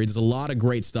streams over there. He does a lot of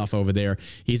great stuff over there.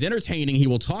 He's entertaining. He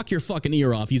will talk your fucking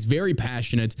ear off. He's very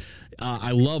passionate.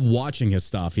 I love watching his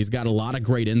stuff. He's got a lot of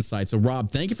great insight. So, Rob,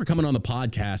 thank you for coming on the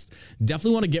podcast.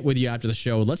 Definitely want to get with you after the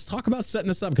show. Let's talk about setting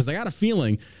this up, because I got a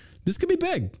feeling this could be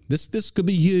big. This could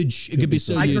be huge. It could be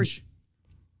so huge.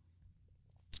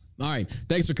 All right.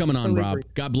 Thanks for coming on, Rob.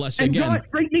 God bless you again. Josh,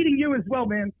 great meeting you as well,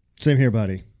 man. Same here,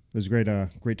 buddy. It was great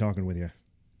talking with you.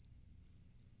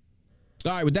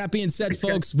 All right, with that being said,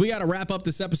 folks, we got to wrap up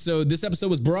this episode. This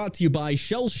episode was brought to you by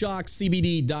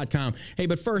shellshockcbd.com. Hey,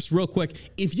 but first, real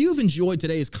quick, if you've enjoyed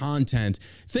today's content,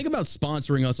 think about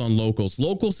sponsoring us on Locals.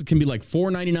 Locals can be like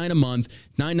 $4.99 a month,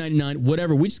 $9.99,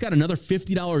 whatever. We just got another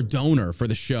 $50 donor for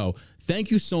the show.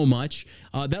 Thank you so much.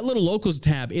 That little Locals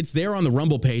tab, it's there on the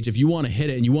Rumble page if you want to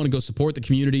hit it and you want to go support the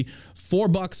community. $4,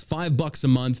 $5 a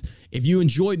month. If you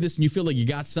enjoyed this and you feel like you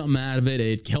got something out of it,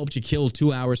 it helped you kill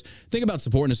 2 hours, think about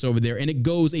supporting us over there, and it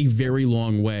goes a very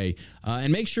long way.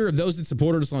 And make sure, those that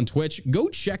supported us on Twitch, go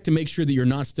check to make sure that you're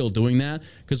not still doing that,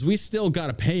 because we still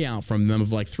got a payout from them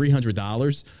of like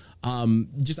 $300. I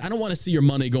don't want to see your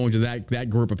money going to that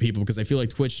group of people, because I feel like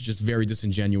Twitch is just very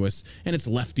disingenuous, and it's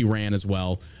lefty ran as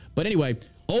well. But anyway,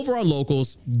 over on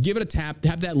Locals, give it a tap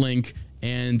that link,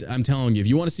 and I'm telling you, if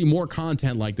you want to see more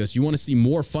content like this, you want to see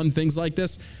more fun things like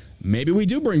this, maybe we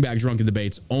do bring back Drunken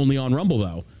Debates only on Rumble,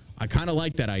 though. I kind of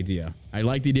like that idea. I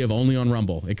like the idea of only on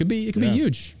Rumble. It could be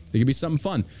huge. It could be something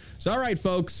fun. So, all right,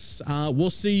 folks, we'll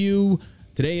see you.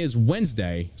 Today is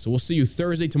Wednesday, so we'll see you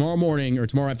Thursday, tomorrow morning, or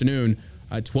tomorrow afternoon,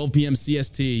 12 p.m.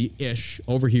 CST-ish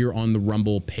over here on the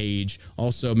Rumble page.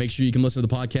 Also, make sure you can listen to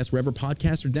the podcast wherever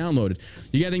podcasts are downloaded.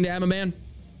 You got anything to add, my man?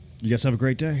 You guys have a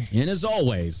great day. And as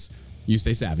always, you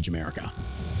stay savage, America.